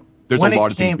film, there's a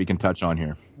lot of things we can touch on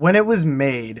here. When it was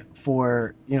made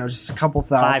for, just a couple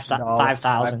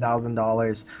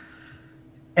 $5,000,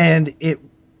 and it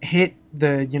hit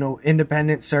the,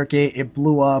 independent circuit, it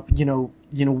blew up, it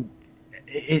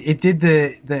did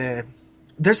the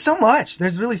there's so much.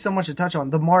 There's really so much to touch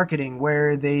on. The marketing,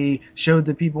 where they showed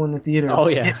the people in the theater,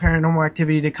 get Paranormal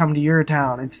Activity to come to your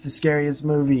town. It's the scariest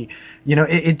movie.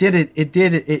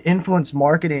 It influenced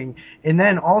marketing, and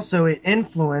then also it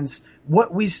influenced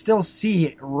what we still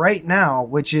see right now,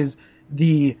 which is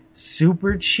the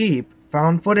super cheap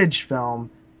found footage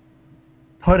film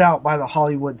put out by the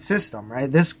Hollywood system, right?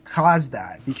 This caused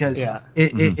that because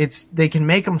it's they can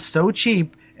make them so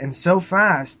cheap and so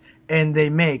fast, and they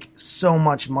make so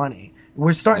much money.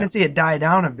 We're starting to see it die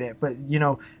down a bit, but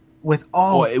with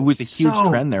all it was a huge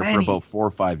trend there for about 4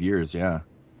 or 5 years. Yeah,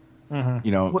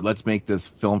 let's make this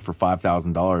film for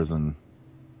 $5,000 and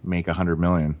make $100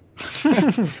 million.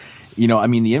 I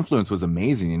mean, the influence was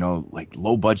amazing. Like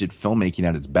low budget filmmaking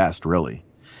at its best, really.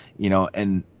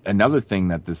 And another thing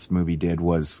that this movie did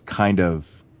was kind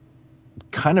of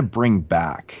bring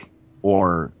back,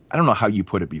 or I don't know how you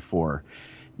put it before,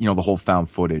 the whole found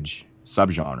footage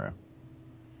subgenre.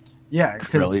 Yeah,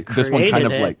 really, this one kind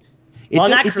of like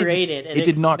it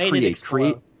did not create.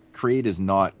 Create is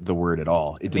not the word at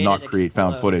all. It did not create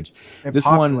found footage.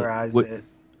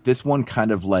 This one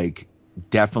kind of like,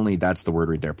 definitely that's the word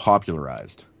right there,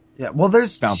 popularized. Yeah, well,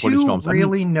 there's found footage two films.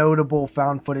 really notable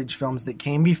found footage films that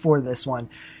came before this one.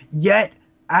 Yet,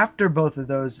 after both of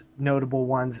those notable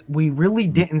ones, we really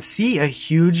didn't see a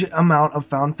huge amount of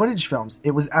found footage films.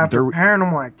 It was after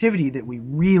Paranormal Activity that we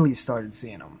really started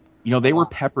seeing them. You know, they were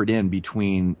peppered in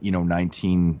between,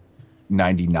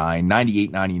 1999,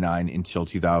 98, 99 until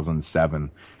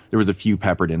 2007. There was a few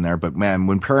peppered in there, but man,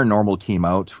 when Paranormal came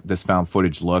out, this found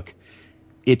footage look,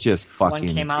 it just fucking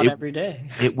one came out every day.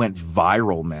 It went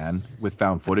viral, man, with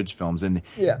found footage films. And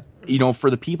yeah,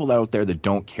 for the people out there that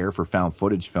don't care for found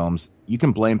footage films, you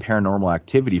can blame Paranormal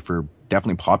Activity for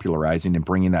definitely popularizing and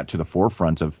bringing that to the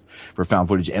forefront for found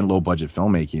footage and low budget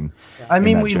filmmaking. I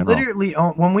mean, we literally,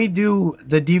 when we do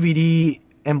the DVD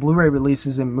and Blu-ray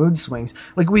releases in Mood Swings,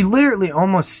 like we literally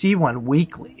almost see one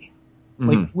weekly.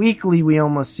 Like weekly, we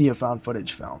almost see a found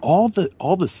footage film. All the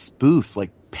spoofs,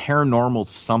 like Paranormal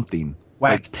something.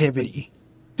 Activity.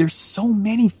 There's so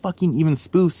many fucking even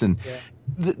spoofs, and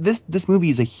this movie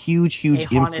is a huge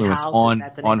influence on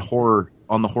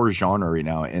the horror genre right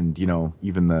now, and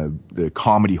even the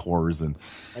comedy horrors. And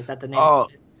is that the name?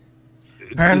 Of it?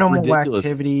 Paranormal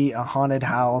Activity, A Haunted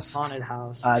House.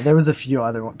 There was a few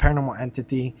other ones. Paranormal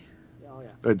Entity. Oh yeah,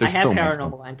 I have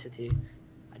Paranormal Entity.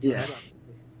 I do have that.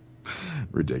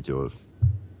 Ridiculous,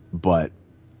 but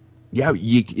yeah,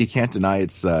 you can't deny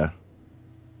its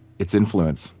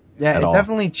influence. Yeah, it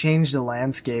definitely changed the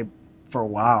landscape for a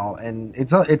while, and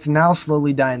it's now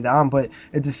slowly dying down. But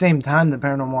at the same time, the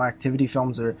Paranormal Activity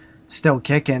films are still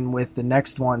kicking with the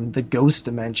next one, The Ghost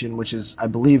Dimension, which is, I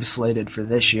believe, slated for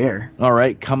this year. All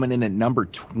right, coming in at number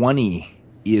 20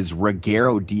 is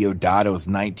Ruggero Deodato's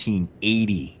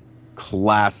 1980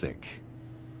 classic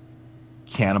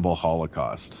Cannibal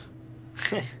Holocaust.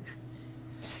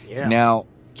 Yeah. Now,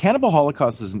 Cannibal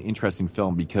Holocaust is an interesting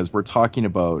film because we're talking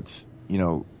about,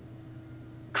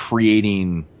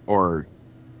 creating or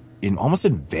almost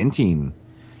inventing,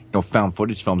 found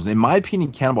footage films. And in my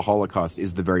opinion, Cannibal Holocaust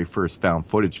is the very first found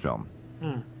footage film,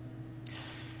 from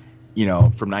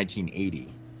 1980.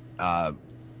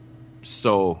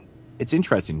 So it's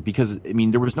interesting because,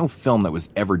 there was no film that was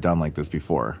ever done like this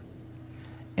before.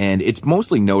 And it's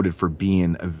mostly noted for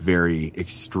being a very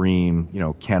extreme,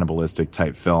 cannibalistic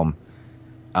type film.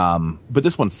 But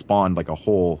this one spawned like a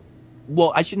whole...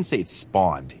 Well, I shouldn't say it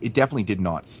spawned. It definitely did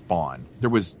not spawn. There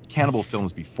was cannibal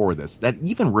films before this that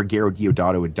even Ruggero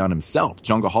Deodato had done himself.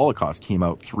 Jungle Holocaust came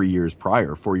out 4 years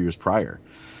prior,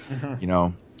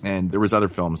 and there was other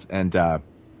films. And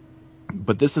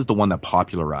but this is the one that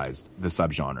popularized the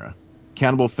subgenre.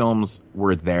 Cannibal films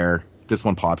were there. This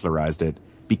one popularized it.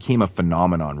 Became a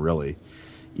phenomenon, really.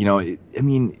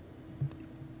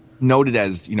 Noted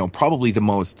as, probably the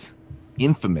most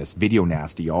infamous video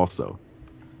nasty also.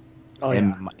 Oh,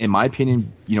 and in my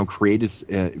opinion, created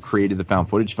the found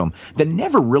footage film that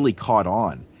never really caught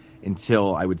on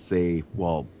until I would say,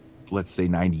 let's say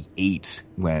 98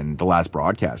 when The Last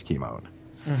Broadcast came out.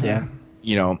 Yeah.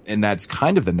 And that's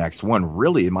kind of the next one,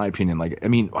 really, in my opinion.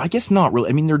 I guess not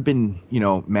really. There'd been,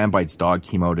 Man Bites Dog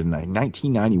came out in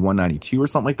 1991, 92 or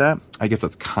something like that. I guess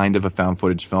that's kind of a found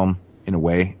footage film in a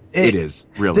way. It is,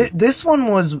 really. This one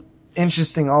was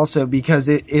interesting also because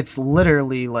it's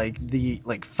literally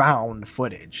found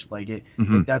footage.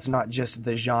 That's not just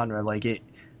the genre.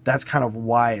 That's kind of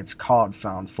why it's called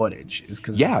found footage, is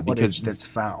because it's footage that's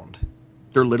found.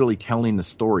 They're literally telling the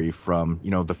story from,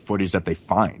 the footage that they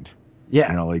find.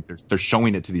 Yeah. They're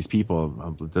showing it to these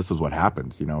people. This is what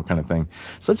happened, kind of thing.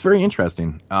 So that's very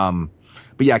interesting.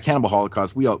 But yeah, Cannibal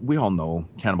Holocaust, we all know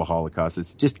Cannibal Holocaust.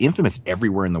 It's just infamous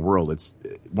everywhere in the world. It's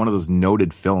one of those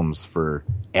noted films for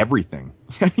everything.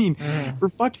 For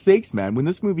fuck's sakes, man, when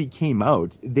this movie came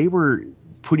out, they were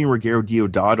putting Ruggero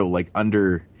Deodato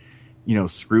under,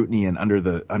 scrutiny and under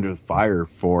the fire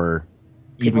for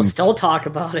people still talk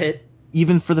about it.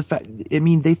 Even for the fact,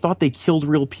 they thought they killed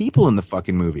real people in the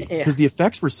fucking movie because the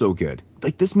effects were so good.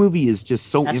 This movie is just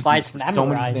so that's why it's so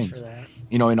many things. For that.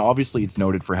 And obviously it's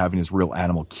noted for having his real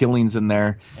animal killings in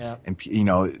there. Yeah. And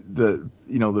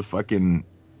the fucking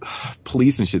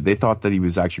police and shit, they thought that he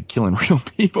was actually killing real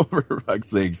people for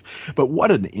fuck's sakes. But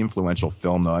what an influential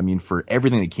film though. For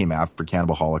everything that came after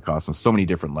Cannibal Holocaust on so many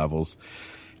different levels.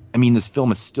 This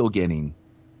film is still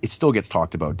gets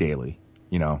talked about daily,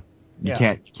 You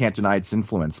can't deny its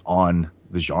influence on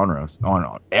the genre,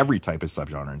 on every type of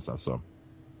subgenre and stuff. So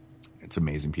it's an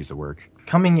amazing piece of work.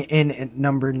 Coming in at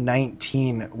number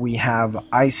 19, we have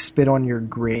I Spit on Your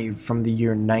Grave from the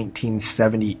year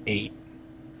 1978.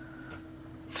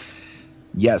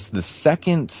 Yes, the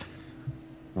second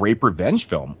rape revenge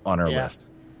film on our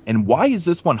list. And why is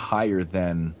this one higher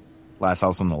than Last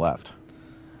House on the Left?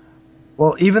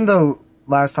 Well, even though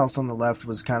Last House on the Left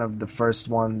was kind of the first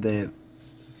one that,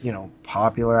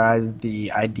 popularized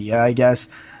the idea, I guess.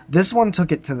 This one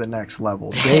took it to the next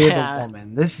level. Day of the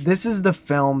Woman. This is the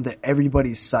film that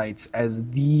everybody cites as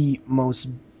the most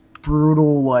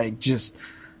brutal, it's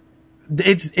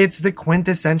the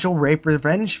quintessential rape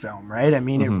revenge film, right? I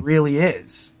mean, It really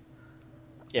is.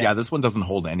 Yeah, this one doesn't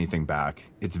hold anything back.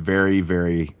 It's very,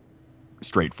 very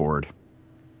straightforward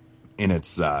in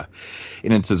its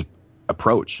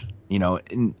approach.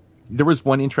 And there was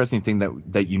one interesting thing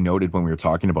that you noted when we were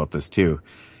talking about this too.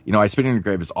 I Spit on Your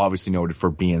Grave is obviously noted for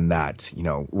being that,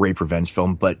 rape revenge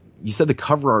film, but you said the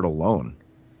cover art alone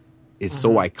is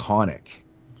so iconic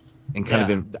and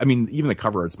even the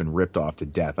cover art's been ripped off to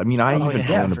death. I mean, I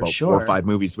own about 4 or 5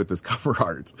 movies with this cover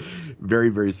art, very,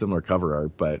 very similar cover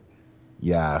art, but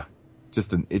yeah,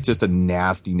 it's just a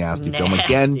nasty film.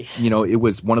 Again, it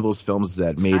was one of those films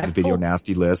that made the video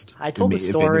nasty list. I told the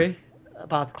story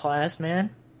about the class,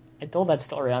 man. I told that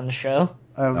story on the show.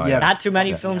 Not too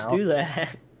many films do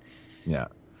that. Yeah.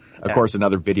 Of course,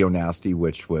 another video nasty,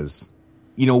 which was,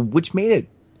 which made it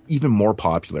even more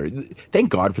popular. Thank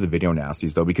God for the video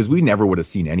nasties, though, because we never would have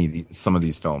seen some of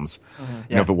these films,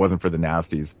 if it wasn't for the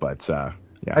nasties. But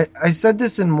yeah, I said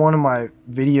this in one of my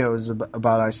videos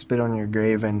about I Spit on Your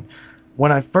Grave, and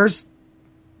when I first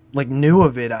knew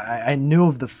of it, I knew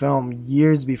of the film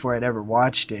years before I'd ever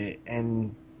watched it,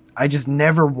 and I just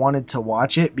never wanted to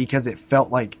watch it because it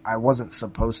felt like I wasn't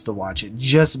supposed to watch it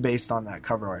just based on that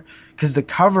cover art. Because the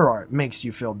cover art makes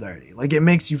you feel dirty. It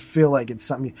makes you feel like it's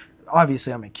something.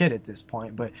 Obviously, I'm a kid at this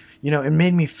point, but it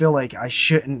made me feel like I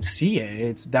shouldn't see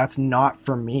it. That's not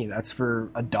for me. That's for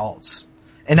adults.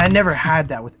 And I never had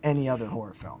that with any other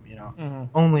horror film.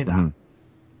 Only that.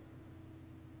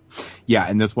 Yeah,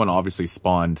 and this one obviously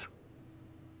spawned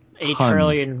 8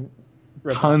 trillion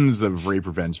tons of rape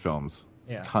revenge films.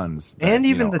 Yeah. Tons. And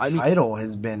even the title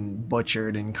has been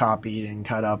butchered and copied and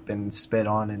cut up and spit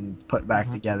on and put back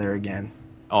together again.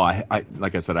 Oh, I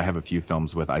like I said, I have a few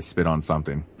films with I spit on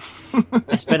something.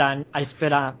 I spit on,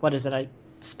 what is it? I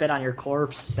spit on your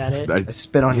corpse. Is that it? I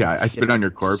spit on I spit on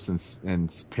your corpse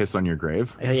and piss on your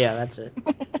grave. Yeah, that's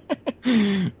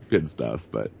it. Good stuff,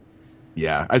 but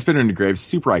yeah, I Spit on Your Grave,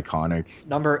 super iconic.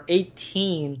 Number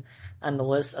 18 on the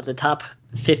list of the top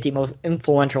 50 most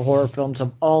influential horror films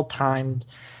of all time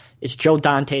is Joe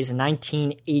Dante's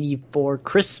 1984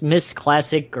 Christmas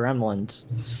classic Gremlins.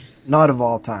 Not of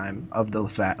all time, of the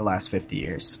last 50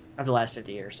 years. Of the last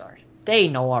 50 years, sorry. They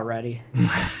know already.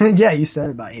 Yeah, you said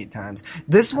it about 8 times.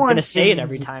 I'm going to say it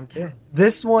every time, too.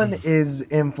 This one is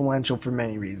influential for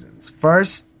many reasons.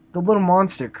 First, the little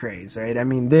monster craze, right? I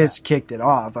mean, this kicked it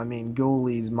off. I mean,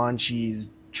 Ghoulies, Munchies,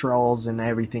 Trolls, and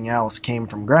everything else came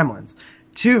from Gremlins.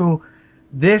 2,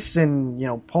 this and,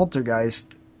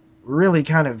 Poltergeist really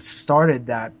kind of started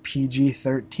that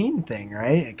PG-13 thing,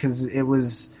 right? Because it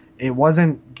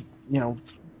wasn't,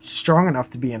 strong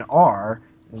enough to be an R.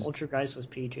 Poltergeist was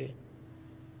PG.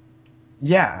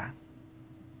 Yeah.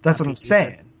 That's what I'm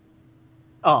saying.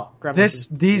 Oh, Gremlins.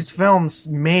 These films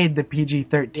made the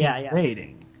PG-13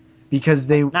 rating. Because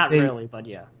they... Not really, but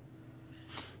yeah.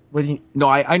 What do you... No,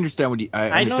 I understand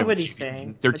I know what he's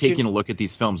saying. They're taking a look at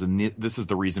these films, and this is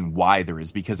the reason why there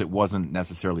is, because it wasn't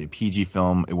necessarily a PG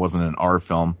film. It wasn't an R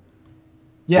film.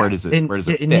 Yeah, where does it fit? Where does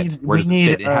it fit?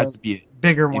 It has to be a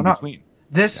bigger one up. Between.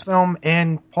 This film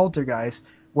and Poltergeist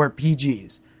were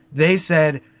PGs. They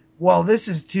said, well, this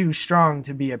is too strong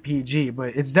to be a PG,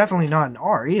 but it's definitely not an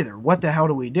R either. What the hell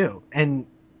do we do? And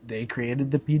they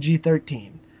created the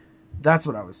PG-13. That's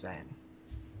what I was saying.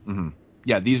 Mm-hmm.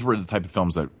 Yeah, these were the type of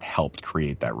films that helped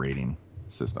create that rating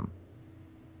system.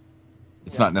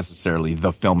 It's not necessarily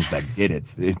the films that did it.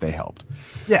 They helped.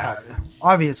 Yeah,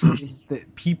 obviously the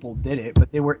people did it,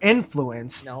 but they were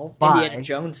influenced by... Indiana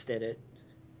Jones did it.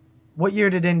 What year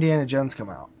did Indiana Jones come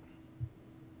out?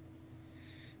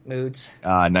 Moods.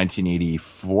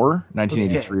 1984?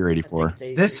 1983 or 84.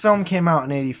 This film came out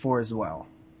in 84 as well.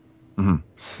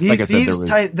 Mm-hmm. Like I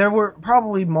said, there were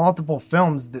probably multiple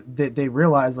films that they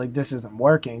realized this isn't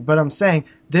working, but I'm saying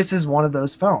this is one of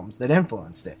those films that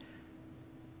influenced it.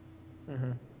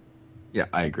 Mm-hmm. Yeah,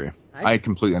 I agree. I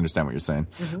completely understand what you're saying.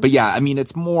 Mm-hmm. But yeah, I mean,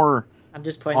 it's more I'm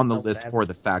just playing on the list for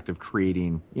the fact of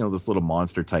creating, this little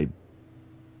monster type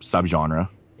subgenre.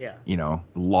 Yeah.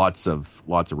 Lots of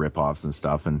ripoffs and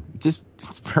stuff, and it's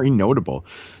very notable.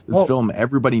 This film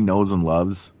everybody knows and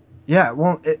loves. Yeah,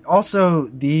 well, also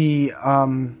the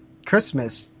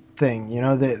Christmas thing,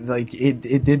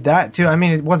 it did that too. I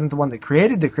mean, it wasn't the one that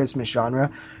created the Christmas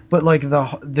genre, but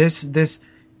this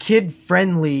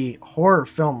kid-friendly horror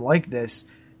film like this,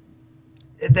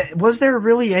 Was there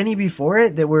really any before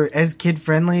it that were as kid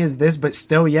friendly as this, but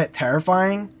still yet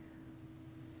terrifying?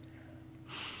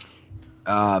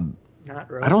 Not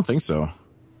really. I don't think so.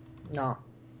 No.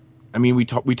 I mean, we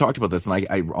talked about this, and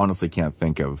I honestly can't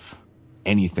think of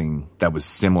anything that was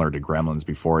similar to Gremlins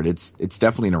before it. It's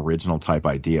definitely an original type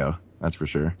idea, that's for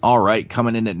sure. All right,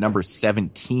 coming in at number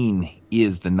 17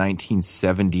 is the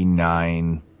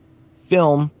 1979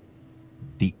 film,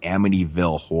 The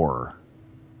Amityville Horror.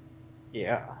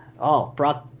 Yeah. Oh,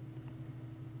 brought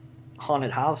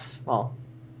haunted house. Well,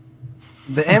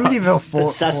 The Amityville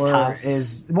Possessed Horror house.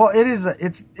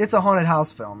 it's a haunted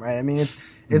house film, right? I mean,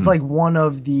 it's like one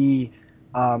of the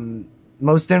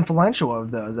most influential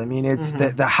of those. I mean, it's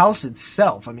the house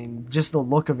itself. I mean, just the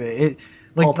look of it.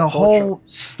 Like the whole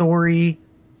story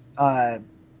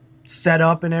set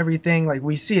up and everything. Like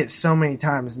we see it so many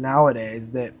times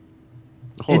nowadays that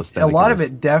The whole a aesthetic lot of of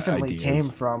it definitely ideas. came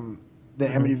from the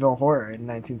Amityville Horror in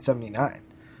 1979.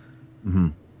 Mm-hmm.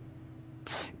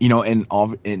 You know, and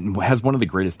has one of the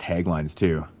greatest taglines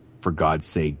too. For God's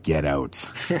sake, get out.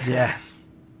 Yeah.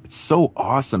 It's so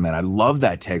awesome, man. I love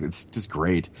that tag. It's just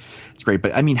great. It's great.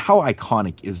 But I mean, how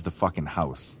iconic is the fucking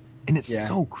house? And it's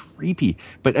so creepy.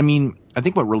 But I mean, I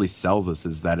think what really sells us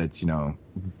is that it's, you know,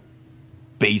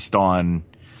 based on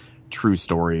true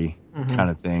story kind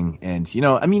of thing. And, you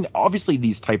know, I mean, obviously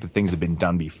these type of things have been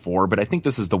done before, but I think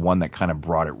this is the one that kind of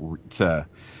brought it to,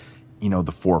 you know,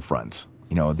 the forefront.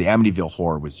 You know, the Amityville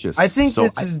Horror was just I think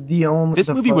this is the only... This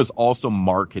movie was also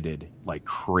marketed like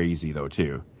crazy, though,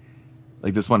 too.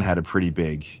 Like, this one had a pretty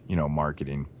big, you know,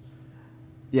 marketing.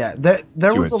 Yeah,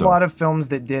 there was a lot of films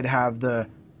that did have the,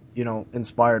 you know,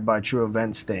 inspired by true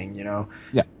events thing, you know?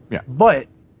 Yeah, yeah. But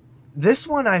this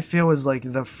one, I feel, is like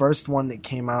the first one that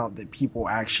came out that people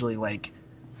actually, like,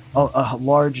 a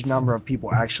large number of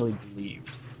people actually believed.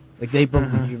 Like, they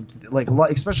believed, like,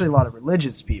 especially a lot of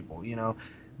religious people, you know?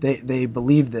 They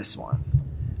believed this one.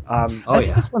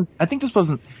 I think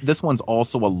this one's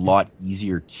also a lot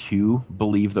easier to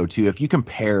believe, though, too. If you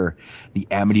compare the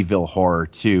Amityville Horror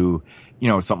to, you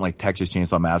know, something like Texas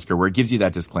Chainsaw Massacre, where it gives you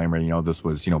that disclaimer, you know, this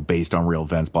was, you know, based on real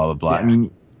events, blah, blah, blah. Yeah. I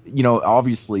mean, you know,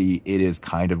 obviously it is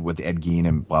kind of with Ed Gein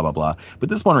and blah, blah, blah. But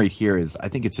this one right here is, I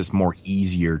think it's just more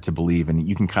easier to believe, and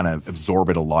you can kind of absorb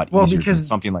it a lot easier than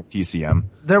something like TCM.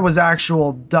 There was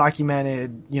actual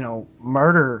documented, you know,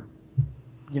 murder,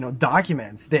 you know,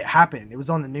 documents that happened. It was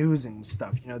on the news and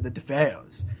stuff, you know, the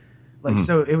DeFeos. Like,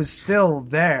 so it was still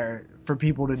there for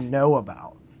people to know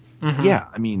about. Yeah,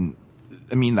 I mean,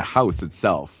 the house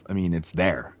itself, I mean, it's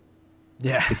there.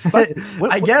 Yeah. It sucks.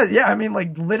 I guess, yeah, I mean,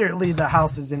 like, literally the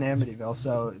house is in Amityville,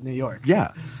 so New York.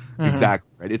 Yeah, exactly,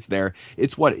 right? It's there.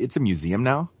 It's a museum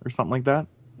now or something like that?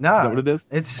 No. Is that what it is?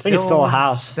 I think it's still a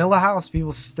house. Still a house.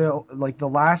 People still, like, the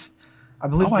last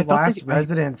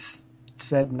residents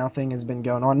said nothing has been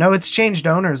going on. No, it's changed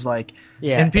owners, like,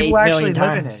 and people actually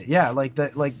live in it. Yeah, like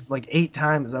 8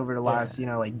 times over the last, you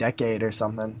know, like decade or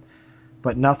something,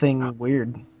 but nothing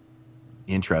weird.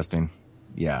 Interesting.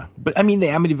 Yeah, but I mean, the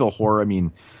Amityville Horror, I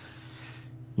mean,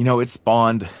 you know, it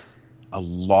spawned a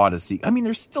lot of I mean,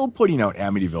 they're still putting out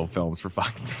Amityville films, for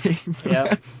fuck's sake.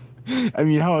 Yeah. I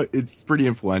mean, it's pretty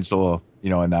influential, you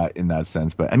know, in that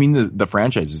sense. But I mean, the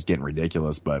franchise is getting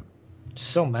ridiculous, but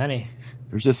so many.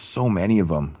 There's just so many of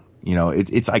them. You know,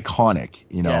 it's iconic.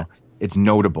 You know, it's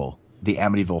notable. The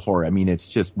Amityville Horror. I mean, it's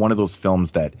just one of those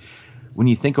films that, when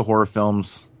you think of horror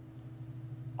films,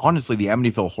 honestly, the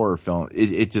Amityville Horror film,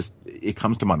 it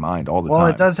comes to my mind all the time. Well,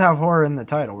 it does have horror in the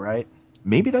title, right?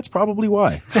 Maybe that's probably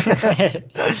why.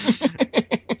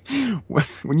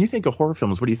 When you think of horror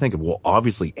films, what do you think of? Well,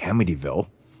 obviously Amityville.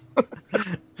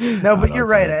 No, but you're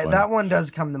right. That one does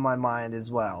come to my mind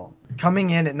as well. Coming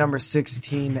in at number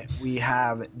 16, we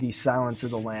have The Silence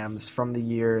of the Lambs from the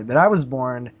year that I was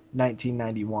born,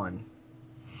 1991.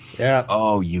 Yeah.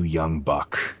 Oh, you young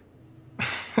buck.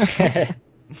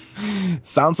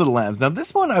 Silence of the Lambs. Now,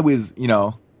 this one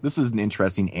this is an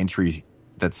interesting entry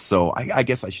that's so, I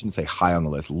guess I shouldn't say high on the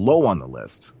list, low on the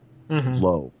list.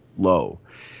 Low.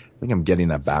 I think I'm getting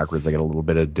that backwards. I got a little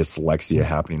bit of dyslexia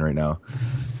happening right now.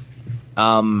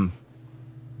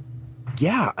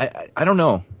 Yeah, I don't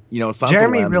know. You know,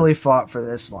 Jeremy really fought for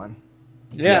this one.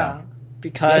 Yeah,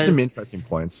 because that's some interesting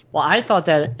points. Well, I thought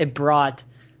that it brought,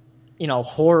 you know,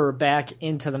 horror back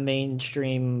into the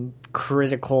mainstream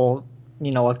critical,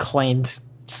 you know, acclaimed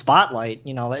spotlight.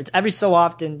 You know, it's every so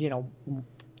often, you know,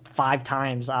 5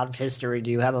 times out of history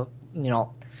do you have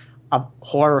a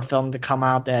horror film to come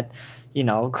out that, you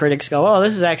know, critics go, oh,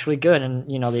 this is actually good,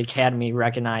 and, you know, the Academy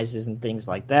recognizes and things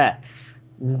like that.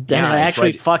 Then it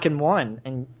actually fucking won.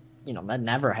 And that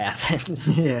never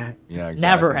happens. Yeah. Yeah, exactly.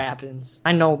 Never happens.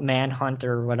 I know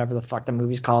Manhunter or whatever the fuck the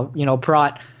movie's called,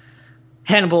 brought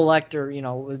Hannibal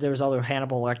Lecter, there was other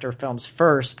Hannibal Lecter films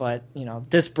first, but,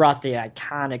 this brought the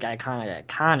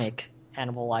iconic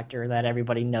Hannibal Lecter that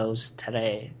everybody knows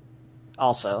today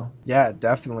also. Yeah,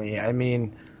 definitely. I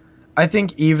mean, I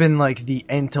think even like the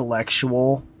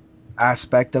intellectual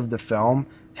aspect of the film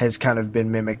has kind of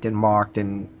been mimicked and mocked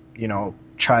and,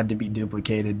 tried to be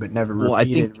duplicated, but never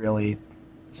repeated really.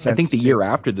 I think the year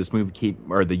after this movie came,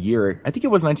 or the year, I think it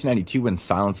was 1992 when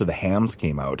Silence of the Hams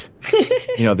came out.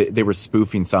 They were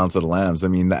spoofing Silence of the Lambs.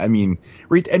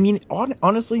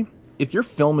 Honestly, if your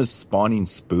film is spawning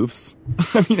spoofs,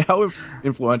 how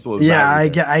influential is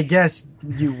that? Yeah, I guess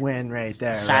you win right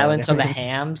there. Silence of the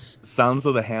Hams? Silence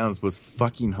of the Hams was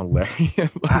fucking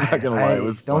hilarious. I'm not gonna lie, it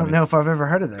was funny. I don't know if I've ever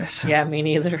heard of this. Yeah, me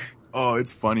neither. Oh,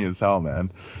 it's funny as hell,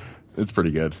 man. It's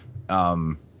pretty good.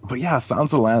 But yeah,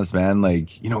 Silence of the Lambs, man,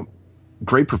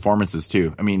 great performances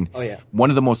too. Oh yeah,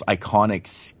 one of the most iconic,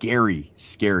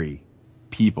 scary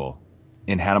people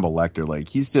in Hannibal Lecter.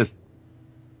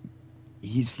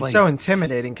 He's so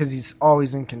intimidating because he's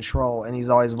always in control and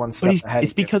he's always one step ahead.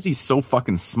 It's because he's so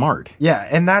fucking smart. Yeah,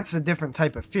 and that's a different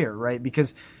type of fear, right?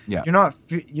 Because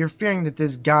you're fearing that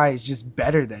this guy is just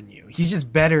better than you. He's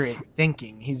just better at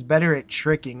thinking. He's better at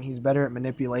tricking. He's better at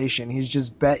manipulation. He's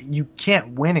just you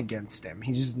can't win against him.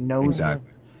 He just knows.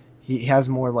 Exactly. He has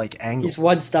more angles. He's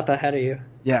one step ahead of you.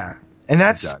 Yeah, and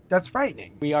that's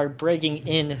frightening. We are breaking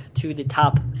into the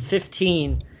top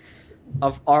 15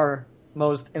 of our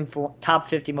top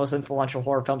 50 most influential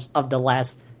horror films of the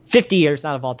last 50 years,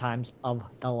 not of all times, of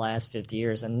the last 50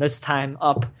 years. And this time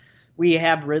up, we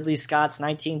have Ridley Scott's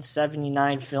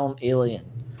 1979 film Alien.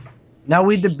 Now,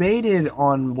 we debated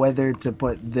on whether to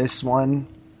put this one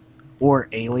or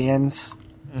Aliens.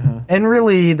 Mm-hmm. And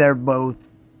really, they're both,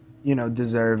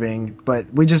 deserving.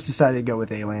 But we just decided to go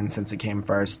with Aliens since it came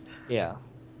first. Yeah.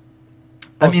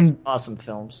 Awesome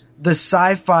films. The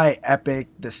sci-fi epic,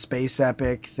 the space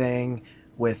epic thing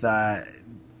with, kind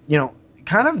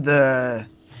of the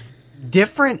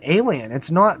different alien.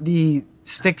 It's not the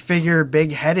stick figure,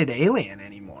 big-headed alien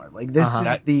anymore. This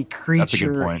is the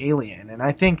creature alien. And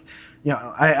I think,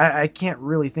 I can't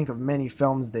really think of many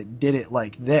films that did it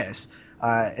like this.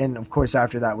 And of course,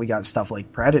 after that, we got stuff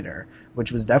like Predator,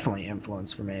 which was definitely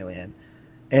influenced from Alien.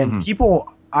 And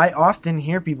I often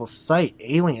hear people cite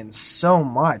Alien so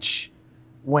much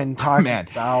when talking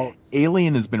about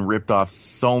Alien has been ripped off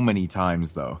so many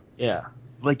times, though. Yeah.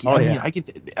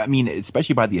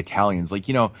 Especially by the Italians.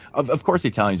 Of course, the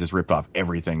Italians just ripped off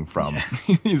everything from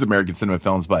these American cinema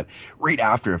films. But right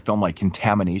after a film like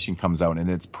Contamination comes out, and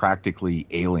it's practically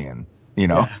Alien.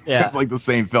 Yeah. It's like the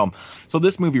same film. So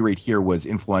this movie right here was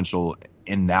influential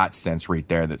in that sense, right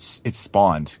there. It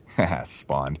spawned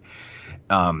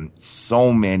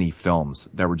so many films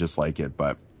that were just like it.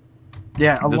 But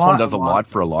this one does a lot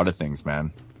for a lot of things,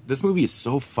 man. This movie is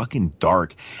so fucking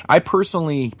dark. I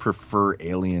personally prefer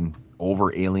Alien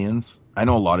over Aliens. I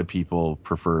know a lot of people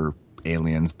prefer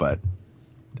Aliens, but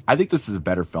I think this is a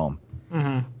better film.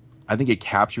 Mm-hmm. I think it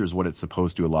captures what it's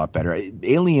supposed to a lot better.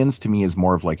 Aliens to me is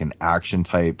more of like an action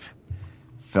type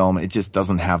film. It just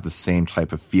doesn't have the same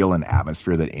type of feel and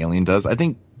atmosphere that Alien does. I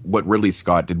think what Ridley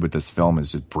Scott did with this film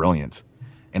is just brilliant.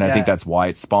 And I think that's why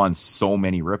it spawned so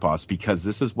many ripoffs, because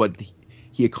this is what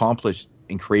he accomplished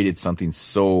and created something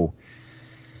so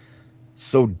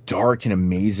dark and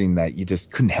amazing that you just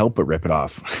couldn't help but rip it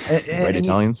off. Right,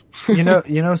 Italians?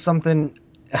 Something,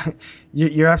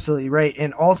 you're absolutely right.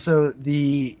 And also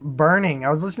the Burning, I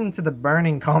was listening to the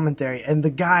Burning commentary, and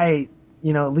the guy,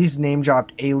 at least name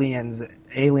dropped Aliens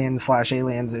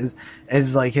is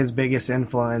like his biggest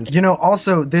influence.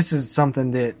 Also this is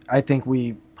something that I think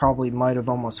we probably might have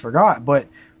almost forgot, but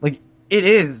it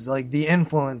is the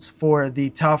influence for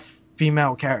the tough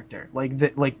female character.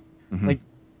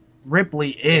 Ripley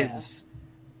is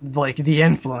the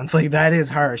influence. That is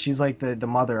her. She's the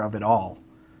mother of it all.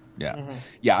 Yeah. Mm-hmm.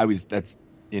 Yeah, that's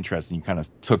interesting. You kind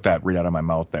of took that right out of my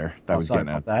mouth there. I was getting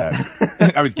at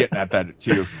that. I was getting at that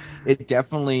too. It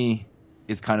definitely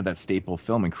is kind of that staple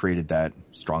film and created that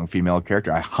strong female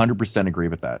character. I 100% agree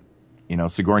with that.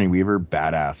 Sigourney Weaver,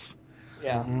 badass.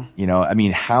 Yeah.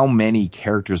 How many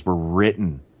characters were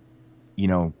written,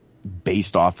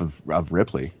 based off of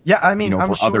Ripley? Yeah, I'm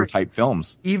for sure other type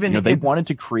films. Even they wanted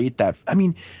to create that.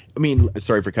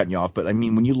 Sorry for cutting you off, but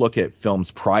when you look at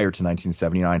films prior to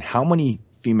 1979, how many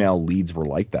female leads were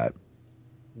like that?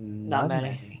 Not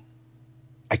many.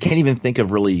 I can't even think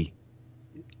of really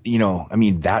you know, I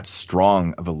mean, that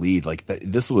strong of a lead. Like,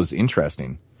 this was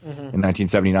interesting in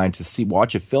 1979 to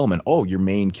watch a film and, oh, your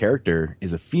main character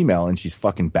is a female and she's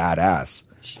fucking badass.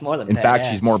 She's more than In badass. fact,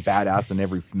 she's more badass than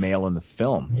every male in the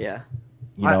film. Yeah.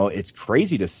 You know, it's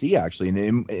crazy to see, actually.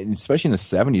 And especially in the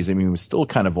 70s, I mean, it was still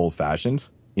kind of old-fashioned.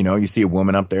 You know, you see a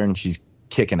woman up there and she's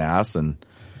kicking ass, and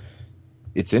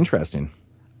it's interesting.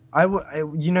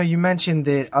 You know, you mentioned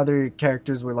that other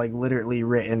characters were, like, literally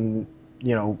written,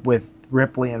 you know, with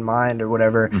Ripley in mind or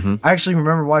whatever. I actually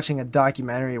remember watching a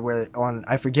documentary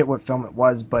I forget what film it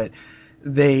was, but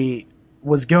they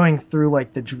was going through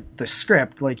like the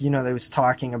script, like, you know, they was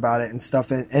talking about it and stuff,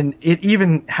 and it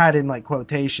even had in like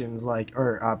quotations like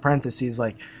or parentheses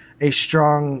like a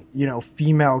strong, you know,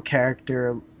 female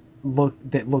character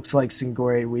that looks like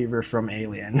Sigourney Weaver from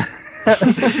Alien.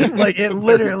 Like it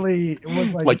literally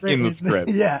was like in the script.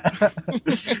 Yeah.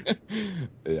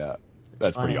 Yeah,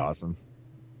 that's pretty awesome.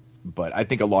 But I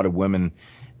think a lot of women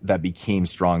that became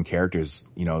strong characters,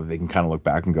 you know, they can kind of look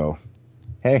back and go,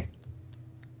 hey,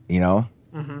 you know,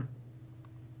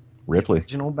 Ripley. The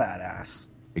original badass.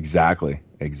 Exactly.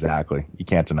 You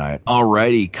can't deny it.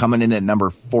 Alrighty, coming in at number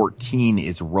 14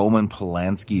 is Roman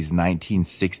Polanski's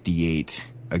 1968,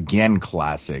 again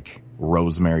classic,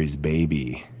 Rosemary's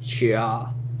Baby. Yeah.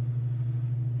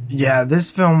 Yeah, this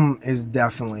film is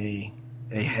definitely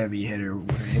a heavy hitter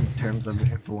in terms of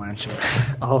influential.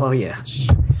 Oh, yeah.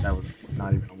 That was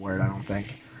not even a word, I don't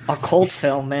think. A cult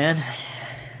film, man.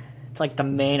 It's like the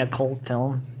main occult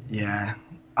film. Yeah.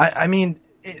 I mean,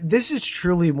 this is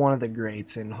truly one of the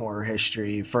greats in horror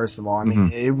history, first of all. I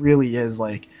mean, it really is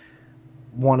like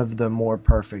one of the more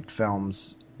perfect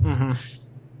films.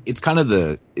 It's kind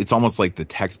of it's almost like the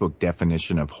textbook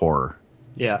definition of horror.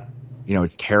 Yeah. You know,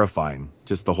 it's terrifying.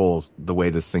 Just the way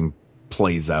this thing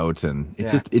plays out, and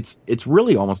it's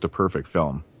really almost a perfect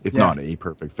film, if not a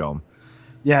perfect film.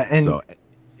 Yeah, and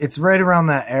it's right around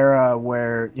that era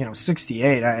where, you know,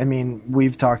 68, I mean,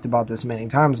 we've talked about this many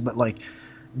times, but like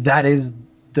that is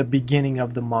the beginning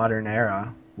of the modern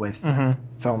era with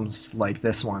films like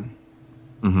this one.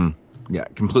 Yeah,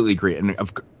 completely agree. And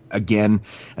again,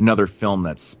 another film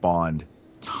that spawned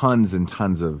tons and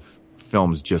tons of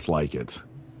films just like it.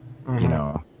 You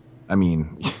know, I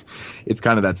mean, it's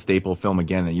kind of that staple film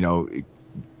again. You know,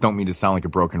 don't mean to sound like a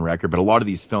broken record, but a lot of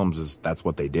these films that's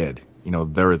what they did. You know,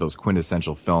 there are those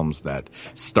quintessential films that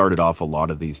started off a lot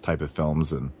of these type of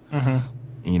films, and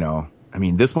you know, I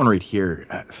mean, this one right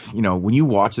here, you know, when you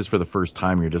watch this for the first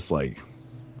time, you're just like,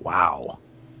 wow.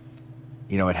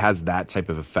 You know, it has that type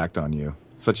of effect on you.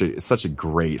 Such a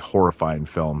great, horrifying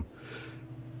film,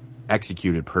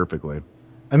 executed perfectly.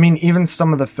 I mean, even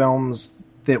some of the films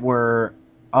that were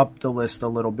up the list a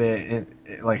little bit,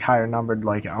 like higher numbered,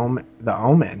 like The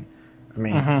Omen. I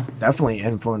mean, definitely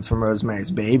influenced from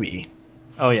Rosemary's Baby.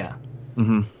 Oh, yeah.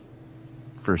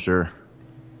 For sure.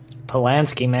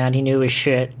 Polanski, man, he knew his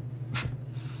shit.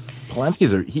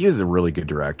 Polanski's he is a really good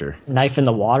director. Knife in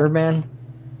the Water, man.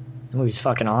 The movie's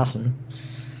fucking awesome.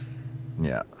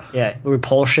 Yeah. Yeah,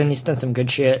 Repulsion, he's done some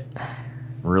good shit.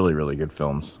 Really, really good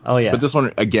films. Oh, yeah. But this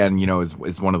one, again, you know,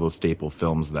 is one of those staple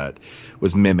films that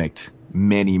was mimicked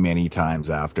many, many times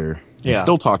after. Yeah.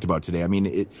 Still talked about today. I mean,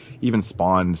 it even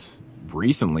spawned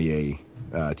recently a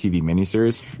TV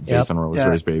miniseries based on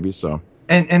Rosemary's Baby. So,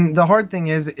 and the hard thing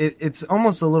is, it's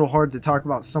almost a little hard to talk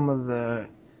about some of the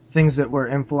things that were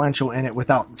influential in it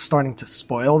without starting to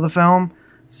spoil the film.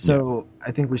 So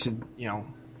I think we should, you know,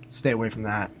 stay away from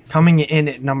that. Coming in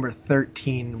at number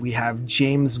 13, we have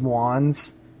James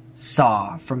Wan's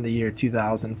Saw from the year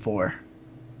 2004.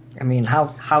 I mean,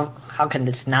 how can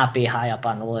this not be high up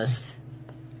on the list?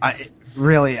 I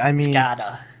mean, it's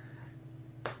gotta.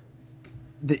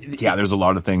 Yeah, there's a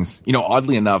lot of things. You know,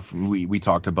 oddly enough, we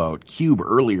talked about Cube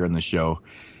earlier in the show,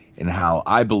 and how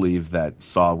I believe that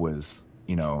Saw was,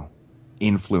 you know,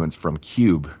 influenced from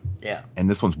Cube. Yeah. And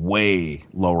this one's way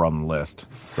lower on the list.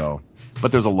 So,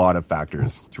 but there's a lot of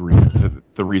factors to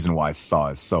the reason why Saw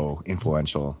is so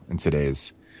influential in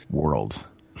today's world.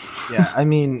 Yeah, I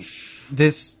mean,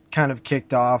 this kind of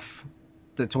kicked off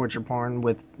the torture porn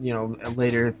with, you know,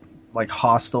 later like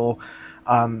Hostel.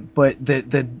 But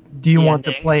the do you want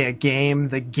to play a game?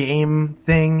 The game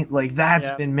thing, like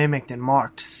that's been mimicked and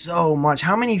mocked so much.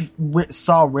 How many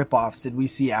Saw ripoffs did we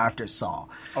see after Saw?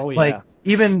 Oh yeah. Like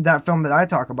even that film that I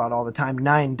talk about all the time,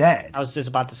 9 Dead. I was just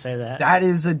about to say that. That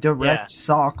is a direct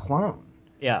Saw clone.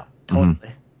 Yeah,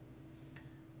 totally.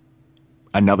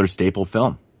 Another staple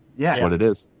film. Yeah. That's what it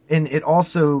is. And it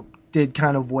also did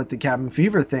kind of what the Cabin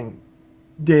Fever thing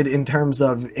did in terms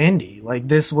of indie. Like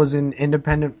this was an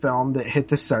independent film that hit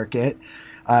the circuit.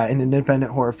 an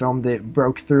independent horror film that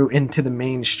broke through into the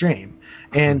mainstream.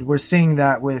 And we're seeing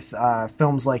that with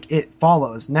films like It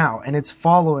Follows now, and it's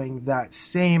following that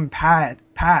same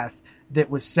path that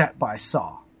was set by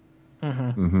Saw.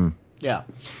 Yeah.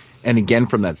 And again,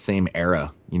 from that same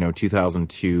era,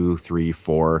 2002, 3,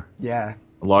 4. Yeah.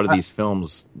 A lot of these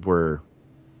films were,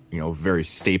 very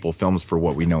staple films for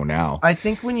what we know now. I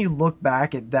think when you look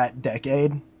back at that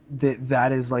decade,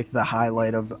 that is like the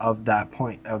highlight of that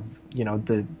point of,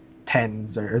 the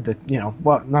tens or the,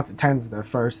 well, not the tens, the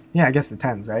first. Yeah, I guess the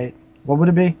tens, right? What would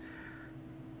it be?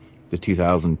 The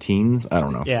 2000 teens? I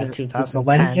don't know. Yeah, The 2010s.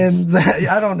 millennials?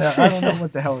 I don't know. I don't know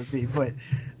what the hell it'd be, but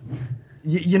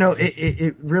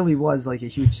it really was like a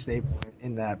huge staple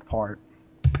in that part.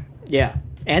 Yeah,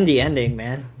 and the ending,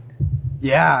 man.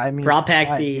 Yeah, I mean, Brought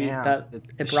back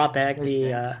it brought back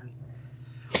the.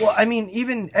 Well, I mean,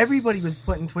 even everybody was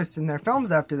putting twists in their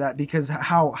films after that because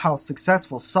how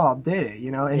successful Saw did it,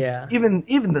 and Yeah.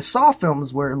 even the Saw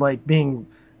films were like being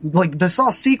like the Saw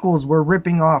sequels were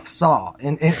ripping off Saw,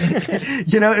 and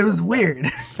it was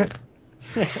weird.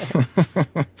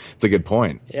 It's a good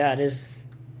point. Yeah, it is.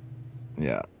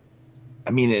 Yeah.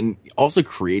 I mean, and also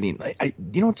creating,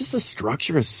 just the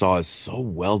structure of Saw is so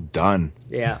well done.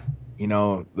 Yeah.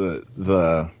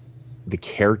 The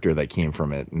character that came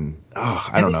from it, and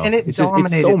I don't know. And it it's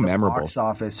dominated it's so the memorable. box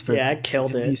office for it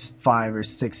killed at it. least 5 or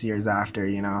 6 years after,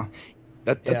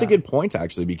 That's a good point,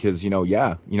 actually, because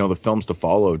the films to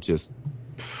follow just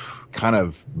kind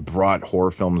of brought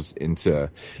horror films into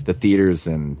the theaters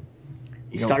and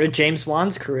Started James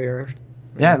Wan's career.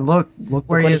 Yeah, look where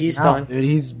what he is he's now, done. dude.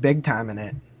 He's big time in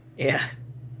it. Yeah.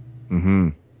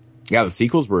 Yeah, the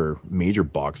sequels were major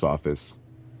box office.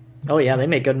 Oh yeah, they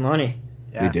made good money.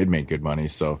 Yeah. They did make good money,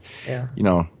 so Yeah.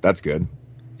 That's good.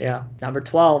 Yeah. Number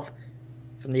 12,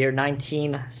 from the year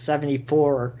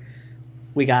 1974,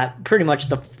 we got pretty much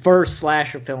the first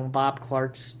slasher film, Bob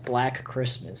Clark's Black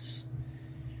Christmas.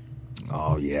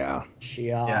 Oh yeah.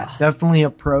 Yeah, definitely a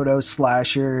proto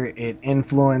slasher. It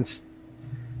influenced,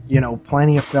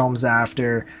 plenty of films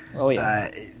after. Oh yeah.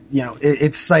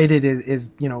 It's cited as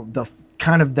the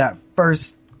kind of that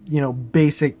first,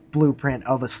 basic blueprint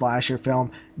of a slasher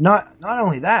film. Not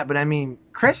only that, but I mean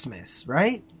Christmas,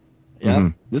 right? Yeah.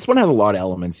 This one has a lot of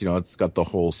elements. It's got the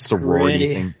whole sorority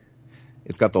gritty. thing.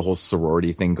 It's got the whole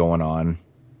sorority thing going on.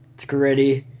 It's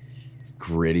gritty. It's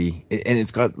gritty, and it's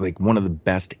got like one of the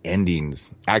best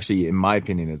endings. Actually, in my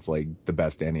opinion, it's like the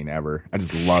best ending ever. I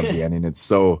just love the ending. It's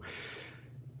so,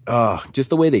 just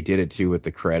the way they did it too with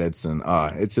the credits, and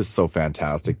it's just so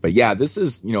fantastic. But yeah, this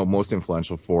is most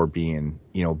influential for being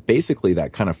basically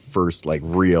that kind of first like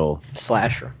real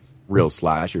Slasher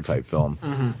type film.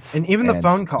 And even the And-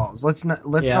 phone calls. Let's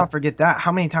Yeah. not forget that.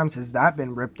 How many times has that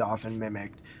been ripped off and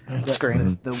mimicked?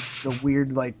 Scream. The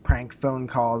weird like prank phone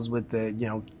calls with the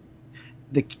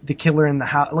the killer in the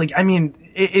house. Like, I mean,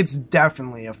 it's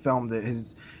definitely a film that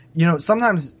is,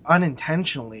 sometimes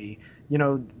unintentionally,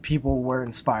 people were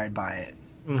inspired by it.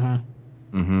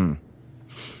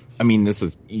 I mean, this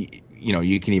is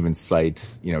you can even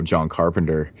cite John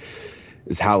Carpenter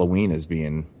as Halloween as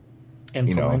being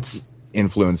Influence.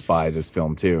 influenced by this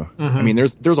film too. I mean,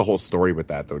 there's a whole story with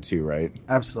that though too, right?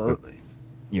 Absolutely.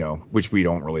 Which we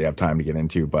don't really have time to get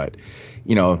into, but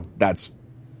that's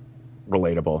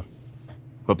relatable.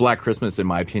 But Black Christmas, in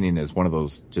my opinion, is one of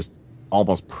those just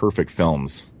almost perfect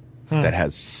films that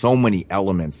has so many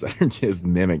elements that are just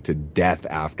mimicked to death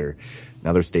after.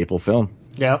 Another staple film.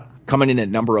 Yep. Coming in at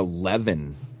number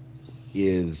 11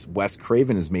 is Wes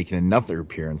Craven is making another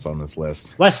appearance on this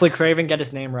list. Wesley Craven, get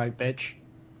his name right, bitch.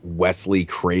 Wesley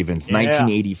Craven's Yeah.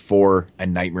 1984 A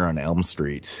Nightmare on Elm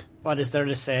Street. What is there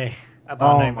to say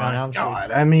about Oh Nightmare on my Elm Street?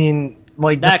 god. I mean,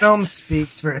 like, Next. the film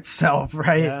speaks for itself,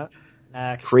 right? Yeah.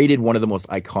 Next. Created one of the most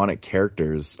iconic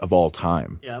characters of all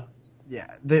time. Yep. Yeah,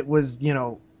 that was,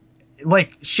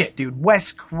 like, shit, dude.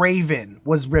 Wes Craven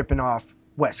was ripping off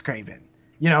Wes Craven.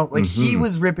 Like, he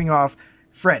was ripping off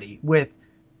Freddy with,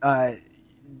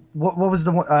 what was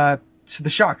the one, the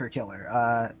Shocker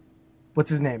Killer. What's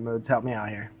his name, Moods? Help me out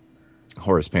here.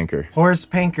 Horace Pinker. Horace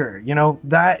Pinker,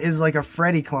 that is like a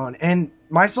Freddy clone. And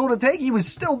my soul to take, he was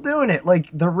still doing it, like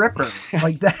the Ripper.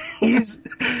 Like that, he's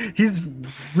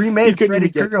remade couldn't Freddy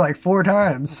even get- Krueger like 4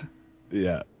 times.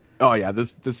 Yeah. Oh yeah,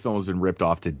 this film has been ripped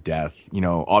off to death.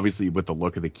 Obviously with the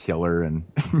look of the killer, and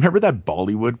remember that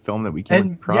Bollywood film that we came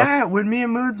And across? yeah, when me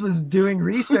and Moods was doing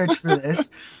research for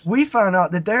this, we found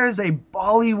out that there is a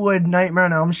Bollywood Nightmare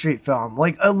on Elm Street film,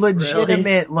 like a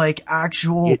legitimate, like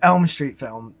actual Elm Street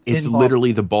film. It's involved.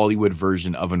 literally the Bollywood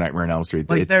version of A Nightmare on Elm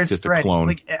Street. Like It's there's just a Freddy. clone.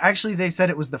 Like actually, they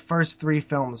said it was the first 3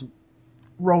 films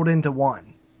rolled into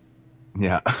one.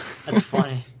 Yeah. That's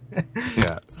funny.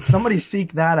 Yeah. Somebody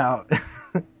seek that out.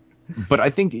 But I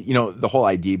think, the whole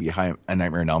idea behind A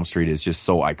Nightmare on Elm Street is just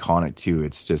so iconic too.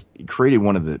 It's just, it created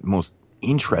one of the most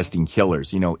interesting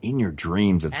killers, in your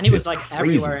dreams. And he was like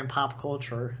crazy. everywhere in pop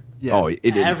culture. Yeah. Oh,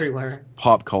 it everywhere.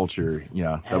 Pop culture.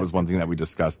 Yeah. That was one thing that we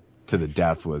discussed to the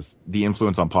death, was the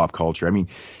influence on pop culture. I mean,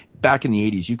 back in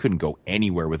the 80s, you couldn't go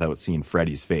anywhere without seeing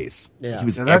Freddy's face. Yeah. He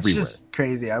was That's everywhere. just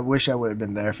crazy. I wish I would have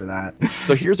been there for that.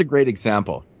 So here's a great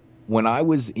example. When I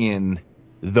was in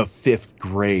the 5th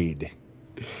grade,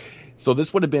 so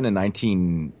this would have been in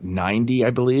 1990, I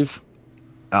believe.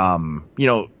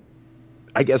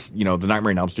 I guess, the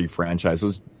Nightmare on Elm Street franchise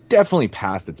was definitely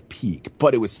past its peak,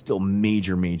 but it was still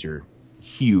major,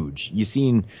 huge. You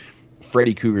seen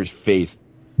Freddy Krueger's face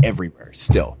everywhere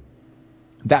still.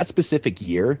 That specific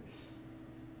year,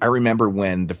 I remember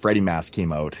when the Freddy mask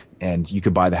came out and you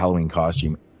could buy the Halloween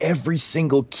costume. Every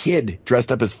single kid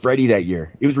dressed up as Freddy that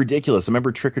year. It was ridiculous. I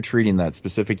remember trick-or-treating that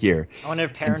specific year. I wonder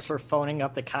if parents were phoning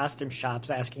up the costume shops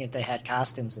asking if they had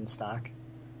costumes in stock.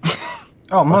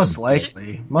 Oh, most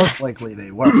likely. Most likely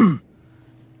they were.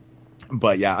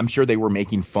 But yeah, I'm sure they were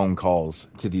making phone calls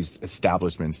to these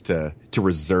establishments to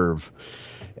reserve,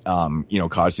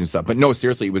 costume stuff. But no,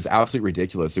 seriously, it was absolutely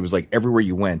ridiculous. It was like everywhere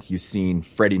you went, you seen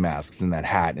Freddy masks and that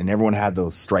hat, and everyone had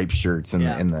those striped shirts and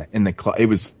it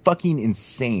was fucking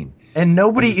insane. And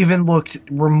nobody even looked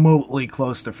remotely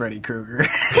close to Freddy Krueger.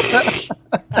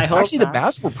 I hope Actually, not. the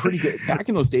masks were pretty good. Back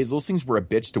in those days, those things were a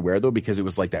bitch to wear, though, because it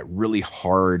was like that really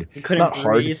hard. You couldn't not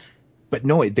breathe. hard, but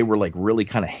no, they were like really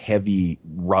kind of heavy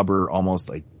rubber, almost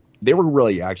like they were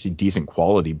really actually decent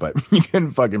quality, but you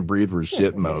couldn't fucking breathe for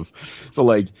shit in those. So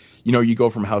like, you go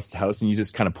from house to house and you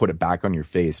just kind of put it back on your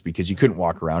face because you couldn't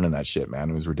walk around in that shit, man.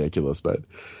 It was ridiculous. But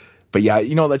yeah,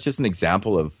 that's just an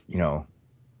example of,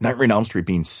 Nightmare on Elm Street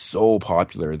being so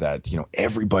popular that,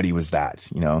 everybody was that,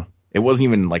 It wasn't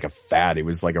even like a fad. It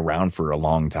was like around for a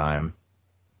long time.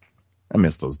 I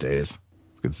miss those days.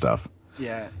 It's good stuff.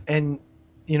 Yeah. And,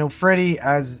 Freddy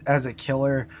as a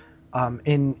killer,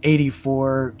 in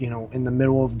 84, in the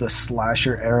middle of the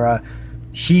slasher era,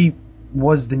 he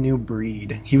was the new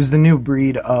breed. He was the new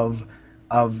breed of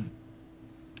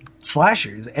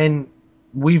slashers. And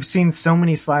we've seen so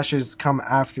many slashers come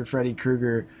after Freddy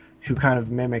Krueger who kind of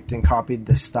mimicked and copied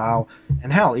the style.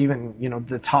 And hell, even,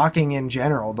 the talking in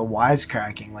general, the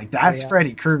wisecracking, like that's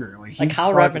Freddy Krueger. Like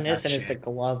how reminiscent is the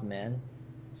glove, man?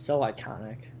 So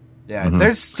iconic. Yeah,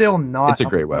 there's still not it's a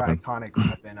great weapon. Iconic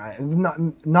weapon.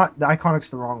 Not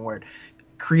iconic's the wrong word.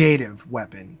 Creative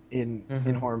weapon in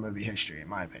horror movie history, in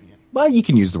my opinion. Well, you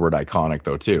can use the word iconic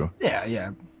though too.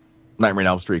 Yeah. Nightmare on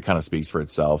Elm Street kind of speaks for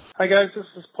itself. Hi guys, this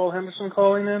is Paul Henderson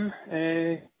calling in.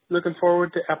 Looking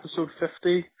forward to episode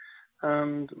 50,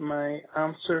 and my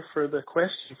answer for the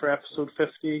question for episode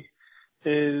 50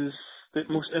 is the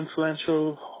most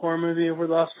influential horror movie over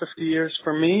the last 50 years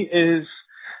for me is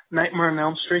Nightmare on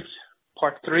Elm Street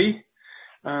Part 3.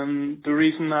 And the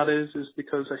reason that is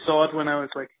because I saw it when I was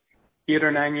like 8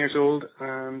 or 9 years old,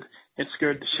 and it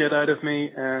scared the shit out of me,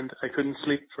 and I couldn't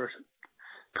sleep for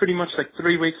pretty much like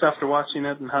 3 weeks after watching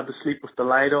it, and had to sleep with the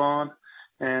light on.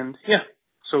 And yeah,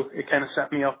 so it kind of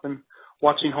set me up in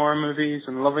watching horror movies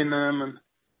and loving them. And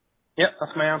yeah,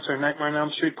 that's my answer. Nightmare on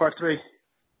Elm Street Part 3.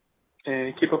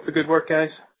 Keep up the good work, guys.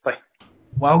 Bye.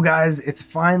 Well, guys, it's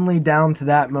finally down to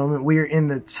that moment. We are in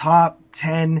the top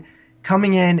 10.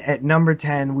 Coming in at number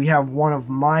 10, we have one of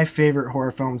my favorite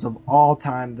horror films of all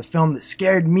time, the film that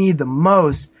scared me the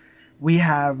most. We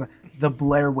have The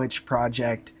Blair Witch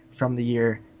Project from the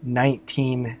year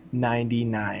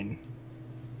 1999.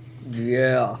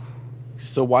 Yeah.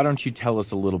 So why don't you tell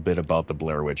us a little bit about The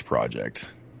Blair Witch Project?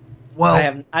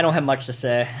 Well, I don't have much to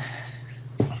say.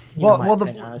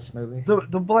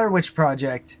 The Blair Witch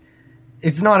Project,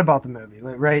 it's not about the movie,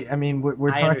 right? I mean, we're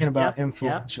talking about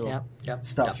influential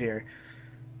stuff here.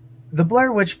 The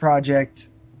Blair Witch Project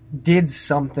did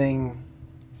something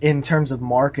in terms of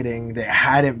marketing that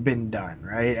hadn't been done,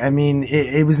 right? I mean,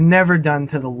 it was never done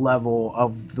to the level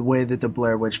of the way that the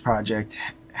Blair Witch Project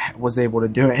was able to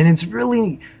do it. And it's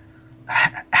really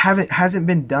hasn't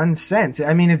been done since.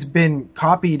 I mean, it's been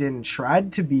copied and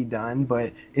tried to be done,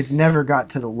 but it's never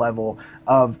got to the level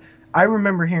of... I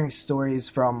remember hearing stories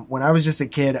from when I was just a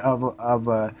kid of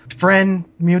a friend,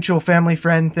 mutual family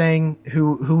friend thing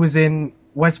who was in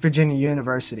West Virginia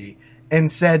University and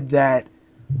said that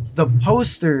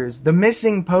the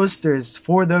missing posters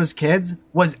for those kids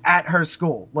was at her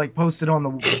school, like posted on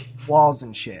the walls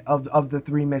and shit of the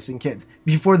 3 missing kids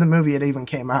before the movie had even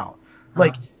came out.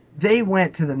 Like, they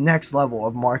went to the next level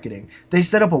of marketing. They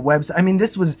set up a website. I mean,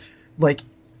 this was like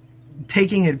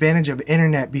taking advantage of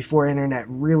internet before internet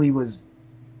really was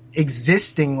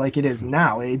existing like it is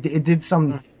now. It did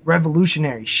some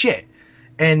revolutionary shit,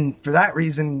 and for that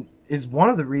reason is one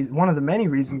of the many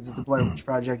reasons that the Blair Witch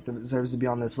Project deserves to be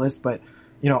on this list. But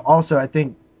also I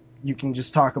think you can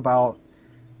just talk about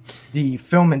the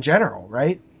film in general,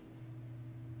 right?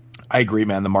 I agree,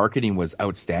 man. The marketing was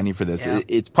outstanding for this. Yeah.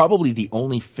 It's probably the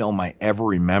only film I ever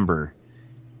remember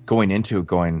going into it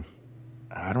going,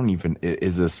 I don't even,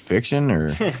 is this fiction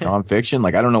or nonfiction?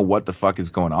 Like, I don't know what the fuck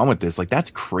is going on with this. Like, that's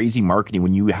crazy marketing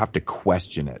when you have to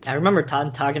question it. I remember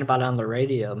Todd talking about it on the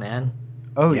radio, man.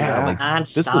 Oh yeah, like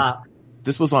Non-stop.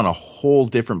 this was on a whole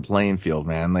different playing field,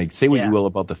 man. Like, say what you will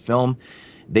about the film,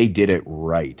 they did it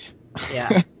right.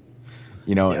 Yeah.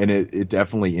 And it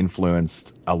definitely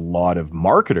influenced a lot of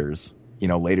marketers,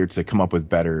 later to come up with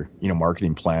better,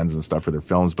 marketing plans and stuff for their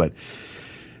films. But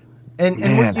and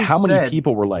man, what how many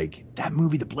people were like, that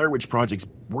movie, The Blair Witch Project's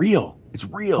real. It's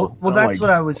real. Well, that's what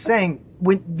I was saying.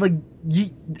 When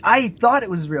I thought it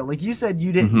was real. Like you said,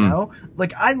 you didn't know.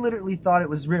 Like I literally thought it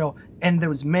was real, and there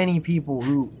was many people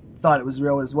who thought it was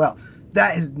real as well.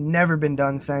 That has never been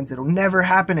done since. It'll never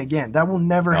happen again. That will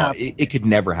never happen. It could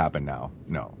never happen now.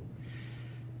 No.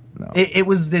 It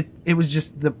was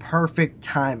just the perfect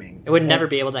timing. It would never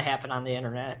be able to happen on the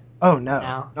internet. Oh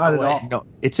no, Not at all. No,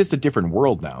 it's just a different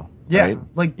world now. Yeah, right?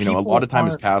 like a lot of time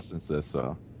has passed since this.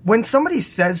 So when somebody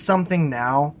says something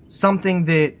now, something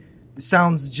that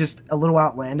sounds just a little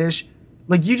outlandish,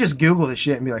 like you just Google the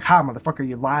shit and be like, "Ha, motherfucker,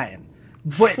 you're lying."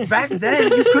 But back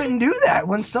then you couldn't do that.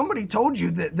 When somebody told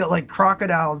you that like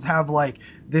crocodiles have like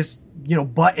this,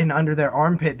 button under their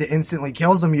armpit that instantly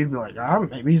kills them, you'd be like,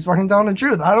 maybe he's fucking telling the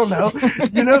truth. I don't know.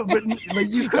 But like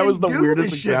you couldn't that was the Google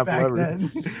weirdest this shit example back ever.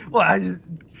 then. Well, I just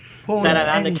Is that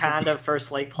an Anaconda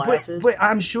First Lake Placid? But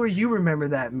I'm sure you remember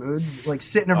that, Moods, like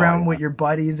sitting around with your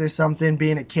buddies or something,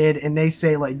 being a kid, and they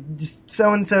say like, just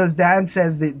so and so's dad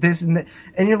says that this and that,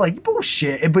 and you're like,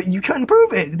 bullshit. But you couldn't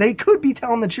prove it. They could be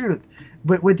telling the truth.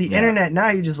 But with the internet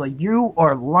now, you're just like, you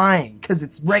are lying because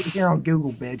it's right here on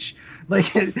Google, bitch.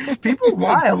 Like people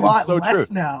lie a lot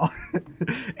less now.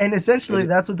 And essentially,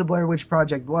 that's what the Blair Witch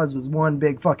Project was one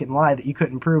big fucking lie that you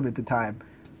couldn't prove at the time.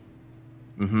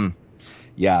 Mm-hmm.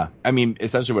 Yeah, I mean,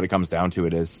 essentially what it comes down to,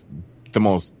 it is the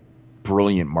most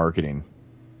brilliant marketing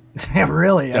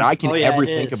really that I can ever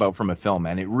think about from a film,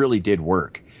 and it really did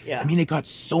work. Yeah. I mean, it got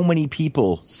so many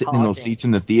people sitting in those seats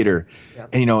in the theater,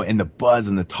 and and the buzz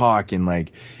and the talk, and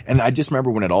I just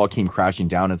remember when it all came crashing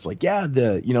down. It's like,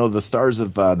 the stars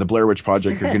of the Blair Witch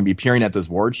Project are going to be appearing at this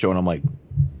award show, and I'm like,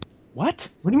 what?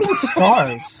 What do you mean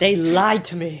stars? They lied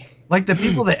to me. Like the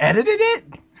people that edited it,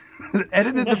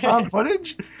 edited the found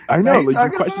footage. I know. Like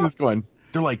your question is going.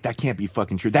 They're like, that can't be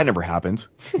fucking true. That never happened.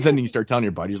 Then you start telling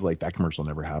your buddies, like, that commercial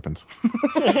never happened.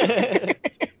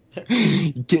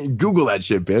 You can't Google that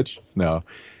shit, bitch. No.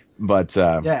 But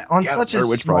on such a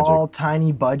small,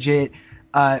 tiny budget,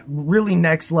 really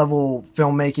next level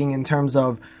filmmaking in terms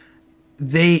of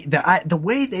the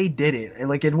way they did it.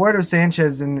 Like Eduardo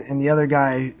Sanchez and the other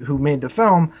guy who made the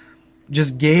film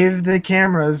just gave the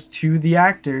cameras to the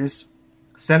actors,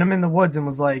 sent them in the woods, and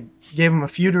was like, gave them a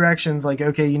few directions, like,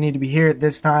 okay, you need to be here at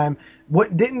this time.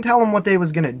 Didn't tell them what they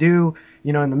was gonna do,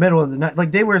 in the middle of the night.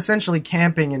 Like they were essentially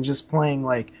camping and just playing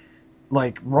like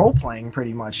role playing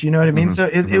pretty much. You know what I mean?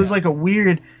 Mm-hmm. So it was like a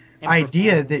weird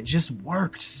idea that just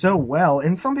worked so well.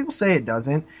 And some people say it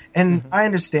doesn't, and I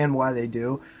understand why they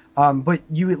do. But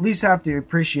you at least have to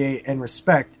appreciate and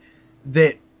respect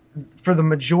that for the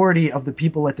majority of the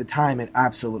people at the time, it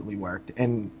absolutely worked,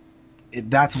 and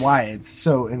that's why it's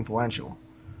so influential.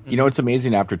 It's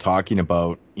amazing after talking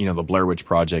about, the Blair Witch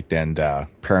Project and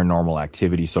Paranormal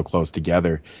Activity so close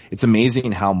together. It's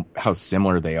amazing how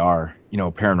similar they are,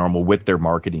 Paranormal with their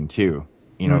marketing too.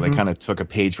 They kind of took a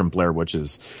page from Blair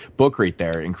Witch's book right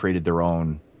there and created their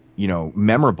own,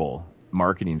 memorable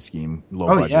marketing scheme, low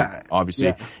budget. Yeah.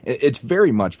 Obviously, it's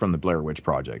very much from the Blair Witch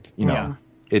Project.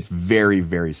 It's very,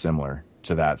 very similar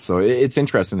to that. So it's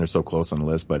interesting they're so close on the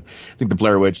list, but I think the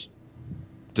Blair Witch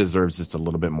deserves just a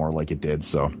little bit more like it did.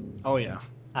 So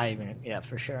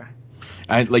for sure.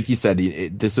 And like you said,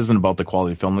 this isn't about the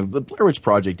quality of film. The Blair Witch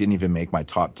Project didn't even make my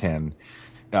top 10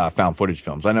 found footage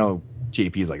films. I know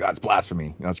JP's like, that's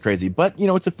blasphemy, that's crazy, but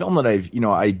it's a film that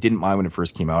I didn't mind when it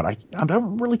first came out. I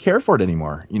don't really care for it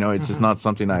anymore. It's just not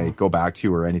something I go back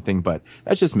to or anything, but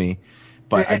that's just me.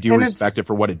 But I do respect it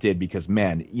for what it did, because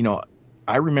man,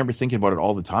 I remember thinking about it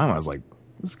all the time. I was like,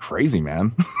 this is crazy,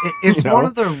 man. It's one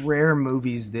of the rare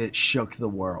movies that shook the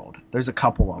world. There's a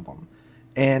couple of them.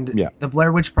 And the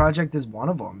Blair Witch Project is one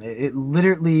of them. It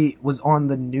literally was on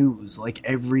the news like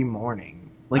every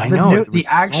morning. Like the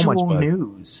actual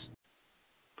news.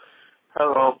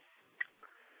 Hello.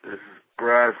 This is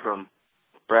Brad from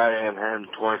Brad Amham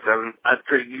 27. I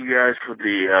thank you guys for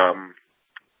the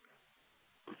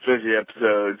 50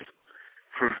 episodes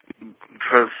for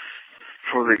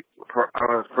the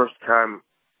first time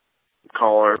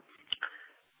caller.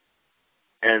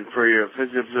 And for your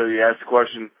 50th episode, you asked the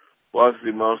question, what's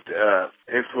the most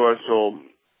influential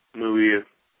movie of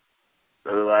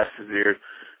the last 50 years?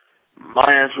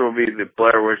 My answer will be the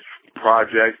Blair Witch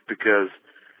Project, because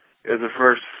it was the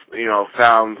first,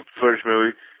 found footage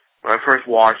movie. When I first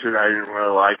watched it, I didn't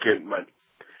really like it, but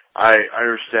I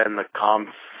understand the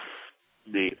concept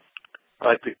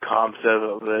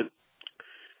of it.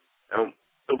 And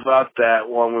about that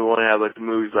one, we want to have like the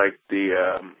movies like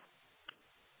the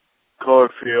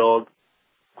Cloverfield,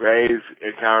 Graves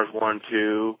Encounters 1 and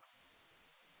 2,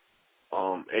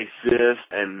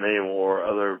 Assist, and many more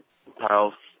other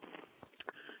titles.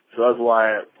 So that's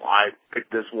why I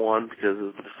picked this one, because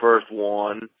it's the first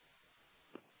one.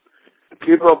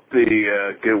 Keep up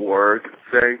the good work.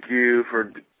 Thank you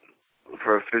for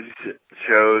 50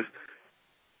 shows,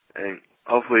 and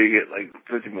hopefully you get like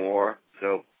 50 more.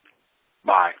 So,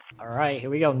 bye. All right, here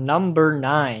we go. Number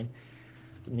 9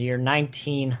 from the year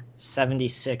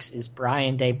 1976 is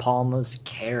Brian De Palma's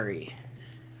Carrie.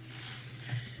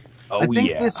 I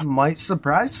think this might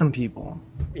surprise some people.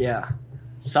 Yeah.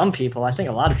 Some people. I think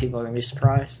a lot of people are going to be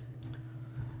surprised.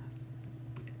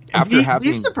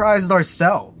 We surprised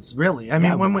ourselves, really. I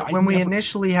mean, when we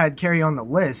initially had Carrie on the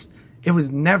list, it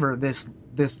was never this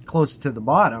close to the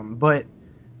bottom. But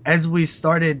as we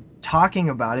started talking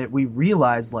about it, we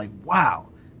realized, like, wow,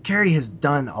 Carrie has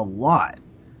done a lot.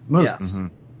 Moves.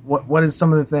 Mm-hmm. What is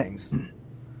some of the things?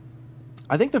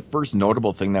 I think the first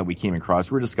notable thing that we came across,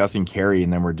 we were discussing Carrie,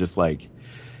 and then we're just like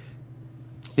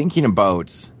thinking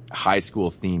about high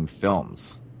school themed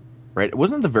films. Right? It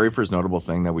wasn't the very first notable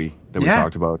thing that we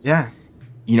talked about. Yeah.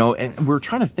 And we're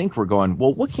trying to think, we're going,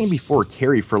 well, what came before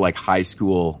Carrie for like high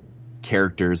school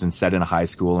characters and set in a high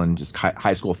school and just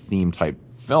high school theme type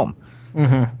film?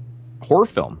 Mm-hmm. Horror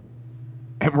film.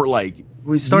 And we're like,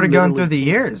 we started going through the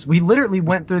years. We literally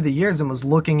went through the years and was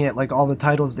looking at like all the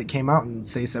titles that came out in,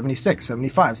 say, 76,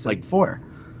 75, 74.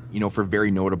 Like, for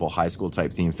very notable high school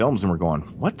type theme films. And we're going,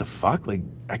 what the fuck? Like,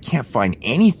 I can't find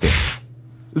anything.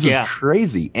 This is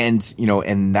crazy. And,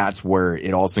 and that's where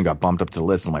it also got bumped up to the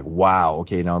list. I'm like, wow,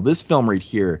 okay, now this film right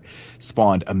here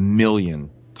spawned a million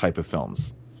type of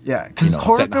films. Yeah, because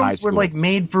horror films were like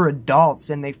made for adults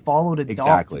and they followed adults.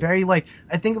 Exactly. Very like,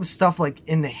 I think of stuff like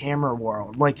in the Hammer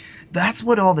world. Like, that's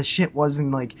what all the shit was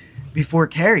in like before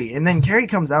Carrie. And then Carrie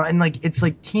comes out and like, it's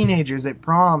like teenagers at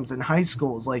proms and high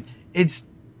schools. Like,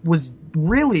 was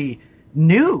really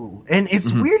new. And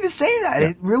it's weird to say that. Yeah.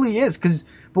 It really is.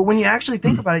 But when you actually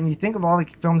think about it and you think of all the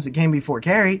films that came before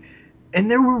Carrie, and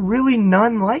there were really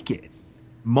none like it.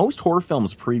 Most horror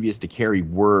films previous to Carrie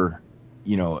were,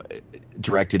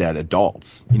 directed at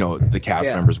adults. The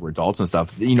cast members were adults and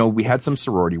stuff. We had some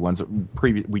sorority ones.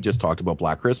 We just talked about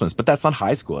Black Christmas, but that's not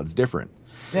high school. It's different.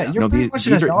 Yeah, you're pretty much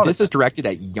an adult. This is directed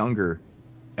at younger,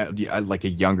 like a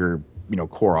younger,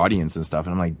 core audience and stuff.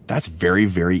 And I'm like, that's very,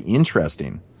 very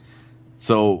interesting.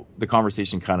 So the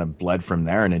conversation kind of bled from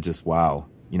there, and it just, wow,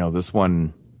 this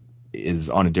one is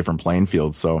on a different playing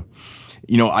field. So,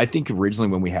 I think originally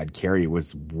when we had Carrie, it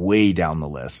was way down the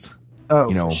list.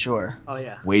 Oh, for sure. Oh,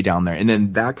 yeah. Way down there. And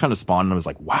then that kind of spawned, and I was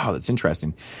like, wow, that's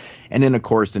interesting. And then, of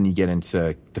course, then you get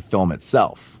into the film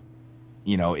itself.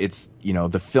 It's,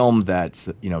 the film that,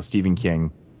 Stephen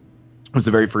King was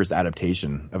the very first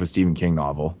adaptation of a Stephen King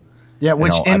novel. Yeah,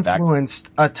 which influenced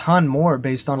a ton more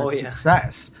based on its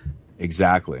success.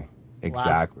 Exactly.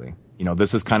 Wow.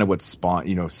 This is kind of what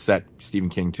spawned, set Stephen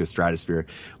King to a stratosphere.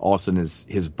 All of a sudden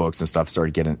his books and stuff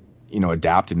started getting,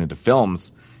 adapted into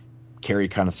films. Carrie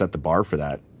kind of set the bar for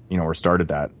that, or started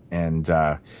that. And,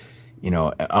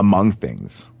 among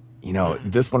things,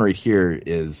 this one right here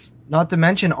is. Not to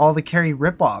mention all the Carrie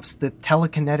ripoffs, the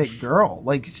telekinetic girl.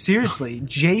 Like, seriously,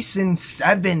 Jason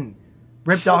 7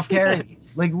 ripped off Carrie.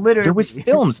 Like, literally. There was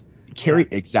films. Carrie,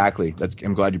 exactly.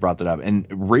 I'm glad you brought that up. And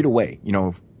right away,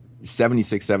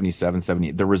 76, 77,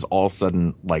 78, there was all of a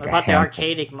sudden like what about the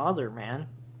Arcadic Mother, man?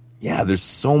 Yeah, there's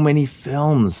so many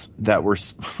films that were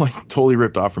like totally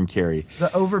ripped off from Carrie.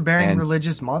 The overbearing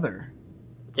religious mother.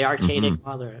 The Arcadic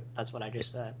Mother. That's what I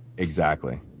just said.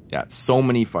 Exactly. Yeah, so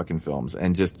many fucking films,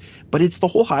 and but it's the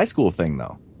whole high school thing,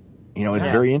 though. It's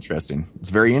very interesting. It's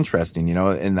very interesting,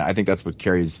 and I think that's what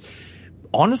Carrie's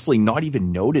honestly not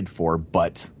even noted for,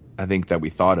 but I think that we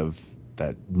thought of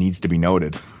that needs to be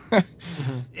noted.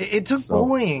 It took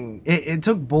bullying. It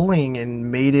took bullying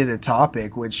and made it a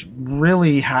topic, which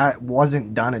really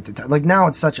wasn't done at the time. Like, now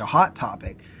it's such a hot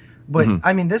topic, But Mhm.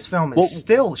 I mean, this film is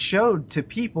still showed to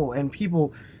people, and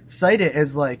people cite it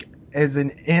as like as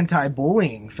an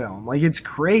anti-bullying film. Like, it's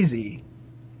crazy.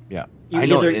 Yeah, You I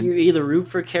know. you either root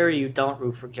for Carrie, or you don't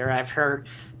root for Carrie. I've heard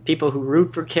people who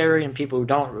root for Carrie and people who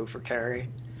don't root for Carrie.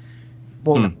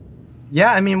 Well,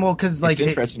 yeah, I mean, well, because like it's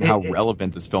interesting how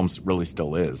relevant this film really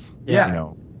still is. Yeah. You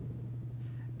know.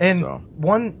 And So.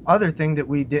 one other thing that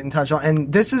we didn't touch on,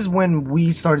 and this is when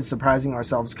we started surprising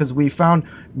ourselves, because we found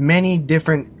many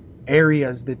different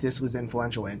areas that this was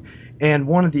influential in. And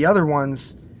one of the other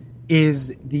ones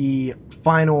is the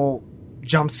final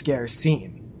jump scare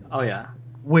scene. Oh, yeah.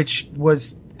 Which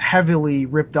was heavily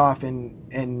ripped off,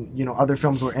 and you know, other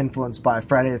films were influenced by.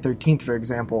 Friday the 13th, for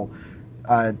example,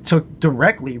 took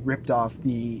directly ripped off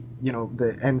the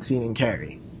end scene in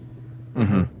Carrie.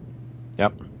 Mm-hmm.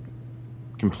 Yep.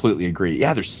 Completely agree.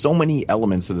 Yeah, there's so many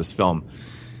elements of this film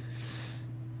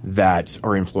that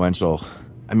are influential.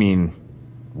 I mean,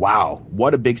 wow,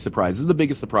 what a big surprise. This is the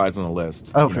biggest surprise on the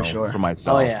list. Oh, for sure. For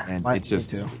myself. Oh, yeah. And Me it's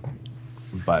just, too.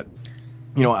 But,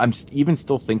 you know, I'm even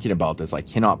still thinking about this. I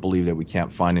cannot believe that we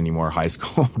can't find any more high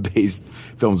school based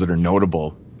films that are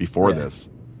notable before this.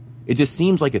 It just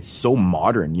seems like it's so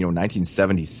modern,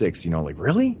 1976, like,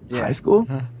 really? Yeah. High school?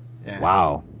 Mm-hmm. Yeah.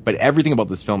 Wow. But everything about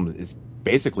this film is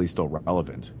basically still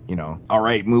relevant, All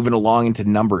right, moving along into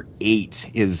number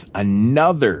 8 is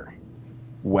another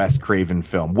Wesley Craven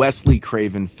film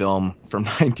from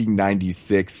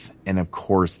 1996. And of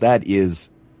course, that is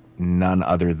none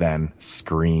other than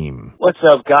Scream. What's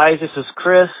up, guys? This is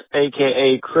Chris,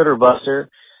 aka Critterbuster,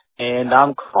 and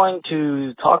I'm calling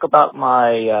to talk about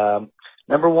my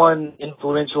number one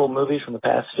influential movies from the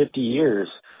past 50 years.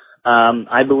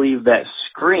 I believe that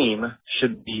Scream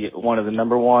should be one of the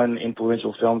number one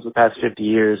influential films of the past 50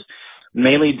 years,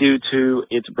 mainly due to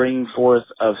its bringing forth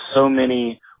of so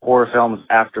many horror films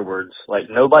afterwards. Like,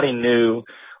 nobody knew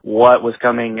what was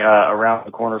coming around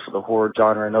the corner for the horror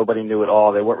genre. Nobody knew at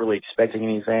all. They weren't really expecting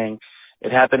anything.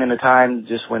 It happened in a time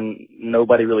just when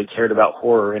nobody really cared about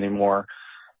horror anymore.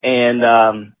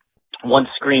 And once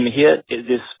Scream hit, it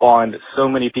just spawned so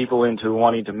many people into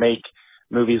wanting to make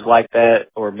movies like that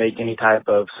or make any type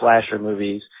of slasher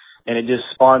movies. And it just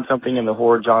spawned something in the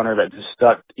horror genre that just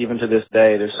stuck even to this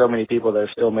day. There's so many people that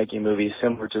are still making movies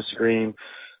similar to Scream.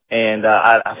 And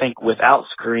I think without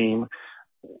Scream,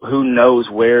 who knows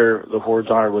where the horror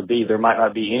genre would be. There might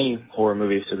not be any horror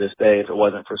movies to this day if it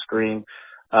wasn't for Scream.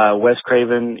 Wes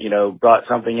Craven, brought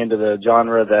something into the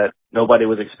genre that nobody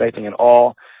was expecting at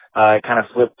all. It kind of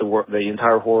flipped the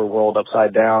entire horror world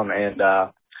upside down,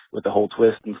 and with the whole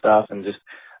twist and stuff, and just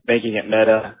making it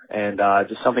meta, and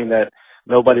just something that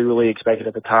nobody really expected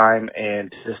at the time.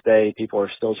 And to this day, people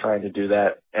are still trying to do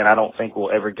that, and I don't think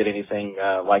we'll ever get anything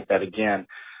like that again.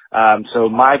 So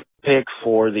my pick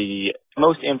for the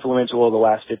most influential of the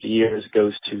last 50 years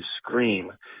goes to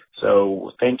Scream.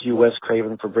 So thank you, Wes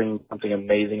Craven, for bringing something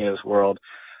amazing in this world.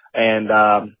 And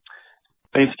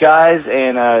thanks, guys,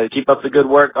 and keep up the good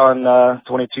work on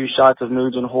 22 Shots of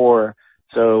Moods and Horror.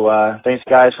 So thanks,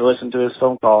 guys, for listening to this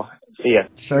phone call. See ya.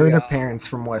 Third appearance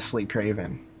from Wesley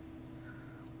Craven.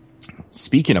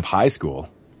 Speaking of high school.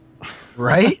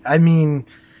 Right? I mean,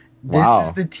 this Wow.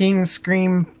 is the teen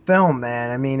Scream film,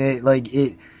 man. I mean,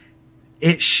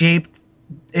 it shaped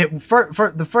it.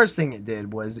 For the first thing it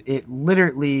did was it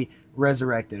literally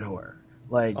resurrected horror.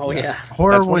 Like,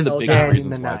 horror That's one was of the biggest dead in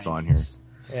reasons the why it's on here. 90s.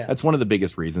 Yeah. That's one of the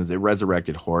biggest reasons. It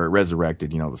resurrected horror. It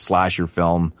resurrected, the slasher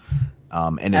film.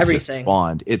 And it Everything.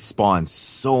 just spawned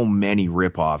so many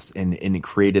ripoffs, and it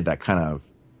created that kind of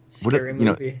Scary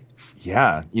movie.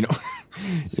 Yeah,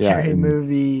 Scary and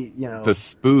movie, the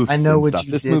spoofs I know and what stuff.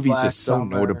 you This did movie's last just so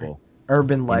summer. notable.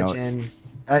 Urban legend.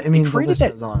 I mean, the created list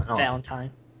that- goes on. Oh.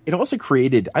 Valentine. It also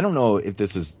created, I don't know if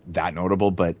this is that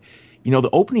notable, but the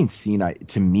opening scene,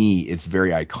 to me, it's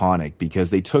very iconic because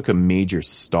they took a major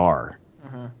star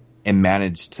and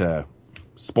managed to,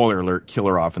 spoiler alert, kill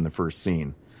her off in the first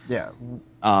scene. Yeah.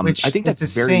 Which I think at that's the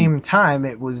same time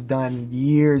it was done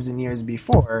years and years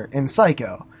before in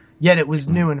Psycho. Yet it was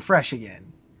new and fresh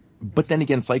again. But then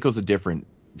again, Psycho,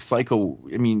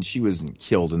 I mean, she wasn't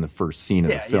killed in the first scene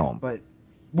of the film. Yeah, but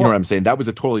you know what I'm saying? That was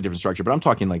a totally different structure, but I'm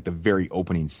talking like the very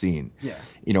opening scene. Yeah.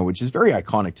 Which is very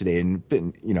iconic today, and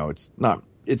been,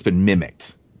 it's been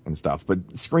mimicked and stuff.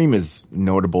 But Scream is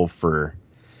notable for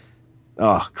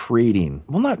creating,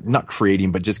 well, not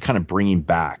creating, but just kind of bringing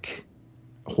back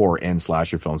horror and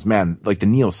slasher films. Man, like the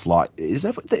Neo Slot, is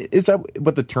that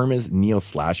what the term is? Neo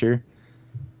Slasher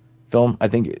film? I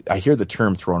think I hear the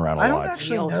term thrown around a lot. I don't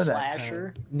actually know that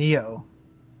term. Neo.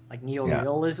 Like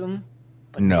neo-realism?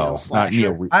 But No, neo-slasher?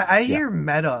 not neo. I hear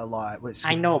meta a lot with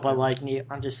I know, but like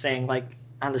I'm just saying, like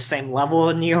on the same level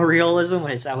of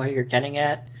neorealism? Is that what you're getting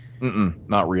at?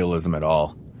 Not realism at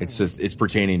all. It's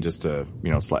pertaining just to,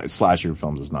 slasher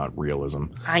films is not realism.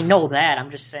 I know that.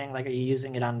 I'm just saying, like, are you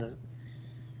using it on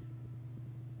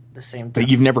the same time? But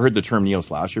you've never heard the term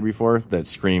neo-slasher before? That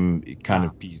Scream kind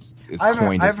of is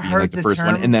coined as being like the first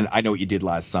one. And then I Know What You Did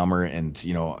Last Summer and,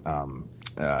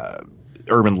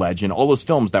 Urban Legend, all those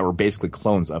films that were basically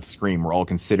clones of Scream were all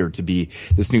considered to be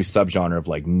this new subgenre of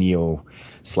like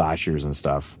neo-slashers and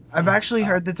stuff. I've actually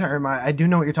heard the term. I do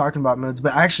know what you're talking about, Moods,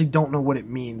 but I actually don't know what it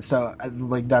means. So,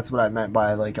 like, that's what I meant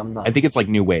by, like, I'm not... I think it's like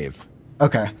new wave.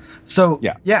 Okay. So,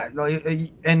 yeah,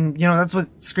 and, that's what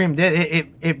Scream did.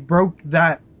 It broke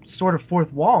that sort of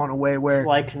fourth wall in a way where... It's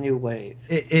like new wave.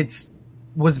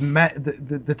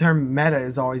 The term meta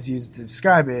is always used to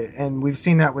describe it, and we've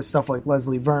seen that with stuff like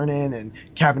Leslie Vernon and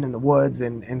Cabin in the Woods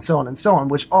and so on,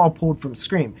 which all pulled from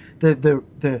Scream.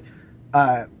 The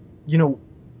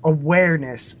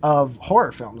awareness of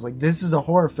horror films. Like, this is a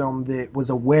horror film that was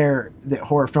aware that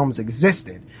horror films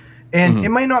existed. And it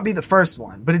might not be the first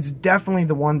one, but it's definitely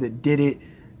the one that did it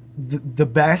the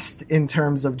best in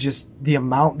terms of just the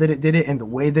amount that it did it and the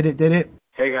way that it did it.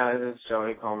 Hey guys, it's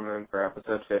Joey Coleman for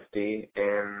episode 50,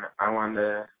 and I wanted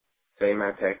to say my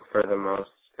pick for the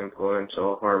most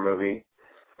influential horror movie,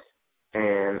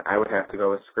 and I would have to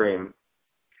go with Scream.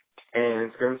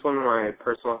 And Scream's one of my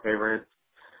personal favorites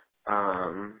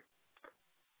from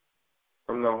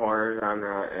the horror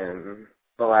genre in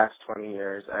the last 20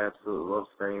 years. I absolutely love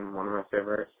Scream, one of my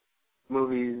favorite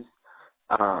movies.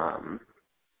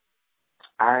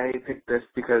 I picked this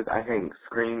because I think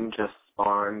Scream just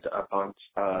spawned a bunch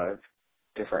of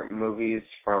different movies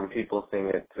from people seeing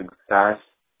its success,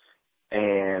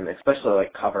 and especially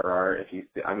like cover art.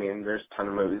 There's a ton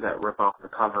of movies that rip off the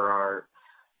cover art,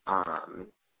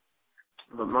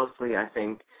 but mostly I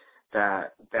think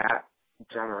that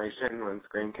generation when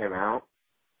Scream came out,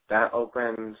 that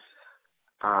opened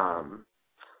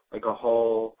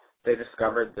they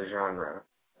discovered the genre.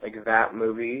 Like, that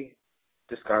movie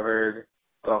discovered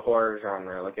the horror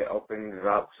genre. Like, it opened it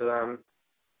up to them.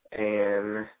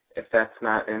 And if that's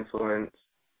not influence,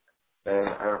 then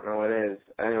I don't know what is.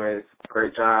 Anyways,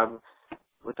 great job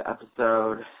with the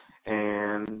episode.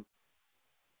 And,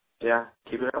 yeah,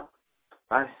 keep it up.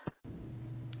 Bye.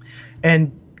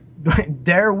 And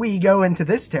there we go into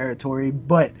this territory,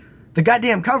 but the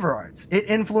goddamn cover arts. It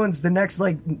influenced the next,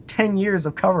 10 years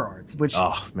of cover arts, which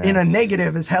in a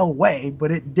negative as hell way,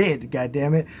 but it did,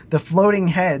 goddammit. The floating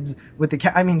heads with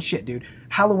the shit, dude.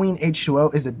 Halloween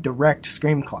H2O is a direct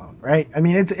Scream clone, right?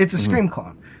 It's a Scream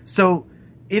clone. So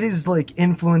it is,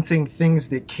 influencing things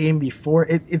that came before.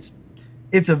 It's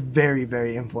a very,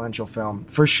 very influential film,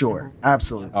 for sure.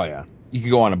 Absolutely. Oh, yeah. You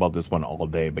could go on about this one all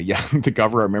day, but yeah, the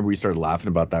cover art, remember we started laughing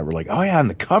about that. We're like, oh yeah, and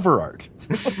the cover art.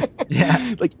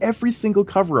 Yeah. Every single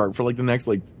cover art for the next,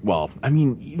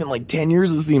 even 10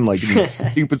 years it seemed like these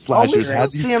stupid slashers had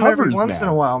these see them covers every once in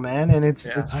a while, man, and it's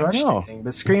frustrating.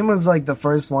 But Scream was the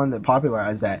first one that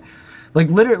popularized that.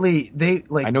 Literally, they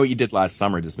I Know What You Did Last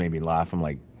Summer just made me laugh. I'm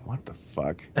like, what the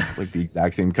fuck? The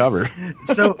exact same cover.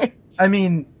 So,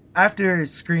 after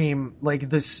Scream,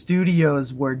 the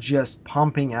studios were just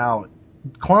pumping out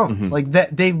clones.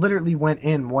 They literally went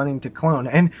in wanting to clone,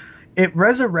 and it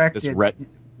resurrected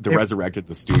resurrected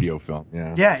the studio film.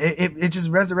 Yeah, it just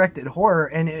resurrected horror,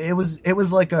 and it was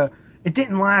it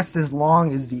didn't last as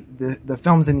long as the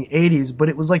films in the 80s, but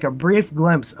it was like a brief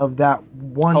glimpse of that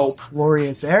once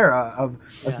glorious era of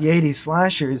the 80s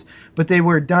slashers, but they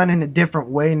were done in a different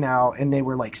way now, and they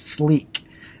were sleek,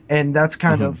 and that's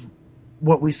kind of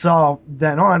what we saw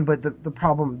then on. But the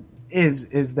problem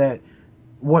is that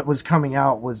what was coming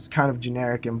out was kind of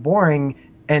generic and boring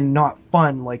and not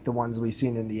fun like the ones we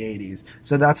seen in the 80s.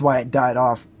 So that's why it died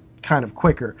off kind of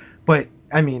quicker. But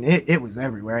it was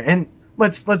everywhere. And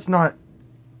let's not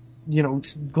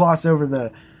gloss over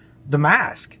the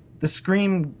mask. The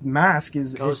Scream mask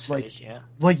is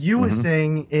like you was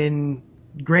saying in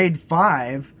grade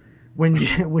 5 when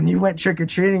you went trick or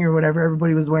treating or whatever,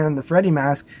 everybody was wearing the Freddy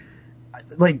mask.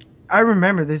 I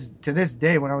remember this to this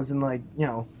day when I was in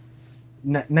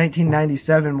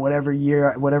 1997,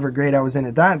 whatever grade I was in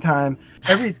at that time.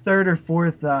 Every third or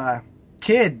fourth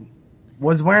kid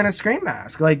was wearing a Scream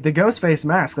mask, the Ghostface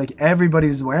mask.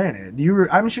 Everybody's wearing it.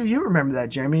 I'm sure you remember that,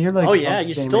 Jeremy. You're oh yeah,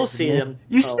 you still see them.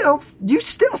 You still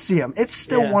see them. It's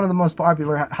still one of the most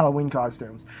popular Halloween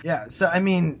costumes. Yeah. So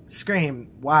Scream.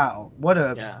 Wow, what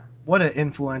an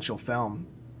influential film.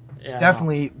 Yeah,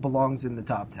 definitely belongs in the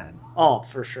top 10. Oh,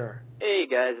 for sure. Hey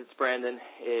guys, it's Brandon.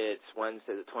 It's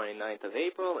Wednesday the 29th of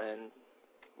April, and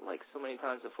like so many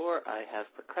times before, I have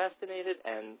procrastinated,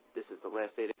 and this is the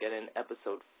last day to get in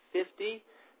episode 50.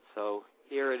 So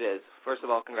here it is. First of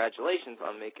all, congratulations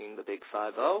on making the big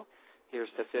 5-0. Here's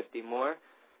to 50 more.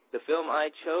 The film I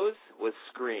chose was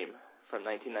Scream from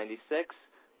 1996.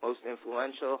 Most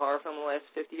influential horror film in the last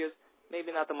 50 years.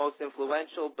 Maybe not the most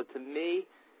influential, but to me,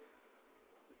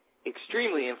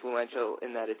 extremely influential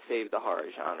in that it saved the horror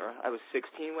genre. I was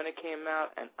 16 when it came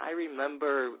out, and I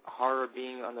remember horror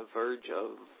being on the verge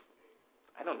of,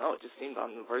 I don't know, it just seemed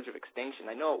on the verge of extinction.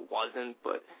 I know it wasn't,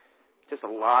 but just a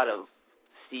lot of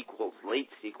sequels, late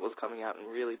sequels coming out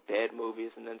in really bad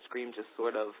movies, and then Scream just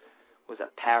sort of was a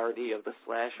parody of the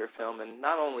slasher film, and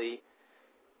not only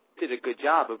did a good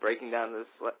job of breaking down the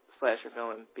slasher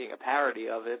film and being a parody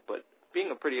of it, but being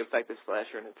a pretty effective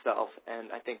slasher in itself,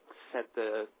 and I think set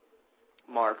the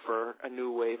mark for a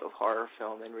new wave of horror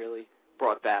film and really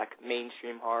brought back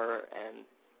mainstream horror and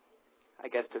I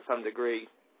guess to some degree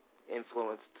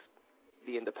influenced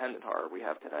the independent horror we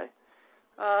have today.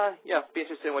 Be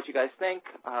interested in what you guys think.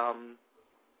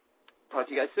 Talk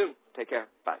to you guys soon. Take care.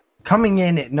 Bye. Coming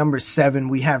in at number 7,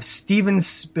 we have Steven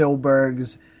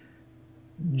Spielberg's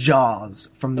Jaws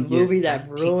from the year movie that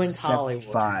ruined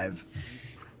Hollywood.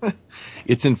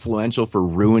 It's influential for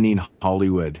ruining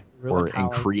Hollywood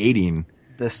and creating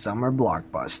the summer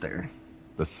blockbuster.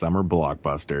 The summer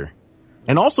blockbuster.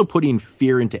 And also putting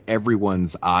fear into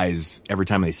everyone's eyes every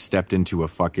time they stepped into a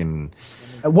fucking,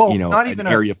 not even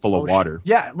an area full of water.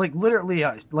 Yeah, like literally,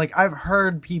 like I've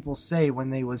heard people say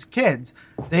when they was kids,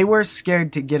 they were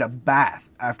scared to get a bath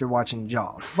after watching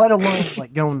Jaws, let alone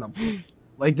like go in the pool.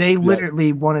 Like they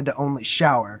literally wanted to only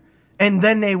shower. And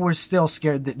then they were still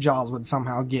scared that Jaws would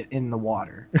somehow get in the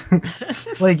water.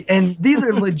 And these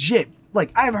are legit.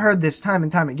 Like, I've heard this time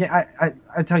and time again.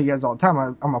 I tell you guys all the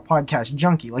time, I'm a podcast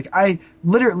junkie. Like, I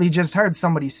literally just heard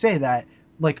somebody say that,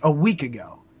 like, a week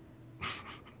ago.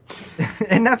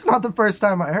 And that's not the first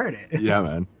time I heard it. Yeah,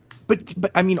 man.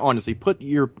 But I mean, honestly, put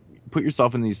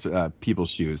yourself in these people's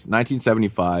shoes.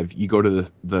 1975, you go to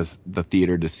the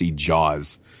theater to see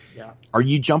Jaws. Yeah. Are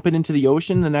you jumping into the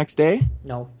ocean the next day?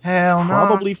 No. Hell no.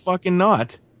 Probably fucking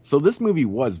not. So this movie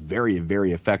was very,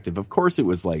 very effective. Of course, it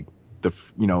was like the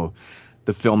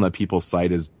film that people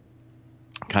cite as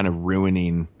kind of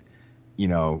ruining,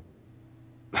 I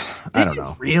don't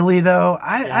know. Really though?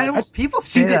 I don't. People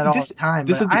say that all the time.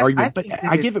 This is the argument, but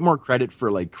I give it more credit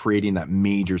for like creating that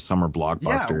major summer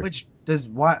blockbuster. Yeah, which does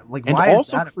what? Like, and why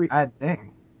also is that a bad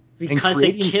thing? Because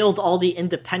it killed all the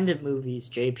independent movies,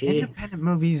 JP. Independent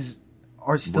movies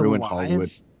are still ruined alive.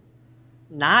 Hollywood.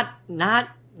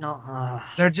 No.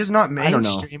 They're just not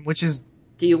mainstream, which is.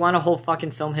 Do you want a whole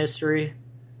fucking film history?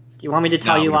 Do you want me to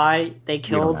tell you why they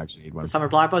killed the summer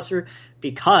blockbuster?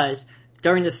 Because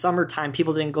during the summertime,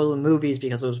 people didn't go to the movies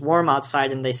because it was warm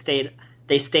outside, and they stayed,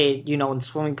 in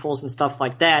swimming pools and stuff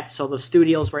like that. So the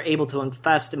studios were able to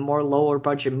invest in more lower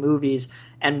budget movies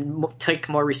and take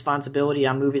more responsibility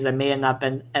on movies that may have not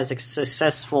been as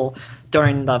successful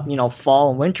during the, fall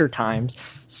and winter times.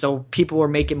 So people were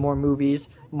making more movies,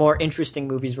 more interesting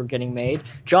movies were getting made.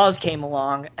 Jaws came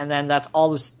along, and then that's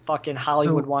all this fucking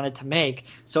Hollywood wanted to make.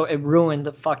 So it ruined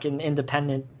the fucking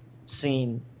independent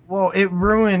scene. Well, it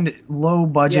ruined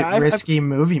low-budget, risky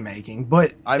movie making,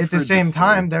 but at the same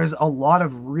time, there's a lot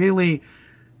of really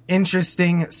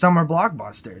interesting summer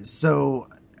blockbusters. So,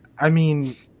 I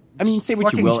mean, say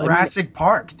what you will. Jurassic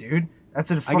Park, dude.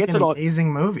 That's a fucking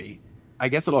amazing movie. I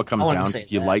guess it all comes down to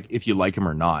if you like him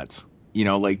or not.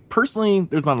 Personally,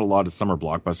 there's not a lot of summer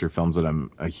blockbuster films that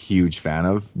I'm a huge fan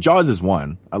of. Jaws is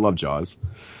one. I love Jaws.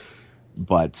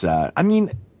 But,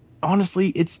 honestly,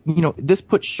 it's, this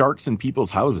put sharks in people's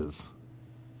houses,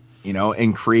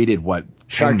 and created what?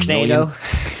 Sharknado?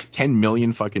 10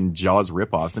 million fucking Jaws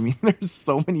ripoffs. I mean, there's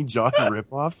so many Jaws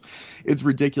ripoffs. It's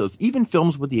ridiculous. Even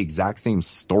films with the exact same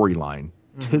storyline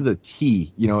to the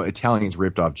T, Italians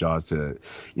ripped off Jaws to,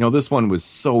 this one was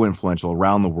so influential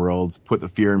around the world, put the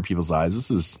fear in people's eyes.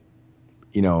 This is,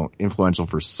 influential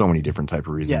for so many different type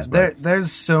of reasons. Yeah,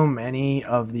 there's so many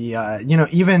of the,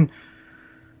 even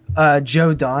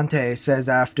Joe Dante says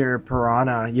after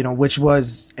Piranha, which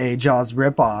was a Jaws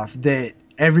ripoff, that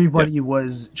everybody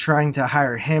was trying to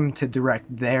hire him to direct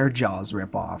their Jaws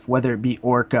ripoff, whether it be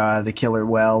Orca, The Killer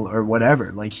Whale, or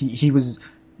whatever. Like he was,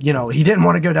 he didn't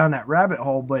want to go down that rabbit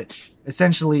hole, but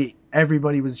essentially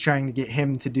everybody was trying to get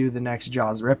him to do the next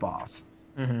Jaws ripoff.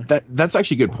 Mm-hmm. That's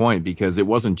actually a good point, because it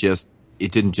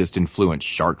didn't just influence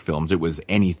shark films. It was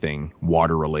anything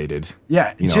water related.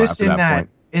 Yeah, just in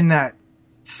that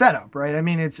setup, right? I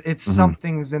mean, it's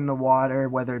something's in the water,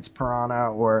 whether it's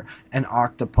piranha or an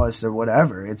octopus or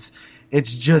whatever. It's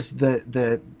just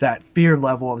that fear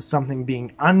level of something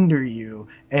being under you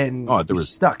and you're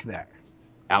stuck there.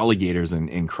 alligators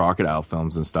and crocodile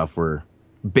films and stuff were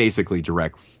basically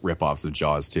direct rip-offs of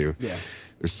Jaws too. Yeah.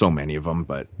 There's so many of them,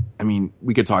 but I mean,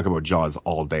 we could talk about Jaws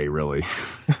all day, really.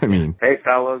 I mean, Hey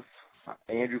fellas,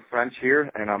 Andrew French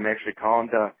here, and I'm actually calling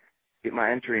to get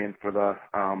my entry in for the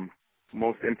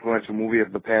most influential movie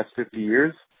of the past 50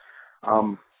 years.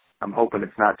 I'm hoping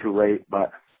it's not too late,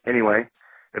 but anyway,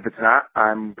 if it's not,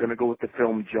 I'm gonna go with the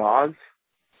film Jaws.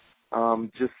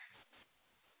 Just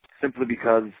simply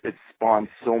because it spawned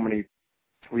so many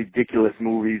ridiculous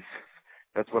movies.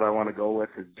 That's what I want to go with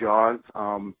is Jaws.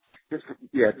 Just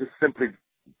simply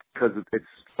because it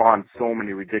spawned so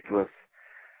many ridiculous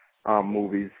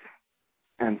movies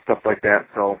and stuff like that.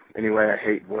 So anyway, I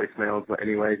hate voicemails, but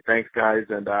anyway, thanks guys,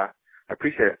 and I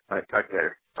appreciate it. All right, talk to you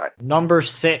later. Bye. Number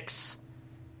 6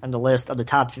 on the list of the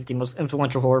top 50 most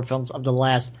influential horror films of the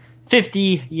last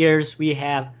 50 years, we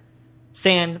have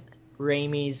Sam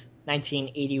Raimi's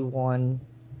 1981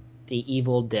 The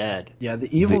Evil Dead. Yeah,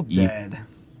 The Evil Dead.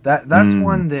 That's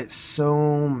one that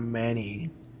so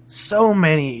many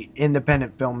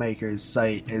independent filmmakers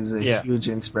cite as a huge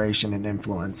inspiration and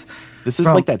influence. This is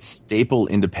like that staple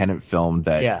independent film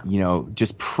that, you know,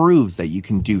 just proves that you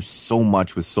can do so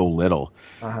much with so little.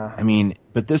 I mean,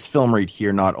 but this film right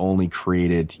here not only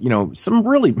created, you know, some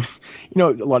really, you know,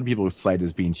 a lot of people cite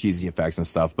as being cheesy effects and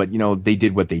stuff, but, you know, they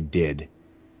did what they did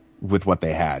with what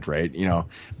they had, right? You know,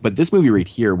 but this movie right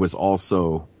here was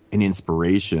also an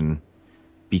inspiration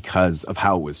because of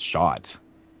how it was shot.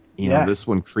 You know, this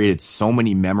one created so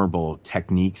many memorable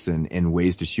techniques and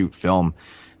ways to shoot film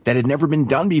that had never been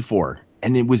done before.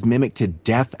 And it was mimicked to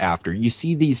death after. You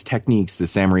see these techniques that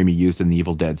Sam Raimi used in The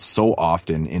Evil Dead so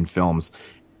often in films.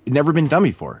 It never been done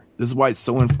before. This is why it's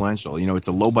so influential. You know, it's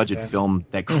a low budget film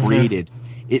that created,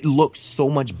 it looks so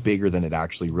much bigger than it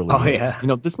actually really is. You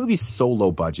know, this movie's so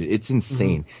low budget. It's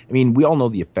insane. I mean, we all know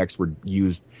the effects were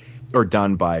used or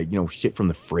done by, you know, shit from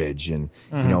the fridge and,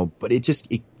 you know, but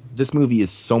this movie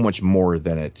is so much more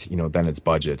than than its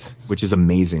budget, which is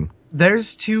amazing.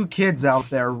 There's 2 kids out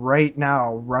there right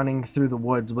now running through the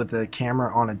woods with a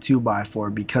camera on a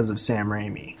 2x4 because of Sam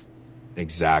Raimi.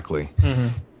 Exactly.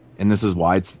 And this is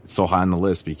why it's so high on the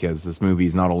list, because this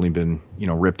movie's not only been, you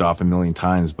know, ripped off a million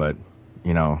times, but,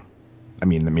 you know, I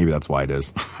mean, maybe that's why it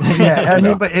is. Yeah, I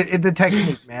mean, but the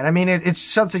technique, man. I mean, it's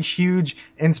such a huge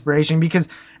inspiration because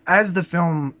as the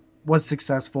film was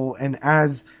successful and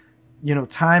as, you know,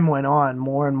 time went on,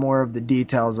 more and more of the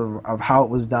details of how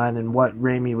it was done and what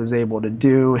Raimi was able to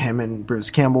do, him and Bruce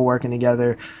Campbell working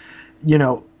together, you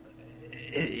know,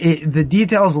 the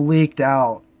details leaked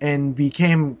out and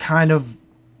became kind of,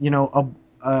 you know,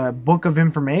 a book of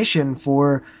information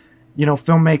for, you know,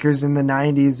 filmmakers in the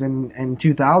 90s and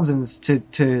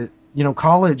 2000s to, you know,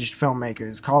 college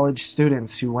filmmakers, college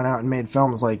students who went out and made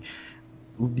films, like,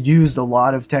 used a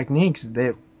lot of techniques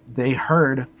that they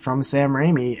heard from Sam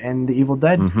Raimi and The Evil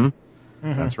Dead.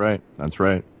 That's right. That's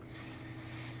right.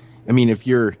 I mean, if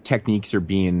your techniques are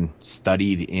being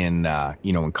studied in,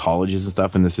 you know, in colleges and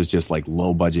stuff, and this is just like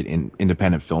low budget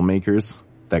independent filmmakers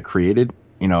that created,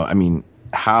 you know, I mean,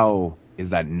 how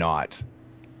is that not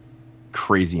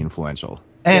crazy influential?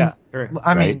 And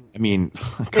I mean,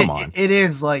 come on. It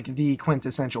is like the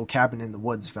quintessential Cabin in the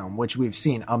Woods film, which we've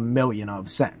seen a million of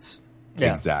since.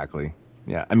 Exactly.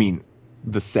 Yeah. I mean,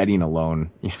 the setting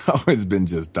alone, you know, has been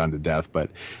just done to death,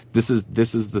 but this is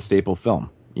the staple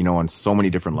film, you know, on so many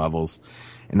different levels,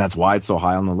 and that's why it's so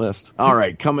high on the list. All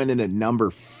right, coming in at number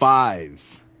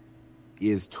 5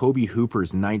 is Tobe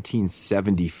Hooper's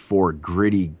 1974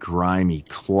 gritty, grimy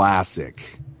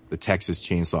classic, The Texas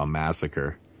Chainsaw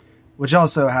Massacre, which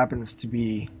also happens to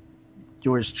be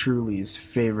yours truly's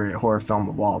favorite horror film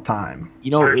of all time.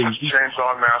 You know,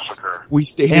 Chainsaw Massacre. We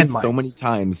stated so many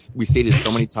times. We stated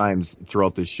so many times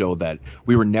throughout this show that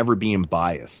we were never being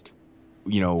biased,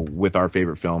 you know, with our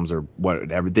favorite films or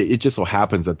whatever. It just so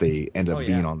happens that they end up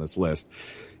being on this list.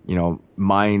 You know,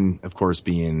 mine, of course,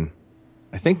 being,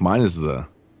 I think mine is the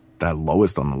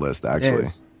lowest on the list, actually.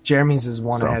 Jeremy's is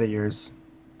one ahead of yours.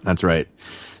 That's right.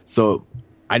 So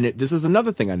this is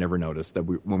another thing I never noticed that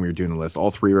when we were doing the list.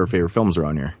 All 3 of our favorite films are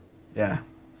on here. Yeah.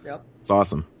 Yep. It's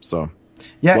awesome. So.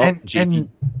 Yeah, well, and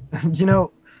you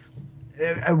know,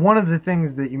 one of the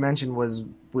things that you mentioned was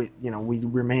we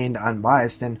remained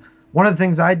unbiased, and one of the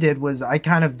things I did was I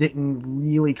kind of didn't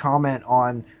really comment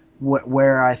on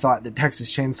where I thought the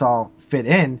Texas Chainsaw fit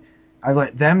in. I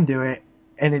let them do it,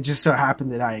 and it just so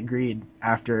happened that I agreed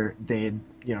after they had,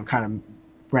 you know, kind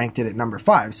of ranked it at number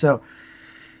 5. So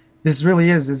this really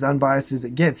is as unbiased as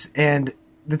it gets. And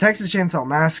the Texas Chainsaw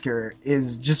Massacre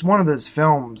is just one of those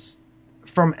films,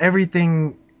 from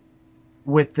everything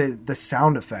with the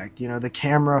sound effect, you know, the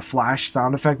camera flash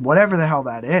sound effect, whatever the hell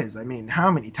that is. I mean,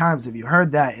 how many times have you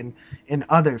heard that in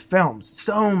other films?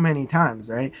 So many times,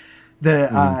 right?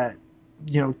 The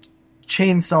you know,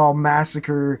 Chainsaw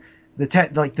Massacre, the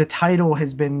title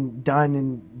has been done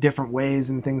in different ways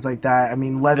and things like that. I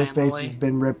mean, Leatherface has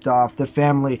been ripped off. The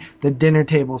family, the dinner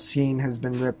table scene has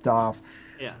been ripped off.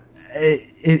 Yeah.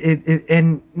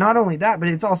 And not only that, but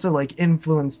it's also like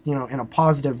influenced, you know, in a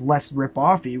positive, less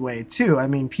rip-offy way too. I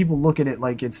mean, people look at it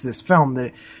like it's this film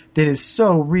that is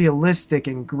so realistic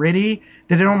and gritty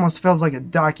that it almost feels like a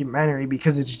documentary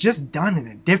because it's just done in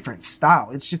a different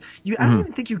style. It's just I don't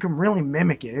even think you can really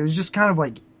mimic it. It was just kind of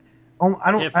like,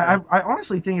 I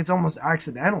honestly think it's almost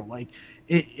accidental. Like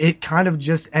it kind of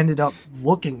just ended up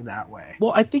looking that way.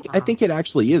 Well, I think it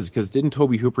actually is, because didn't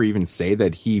Tobe Hooper even say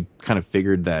that he kind of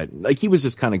figured that, like, he was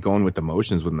just kind of going with the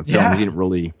motions with the film. Yeah. He didn't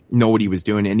really know what he was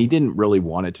doing, and he didn't really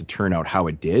want it to turn out how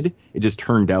it did. It just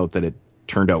turned out that it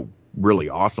turned out really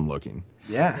awesome looking.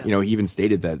 Yeah. You know, he even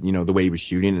stated that, you know, the way he was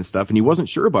shooting and stuff, and he wasn't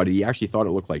sure about it. He actually thought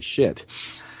it looked like shit.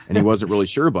 And he wasn't really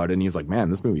sure about it. And he was like, man,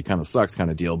 this movie kind of sucks kind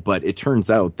of deal. But it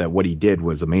turns out that what he did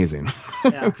was amazing.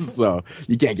 Yeah. So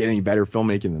you can't get any better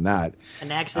filmmaking than that.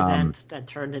 An accident that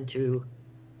turned into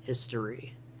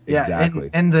history. Yeah, exactly.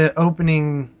 And the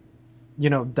opening, you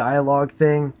know, dialogue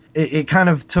thing, it kind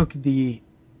of took the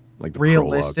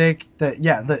realistic,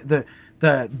 the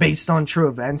based on true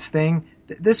events thing.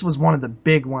 This was one of the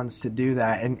big ones to do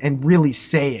that and really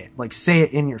say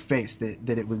it in your face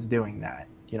that it was doing that.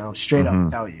 You know, straight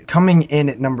up tell you. Coming in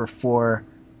at number 4,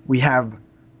 we have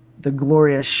the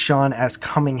glorious Sean S.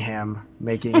 Cunningham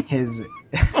making his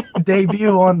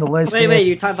debut on the list. Wait,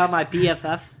 you're talking about my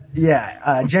BFF?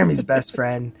 Yeah, Jeremy's best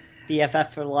friend.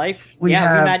 BFF for life? We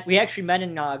actually met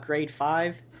in grade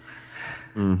 5.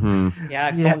 Mm-hmm. Yeah,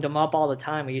 I phoned him up all the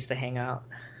time. We used to hang out.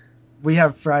 We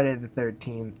have Friday the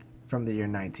 13th from the year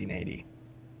 1980.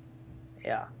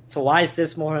 Yeah. So why is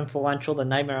this more influential than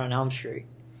Nightmare on Elm Street?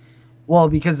 Well,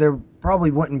 because there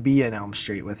probably wouldn't be an Elm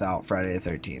Street without Friday the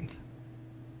 13th.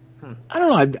 I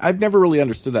don't know. I've never really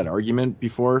understood that argument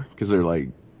before, because they're like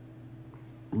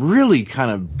really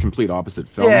kind of complete opposite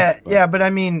films. Yeah, but I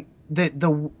mean,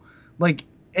 the like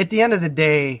at the end of the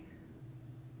day,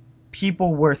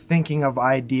 people were thinking of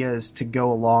ideas to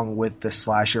go along with the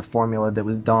slasher formula that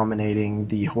was dominating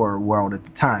the horror world at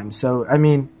the time. So, I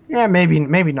mean, yeah, maybe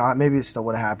not. Maybe it still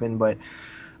would have happened, but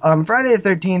Friday the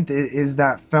 13th is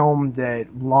that film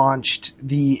that launched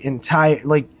the entire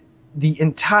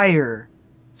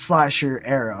slasher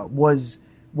era was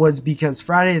because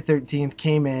Friday the 13th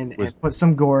came in and put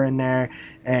some gore in there,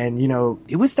 and, you know,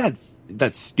 it was that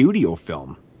studio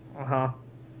film. Uh-huh.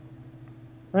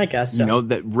 I guess so. You know,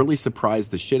 that really surprised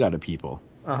the shit out of people.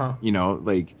 Uh-huh. You know,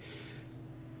 like,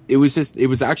 it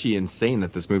was actually insane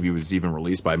that this movie was even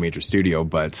released by a major studio,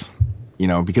 but, you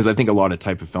know, because I think a lot of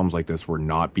type of films like this were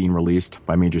not being released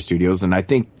by major studios, and I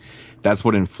think that's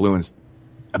what influenced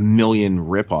a million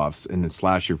ripoffs in the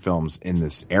slasher films in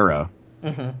this era.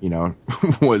 Mm-hmm. You know,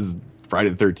 was Friday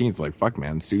the 13th. Like, fuck,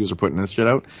 man, studios are putting this shit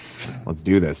out. Let's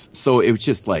do this. So it was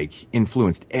just like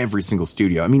influenced every single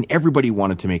studio. I mean, everybody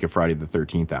wanted to make a Friday the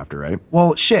 13th after, right?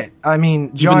 Well, shit. I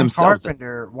mean, John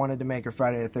Carpenter wanted to make a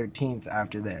Friday the 13th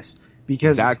after this.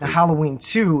 Because Halloween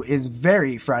 2 is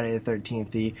very Friday the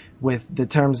 13th-y with the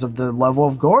terms of the level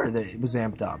of gore that it was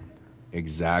amped up.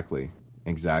 Exactly.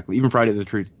 Even Friday the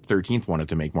 13th wanted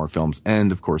to make more films,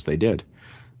 and of course they did.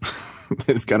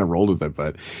 It's kind of rolled with it,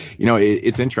 but, you know,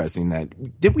 it's interesting that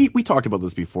we talked about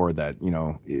this before, that, you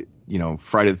know,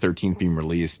 Friday the 13th being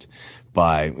released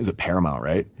by, was it Paramount,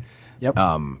 right? Yep.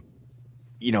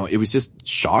 You know, it was just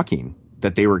shocking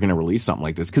that they were going to release something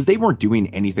like this, because they weren't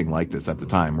doing anything like this at the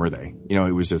time, were they? You know,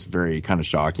 it was just very kind of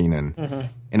shocking,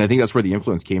 and I think that's where the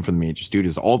influence came from the major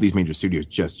studios. All these major studios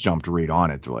just jumped right on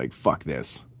it. They're like, fuck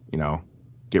this, you know,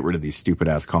 get rid of these stupid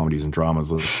ass comedies and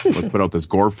dramas. Let's put out this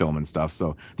gore film and stuff.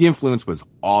 So the influence was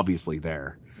obviously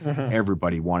there.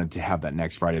 Everybody wanted to have that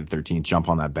next Friday the 13th, jump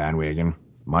on that bandwagon.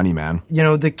 Money, man. You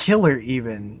know, the killer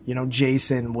even, you know,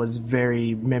 Jason was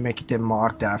very mimicked and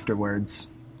mocked afterwards.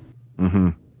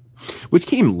 Which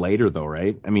came later, though,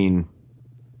 right? I mean,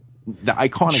 the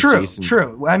iconic Jason.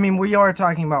 True. I mean, we are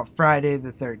talking about Friday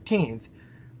the 13th.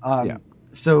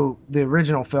 So the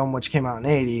original film, which came out in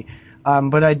 80.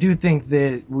 But I do think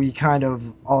that we kind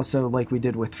of also, like we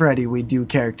did with Freddy, we do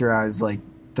characterize, like,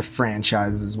 the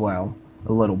franchise as well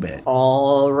a little bit.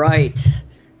 All right.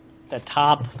 The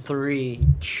top 3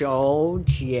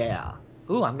 shows, yeah.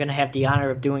 Ooh, I'm going to have the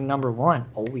honor of doing number 1.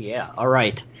 Oh, yeah. All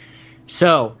right.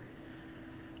 So,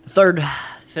 the third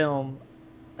film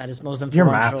that is most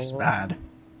influential. Your math's bad.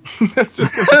 That's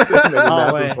just gonna say that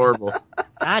Oh, was wait. horrible.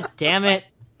 God damn it.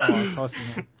 Oh, close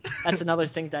enough. That's another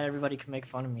thing that everybody can make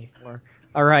fun of me for.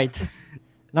 All right.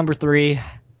 Number 3,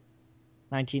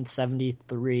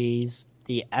 1973's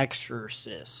The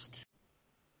Exorcist.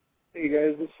 Hey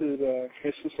guys, this is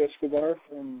Jesus Escobar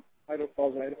from Idaho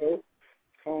Falls, Idaho,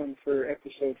 calling for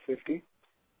episode 50.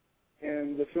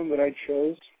 And the film that I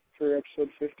chose for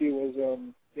episode 50 was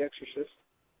The Exorcist.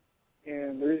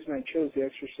 And the reason I chose The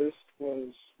Exorcist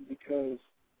was because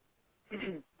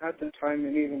at the time,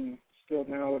 and even still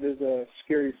now, it is a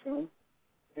scary film.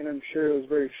 And I'm sure it was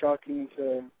very shocking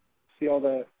to see all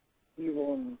that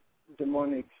evil and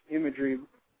demonic imagery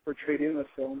portrayed in the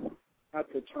film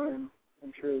at the time.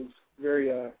 I'm sure it was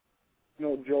very,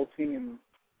 jolting, and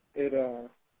it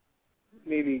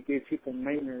maybe gave people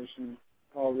nightmares and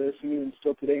all this. And even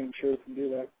still today, I'm sure it can do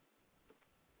that.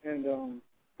 And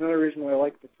another reason why I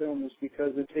like the film is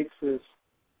because it takes this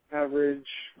average,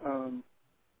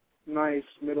 nice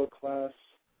middle-class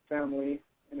family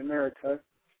in America,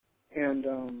 and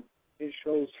it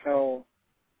shows how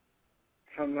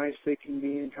nice they can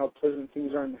be and how pleasant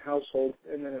things are in the household,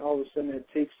 and then all of a sudden it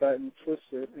takes that and twists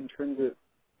it and turns it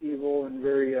evil and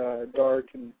very dark,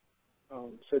 and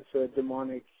sets a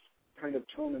demonic kind of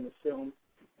tone in the film.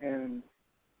 And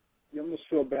you almost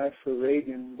feel bad for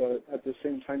Reagan, but at the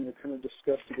same time you're kind of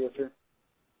disgusted with her.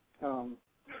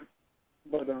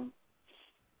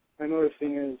 Another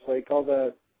thing is like all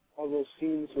those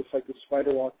scenes with like the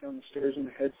spider walk down the stairs and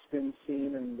the head spin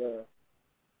scene, and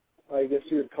I guess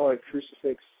you would call it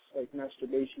crucifix, like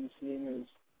masturbation scene, is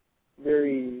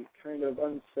very kind of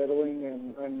unsettling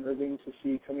and unnerving to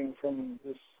see coming from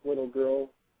this little girl.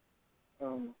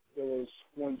 It was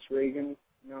once Reagan.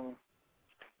 No.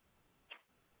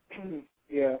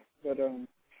 Yeah, but and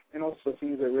also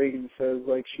things that Reagan says,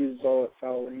 like she's all that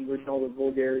foul language and all the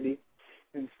vulgarity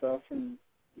and stuff, and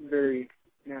very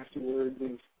nasty words.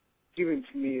 And even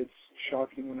to me, it's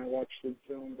shocking when I watch the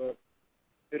film, but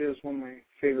it is one of my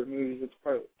favorite movies. It's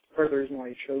part of the reason why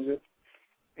I chose it.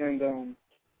 And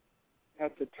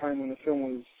at the time when the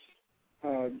film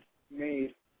was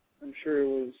made, I'm sure it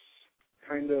was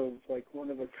kind of like one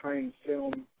of a kind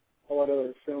film. A lot of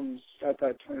other films at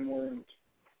that time weren't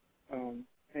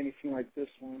anything like this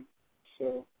one.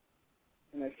 So,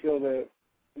 and I feel that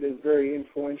it is very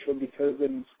influential because it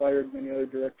inspired many other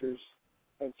directors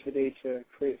of today to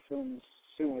create films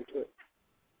similar to it.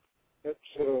 Yep,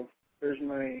 so there's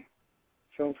my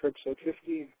film for episode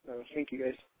 50. Thank you,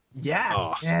 guys. Yeah,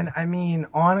 Oh. and I mean,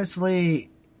 honestly,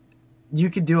 you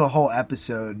could do a whole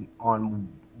episode on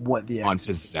what the On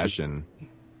Exorcist. possession.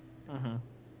 Mm-hmm.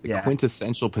 The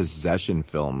quintessential possession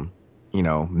film,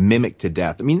 mimicked to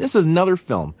death. I mean, this is another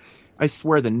film. I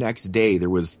swear the next day there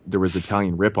was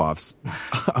Italian ripoffs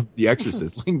of The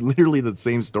Exorcist, like literally the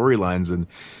same storylines, and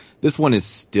this one is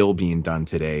still being done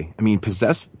today. I mean,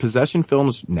 possession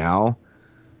films now,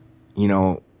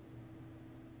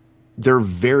 they're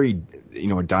very,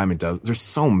 a dime a dozen. There's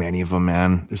so many of them,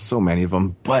 man. There's so many of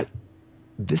them, but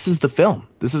this is the film.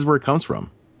 This is where it comes from,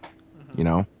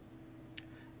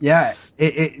 Yeah,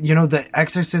 the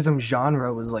exorcism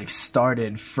genre was like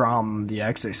started from The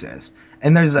Exorcist,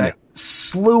 and there's a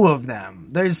slew of them.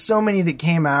 There's so many that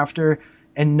came after,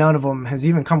 and none of them has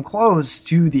even come close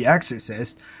to The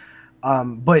Exorcist.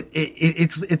 But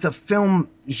it's a film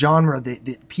genre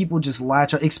that people just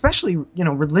latch on, especially,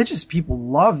 religious people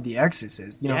love The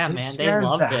Exorcist. It scares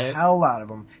the hell out of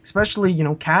them, especially,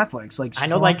 Catholics, like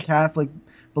strong Catholic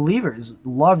believers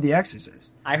love The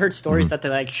Exorcist. I heard stories that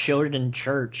they showed it in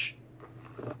church.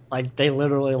 Like they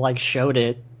literally showed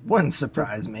it. Wouldn't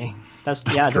surprise me. That's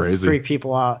crazy. To freak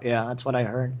people out. Yeah, that's what I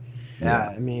heard. Yeah,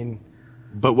 I mean,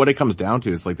 but what it comes down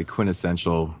to is like the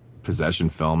quintessential possession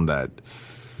film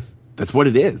that's what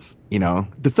it is.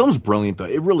 The film's brilliant though.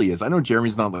 It really is. I know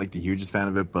Jeremy's not like the hugest fan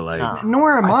of it, but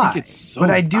nor am I. Think it's so, but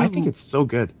I think it's so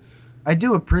good. I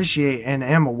do appreciate and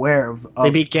am aware of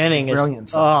the beginning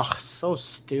brilliance. So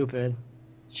stupid.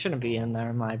 Shouldn't be in there,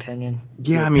 in my opinion.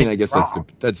 Yeah, I mean, I guess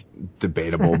that's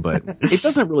debatable, but it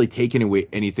doesn't really take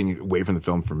anything away from the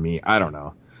film for me. I don't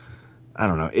know.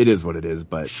 It is what it is,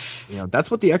 but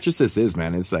that's what The Exorcist is,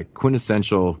 man. It's that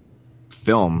quintessential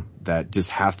film that just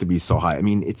has to be so high. I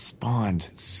mean, it spawned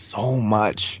so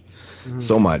much,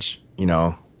 And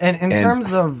in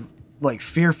terms of like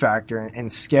fear factor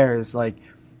and scares, like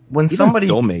when somebody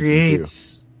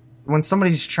when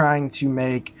somebody's trying to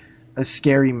make a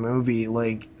scary movie,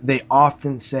 like they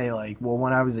often say like, well,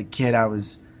 when I was a kid I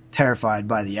was terrified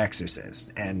by The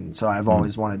Exorcist, and so I've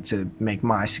always wanted to make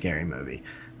my scary movie.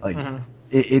 Like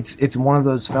it's one of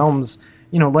those films,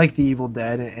 like The Evil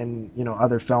Dead and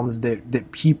other films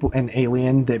that people, and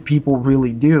Alien, that people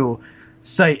really do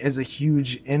cite as a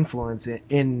huge influence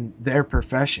in their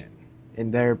profession,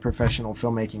 in their professional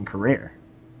filmmaking career.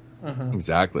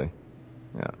 Exactly.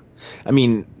 Yeah. I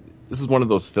mean, this is one of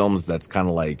those films that's kind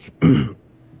of like, in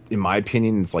my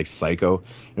opinion, it's like Psycho.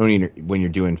 When you're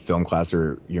doing film class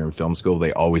or you're in film school,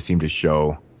 they always seem to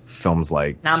show films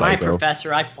like Now, Psycho. my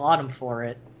professor, I fought him for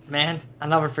it. Man, I'll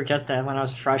never forget that when I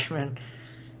was a freshman.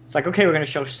 It's like, okay, we're going to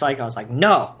show Psycho. I was like,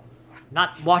 no,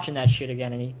 not watching that shit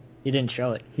again. And he didn't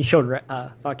show it. He showed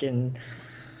fucking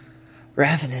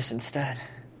Ravenous instead.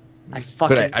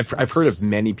 But I've heard of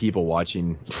many people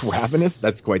watching Ravenous.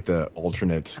 That's quite the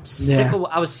alternate.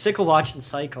 I was sick of watching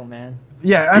Psycho, man.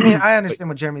 Yeah, I mean, I understand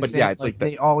what Jeremy's saying. Yeah, it's like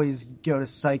they always go to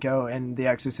Psycho and The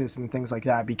Exorcist and things like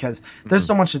that because there's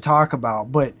so much to talk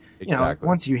about. But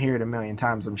once you hear it a million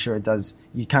times, I'm sure it does.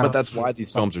 But that's why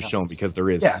these films are shown, because there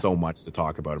is so much to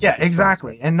talk about. Yeah,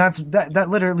 exactly, and that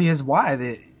literally is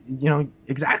why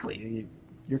exactly.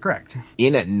 You're correct.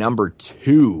 In at number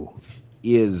 2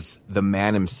 is the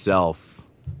man himself,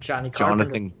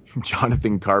 Jonathan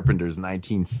Carpenter's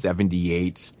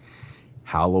 1978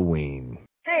 Halloween.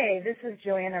 Hey, this is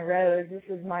Joanna Rose. This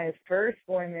is my first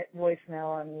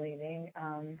voicemail I'm leaving.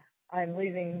 I'm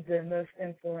leaving the most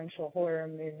influential horror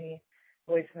movie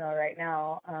voicemail right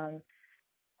now.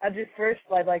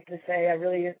 I'd like to say I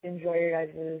really enjoy your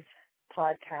guys'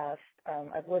 podcast.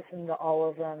 I've listened to all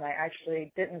of them. I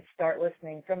actually didn't start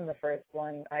listening from the first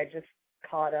one. I just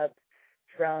caught up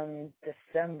from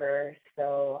December,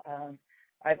 so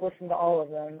I've listened to all of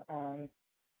them.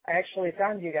 I actually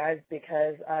found you guys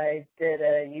because I did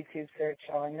a YouTube search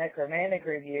on necromantic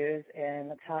reviews, and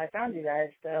that's how I found you guys.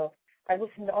 So I've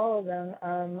listened to all of them.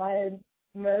 My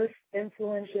most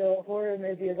influential horror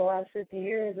movie of the last 50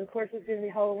 years, of course, is going to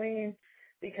be Halloween,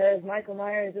 because Michael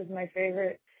Myers is my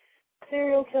favorite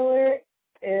serial killer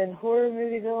and horror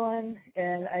movie villain,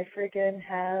 and I freaking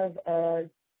have a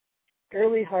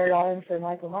girly hard on for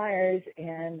Michael Myers,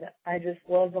 and I just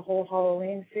love the whole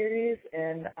Halloween series,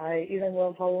 and I even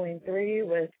love Halloween 3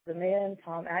 with the man,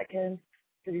 Tom Atkins,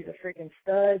 because he's a freaking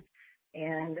stud.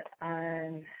 And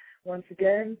once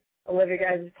again, I love your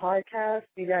guys' podcast.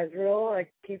 You guys rule. I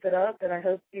keep it up, and I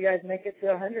hope you guys make it to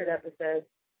 100 episodes.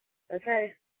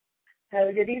 Okay. Have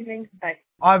a good evening. Bye.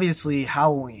 Obviously,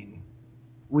 Halloween.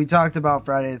 We talked about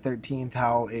Friday the 13th,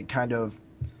 how it kind of,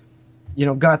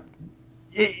 got...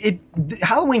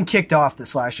 Halloween kicked off the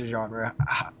slasher genre.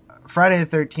 Friday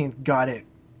the 13th got it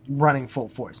running full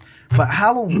force. But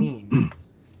Halloween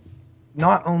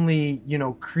not only,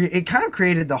 it kind of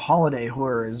created the holiday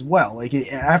horror as well. Like,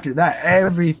 after that,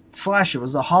 every slasher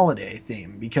was a holiday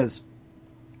theme because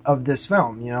of this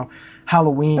film,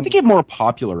 Halloween. I think it more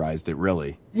popularized it,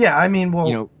 really. Yeah, I mean,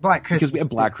 Black Christmas. Because we had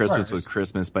Black Christmas was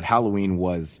Christmas, but Halloween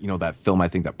was, that film, I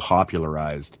think, that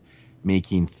popularized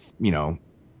making,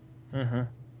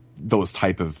 those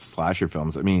type of slasher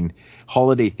films. I mean,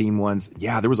 holiday theme ones,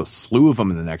 there was a slew of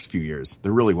them in the next few years.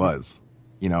 There really was,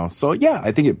 so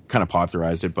I think it kind of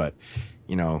popularized it, but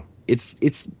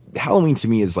it's Halloween to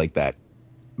me is like that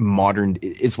modern,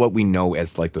 it's what we know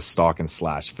as like the stock and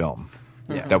slash film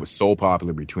that was so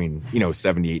popular between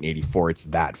 78 and 84. It's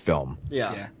that film.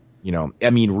 I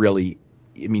mean, really,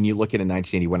 you look at it in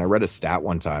 1981. I read a stat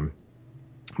one time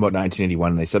about 1981,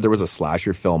 and they said there was a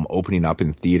slasher film opening up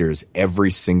in theaters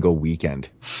every single weekend.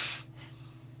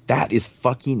 That is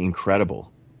fucking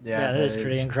incredible. Yeah, that is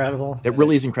pretty incredible. It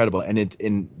really is incredible, and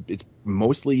it's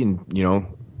mostly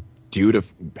due to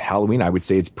Halloween. I would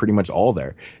say it's pretty much all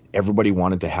there. Everybody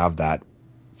wanted to have that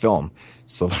film,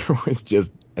 so there was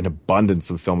just an abundance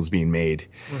of films being made.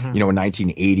 In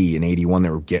 1980 and 81, they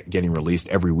were getting released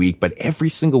every week, but every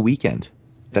single weekend.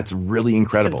 That's really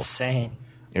incredible. It's insane.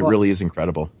 It really is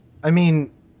incredible. I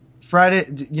mean,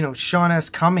 Friday, Sean S.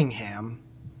 Cunningham,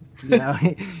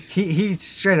 he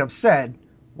straight up said,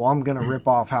 well, I'm going to rip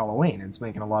off Halloween. It's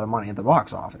making a lot of money at the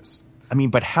box office. I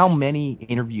mean, but how many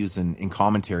interviews and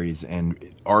commentaries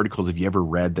and articles have you ever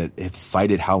read that have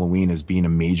cited Halloween as being a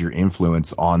major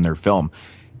influence on their film?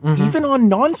 Even on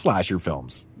non-slasher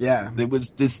films. Yeah. It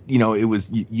was this, it was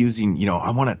using,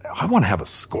 I want to have a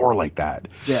score like that.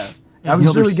 Yeah. I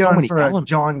was really going for a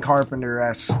John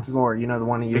Carpenter-esque score, the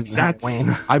one he used exactly. in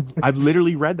Halloween. I've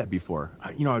literally read that before.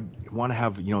 I want to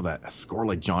have, that a score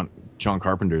like John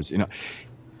Carpenter's,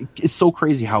 It's so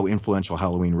crazy how influential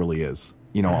Halloween really is,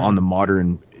 on the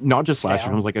modern, not just slasher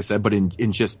films, like I said, but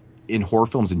in horror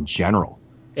films in general.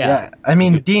 Yeah. I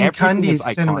mean, Dean Cundy's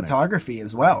cinematography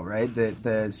as well, right? The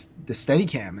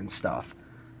Steadicam and stuff.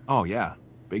 Oh, yeah.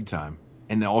 Big time.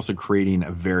 And also creating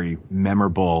a very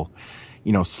memorable,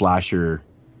 slasher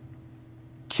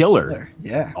Killer.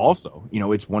 Yeah. Also,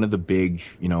 it's one of the big,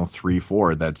 3,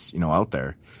 4 that's, out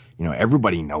there.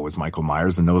 Everybody knows Michael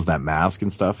Myers and knows that mask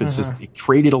and stuff. It's just, it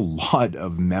created a lot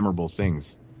of memorable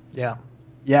things. Yeah.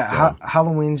 Yeah, So-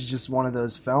 Halloween's just one of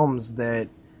those films that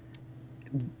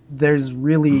there's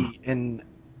really an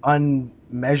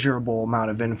unmeasurable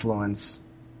amount of influence.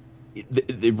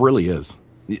 It really is.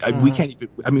 We can't even.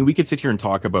 I mean, we could sit here and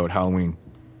talk about Halloween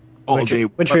all day,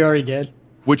 Which we already did.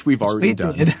 which we've already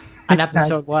done. On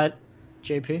episode what,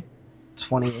 JP?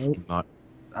 28. Not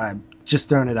I'm just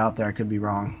throwing it out there. I could be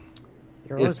wrong.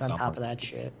 You're always It's on top of that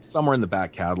shit. somewhere in the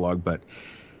back catalog, but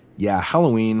yeah,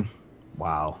 Halloween.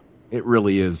 Wow, it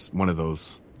really is one of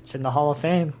those. It's in the Hall of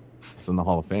Fame. It's in the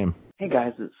Hall of Fame. Hey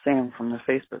guys, it's Sam from the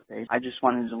Facebook page. I just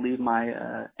wanted to leave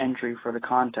my entry for the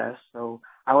contest. So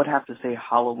I would have to say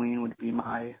Halloween would be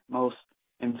my most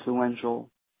influential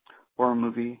horror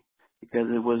movie because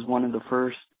it was one of the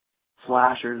first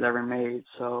slashers ever made.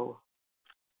 So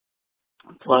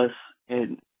plus it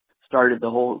started the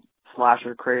whole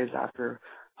slasher craze after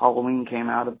Halloween came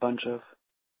out. A bunch of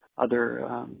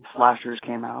other slashers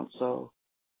came out. So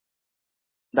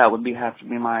that would have to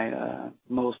be my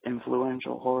most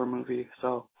influential horror movie.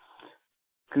 So,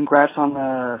 congrats on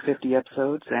the 50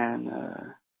 episodes, and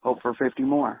hope for 50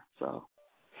 more. So,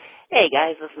 Hey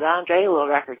guys, this is Andre, Little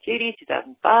Record Cutie,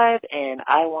 2005, and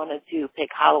I wanted to pick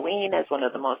Halloween as one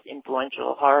of the most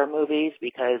influential horror movies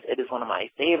because it is one of my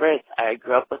favorites. I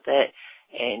grew up with it,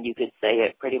 and you could say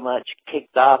it pretty much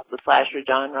kicked off the slasher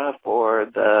genre for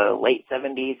the late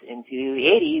 70s into the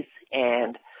 80s,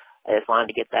 and I just wanted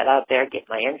to get that out there, get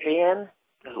my entry in.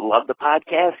 Love the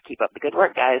podcast. Keep up the good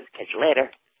work, guys. Catch you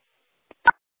later.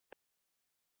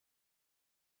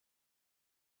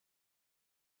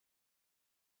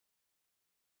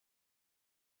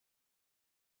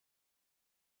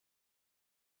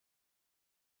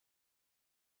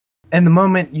 And the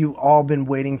moment you all been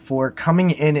waiting for,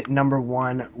 coming in at number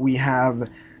 1, we have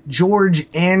George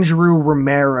Andrew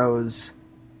Romero's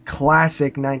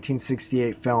classic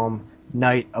 1968 film,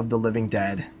 Night of the Living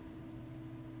Dead.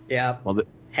 Yeah. Well,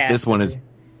 Has this to one be. is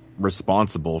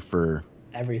responsible for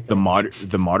Everything.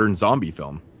 the modern zombie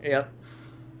film. Yep.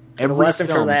 If it Every wasn't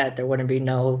for film- that, there wouldn't be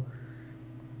no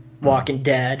Walking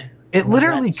Dead. It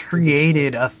literally That's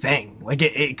created a thing. Like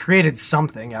it created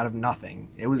something out of nothing.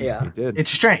 It was. Yeah. It did. It's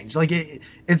strange. Like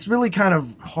it's really kind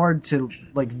of hard to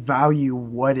like value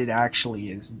what it actually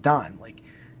is done. Like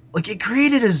it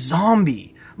created a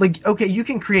zombie. Like okay, you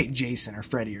can create Jason or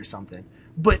Freddy or something,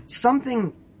 but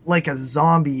something like a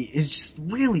zombie is just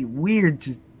really weird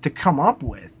to come up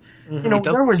with. Mhm. You know, It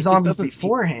does- there were it just zombies doesn't seem-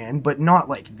 beforehand, but not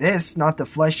like this, not the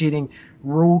flesh-eating,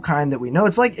 raw kind that we know.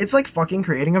 It's like fucking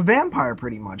creating a vampire,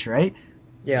 pretty much, right?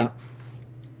 Yeah.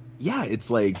 Yeah, it's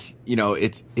like,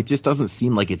 it just doesn't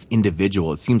seem like it's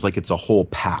individual. It seems like it's a whole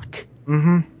pack.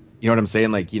 Mm-hmm. You know what I'm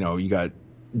saying? Like, you got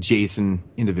Jason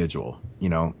individual,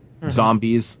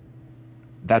 zombies,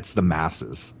 that's the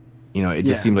masses. It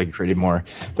just Yeah. seemed like it created more.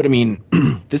 But I mean,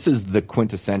 this is the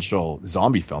quintessential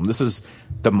zombie film. This is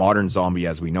the modern zombie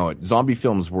as we know it. Zombie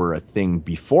films were a thing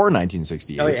before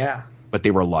 1968. Oh, yeah. But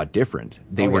they were a lot different.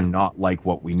 They were not like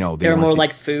what we know. They were weren't more these-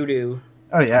 like voodoo.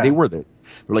 Oh yeah. They were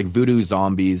like voodoo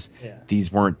zombies. Yeah.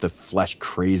 These weren't the flesh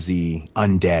crazy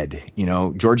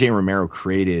undead. George A. Romero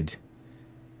created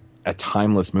a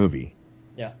timeless movie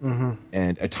Yeah. Mm-hmm.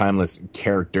 and a timeless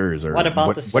characters or What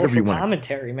about the whatever you social want.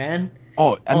 commentary, man?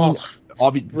 Oh, I mean,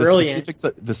 the brilliant.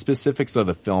 specifics of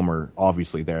the film are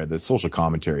obviously there. The social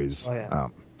commentaries. Oh,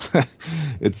 yeah.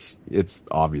 It's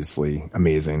obviously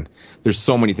amazing. There's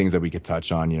so many things that we could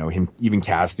touch on. Him even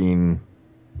casting,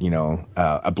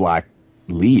 a black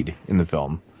lead in the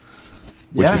film,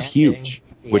 which Yeah. was huge.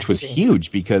 The Which was acting.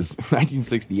 huge because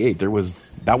 1968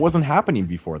 that wasn't happening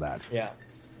before that Yeah.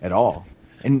 at all.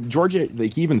 And Georgia,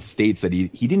 he even states that he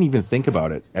didn't even think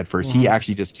about it at first. Mm-hmm. He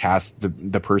actually just cast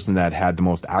the person that had the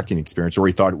most acting experience, or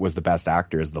he thought it was the best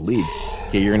actor as the lead.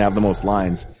 Okay, you're gonna have the most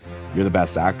lines. You're the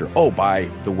best actor. Oh, by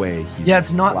the way, he's Yeah,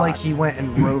 it's not black. like he went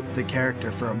and wrote the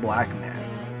character for a black man.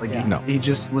 Like Yeah. he, No. he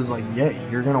just was like, "Yeah,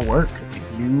 you're gonna work.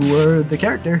 You were the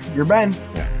character. You're Ben."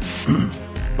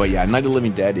 But yeah, Night of the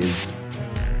Living Dead is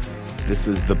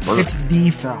the birth It's the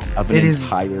film. of an It is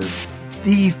entire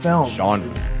the film. genre.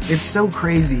 It's so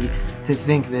crazy to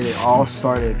think that it all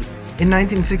started in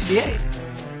 1968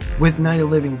 with Night of the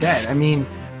Living Dead. I mean,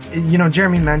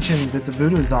 Jeremy mentioned that the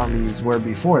voodoo zombies were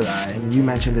before that, and you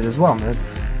mentioned it as well, Moods.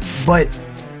 But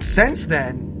since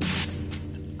then,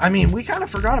 I mean, we kind of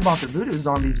forgot about the voodoo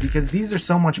zombies because these are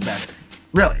so much better.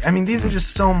 Really, I mean, these are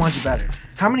just so much better.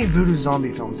 How many voodoo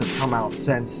zombie films have come out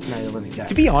since Night of the Living Dead?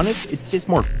 To be honest, it's just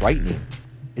more frightening.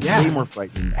 It's way more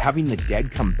frightening. Having the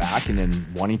dead come back and then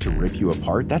wanting to rip you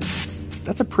apart,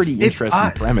 that's a pretty interesting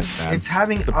premise, man. It's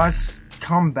having us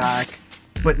come back,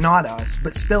 but not us,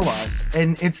 but still us.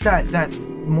 And it's that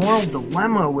moral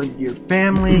dilemma with your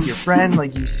family, your friend,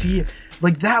 like you see,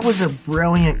 like that was a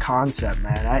brilliant concept,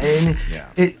 man.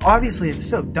 It obviously it's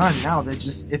so done now that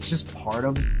it's just part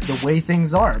of the way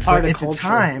things are. But at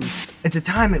the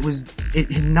time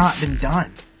it had not been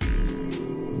done.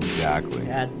 Exactly.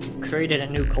 Yeah, it created a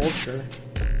new culture.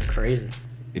 Crazy.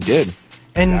 It did.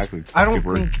 And exactly. I don't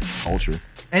think culture.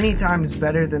 Any time is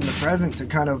better than the present to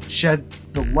kind of shed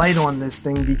the light on this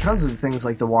thing because of things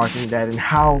like The Walking Dead and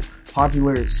how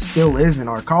popular it still is in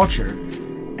our culture.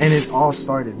 And it all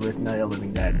started with Night of the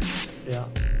Living Dead. Yeah.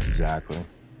 Exactly.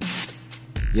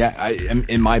 Yeah,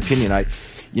 in my opinion,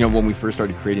 when we first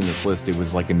started creating this list, it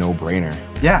was like a no-brainer.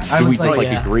 Yeah,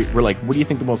 we're like, what do you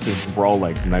think the most is? We're all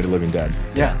like Night of the Living Dead.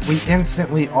 Yeah, we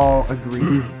instantly all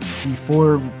agreed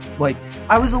before, like,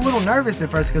 I was a little nervous at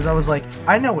first because I was like,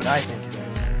 I know what I think it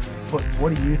is, but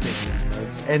what do you think it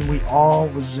is? And we all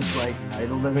was just like, Night of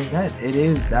the Living Dead.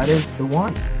 That is the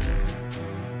one.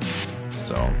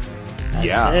 So,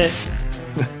 That's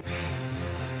it.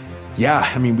 Yeah,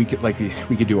 I mean, we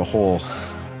could do a whole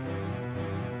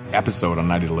episode on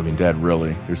Night of the Living Dead,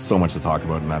 really. There's so much to talk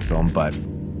about in that film, but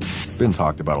it's been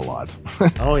talked about a lot.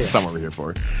 Oh, yeah. That's not what we're here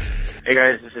for. Hey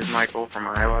guys, this is Michael from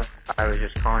Iowa. I was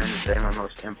just calling to say my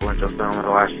most influential film of the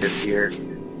last 50 years,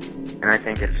 and I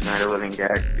think it's Night of the Living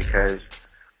Dead, because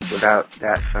without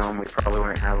that film, we probably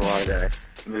wouldn't have a lot of the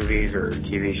movies or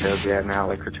TV shows we have now,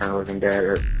 like Return of the Living Dead,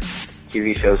 or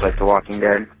TV shows like The Walking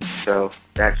Dead. So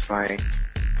that's my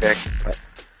pick. But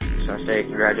so I say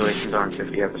congratulations on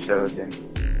 50 episodes, and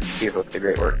keep up the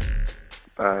great work.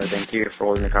 Thank you for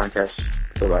holding the contest.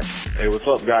 Bye-bye. Hey, what's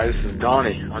up, guys? This is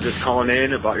Donnie. I'm just calling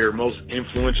in about your most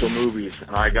influential movies,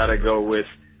 and I gotta go with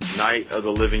Night of the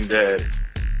Living Dead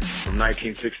from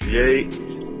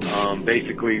 1968.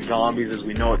 Basically, zombies as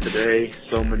we know it today.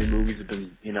 So many movies have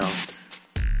been,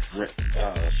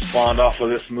 spawned off of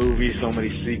this movie. So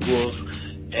many sequels,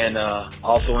 and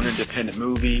also an independent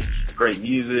movie. Great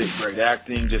music, great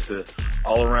acting, just a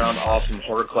all-around awesome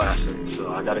horror classic.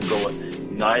 So I gotta go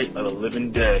with Night of the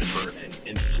Living Dead for an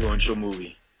influential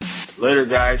movie. Later,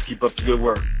 guys. Keep up the good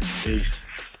work. Peace.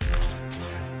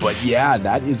 But yeah,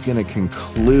 that is going to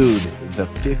conclude the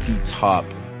 50 top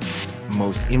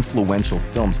most influential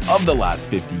films of the last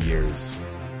 50 years.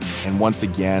 And once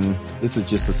again, this is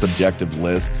just a subjective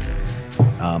list.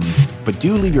 But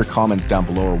do leave your comments down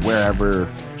below or wherever.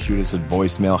 Shoot us a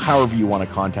voicemail, however you want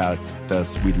to contact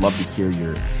us. We'd love to hear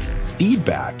your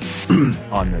feedback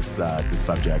on this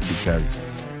subject, because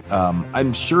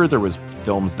I'm sure there was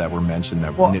films that were mentioned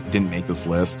that didn't make this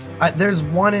list. There's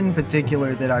one in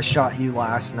particular that I shot you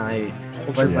last night.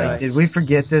 Was like, did we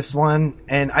forget this one?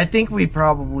 And I think it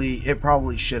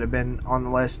probably should have been on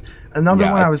the list. Another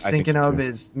one I was thinking of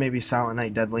is maybe Silent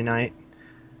Night, Deadly Night.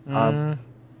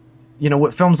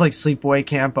 With films like Sleepaway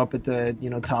Camp up at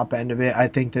the top end of it, I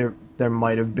think there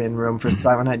might have been room for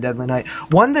Silent Night, Deadly Night.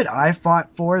 One that I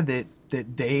fought for that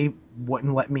they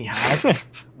wouldn't let me have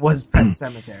was Pet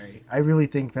Sematary. I really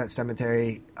think Pet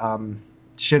Sematary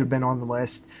should have been on the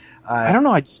list. I don't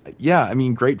know. I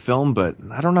mean, great film, but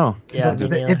I don't know. Yeah,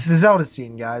 it's the Zelda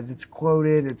scene, guys. It's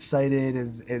quoted, it's cited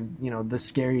as the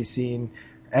scary scene.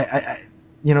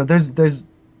 There's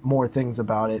more things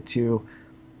about it too.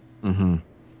 Mm-hmm.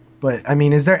 But I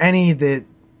mean, is there any that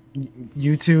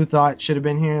you two thought should have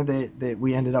been here that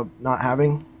we ended up not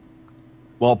having?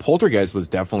 Well, Poltergeist was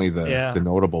definitely the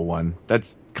notable one.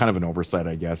 That's kind of an oversight,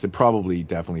 I guess. It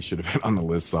definitely should have been on the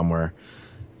list somewhere.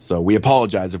 So we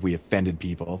apologize if we offended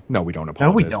people. No, we don't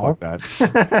apologize. No, we don't.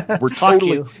 Fuck that. We're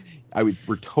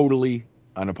totally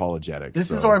unapologetic. This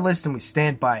is our list, and we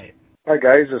stand by it. Hi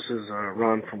guys, this is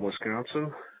Ron from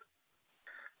Wisconsin.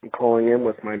 I'm calling in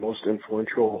with my most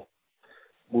influential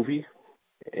movie,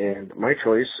 and my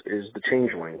choice is The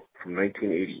Changeling from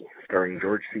 1980, starring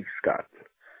George C. Scott.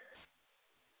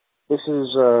 This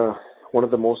is one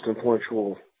of the most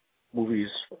influential movies,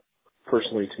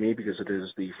 personally to me, because it is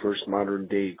the first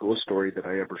modern-day ghost story that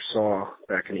I ever saw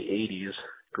back in the 80s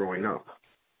growing up.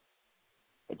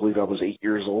 I believe I was 8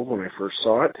 years old when I first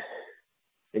saw it,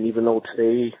 and even though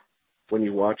today, when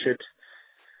you watch it,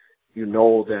 you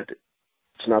know that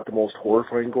it's not the most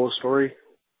horrifying ghost story,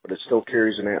 but it still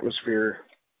carries an atmosphere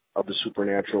of the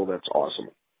supernatural that's awesome.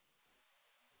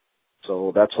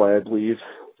 So that's why I believe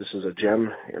this is a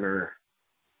gem in our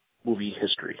movie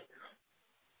history.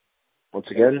 Once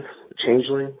again, The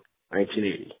Changeling,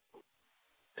 1980.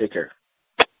 Take care.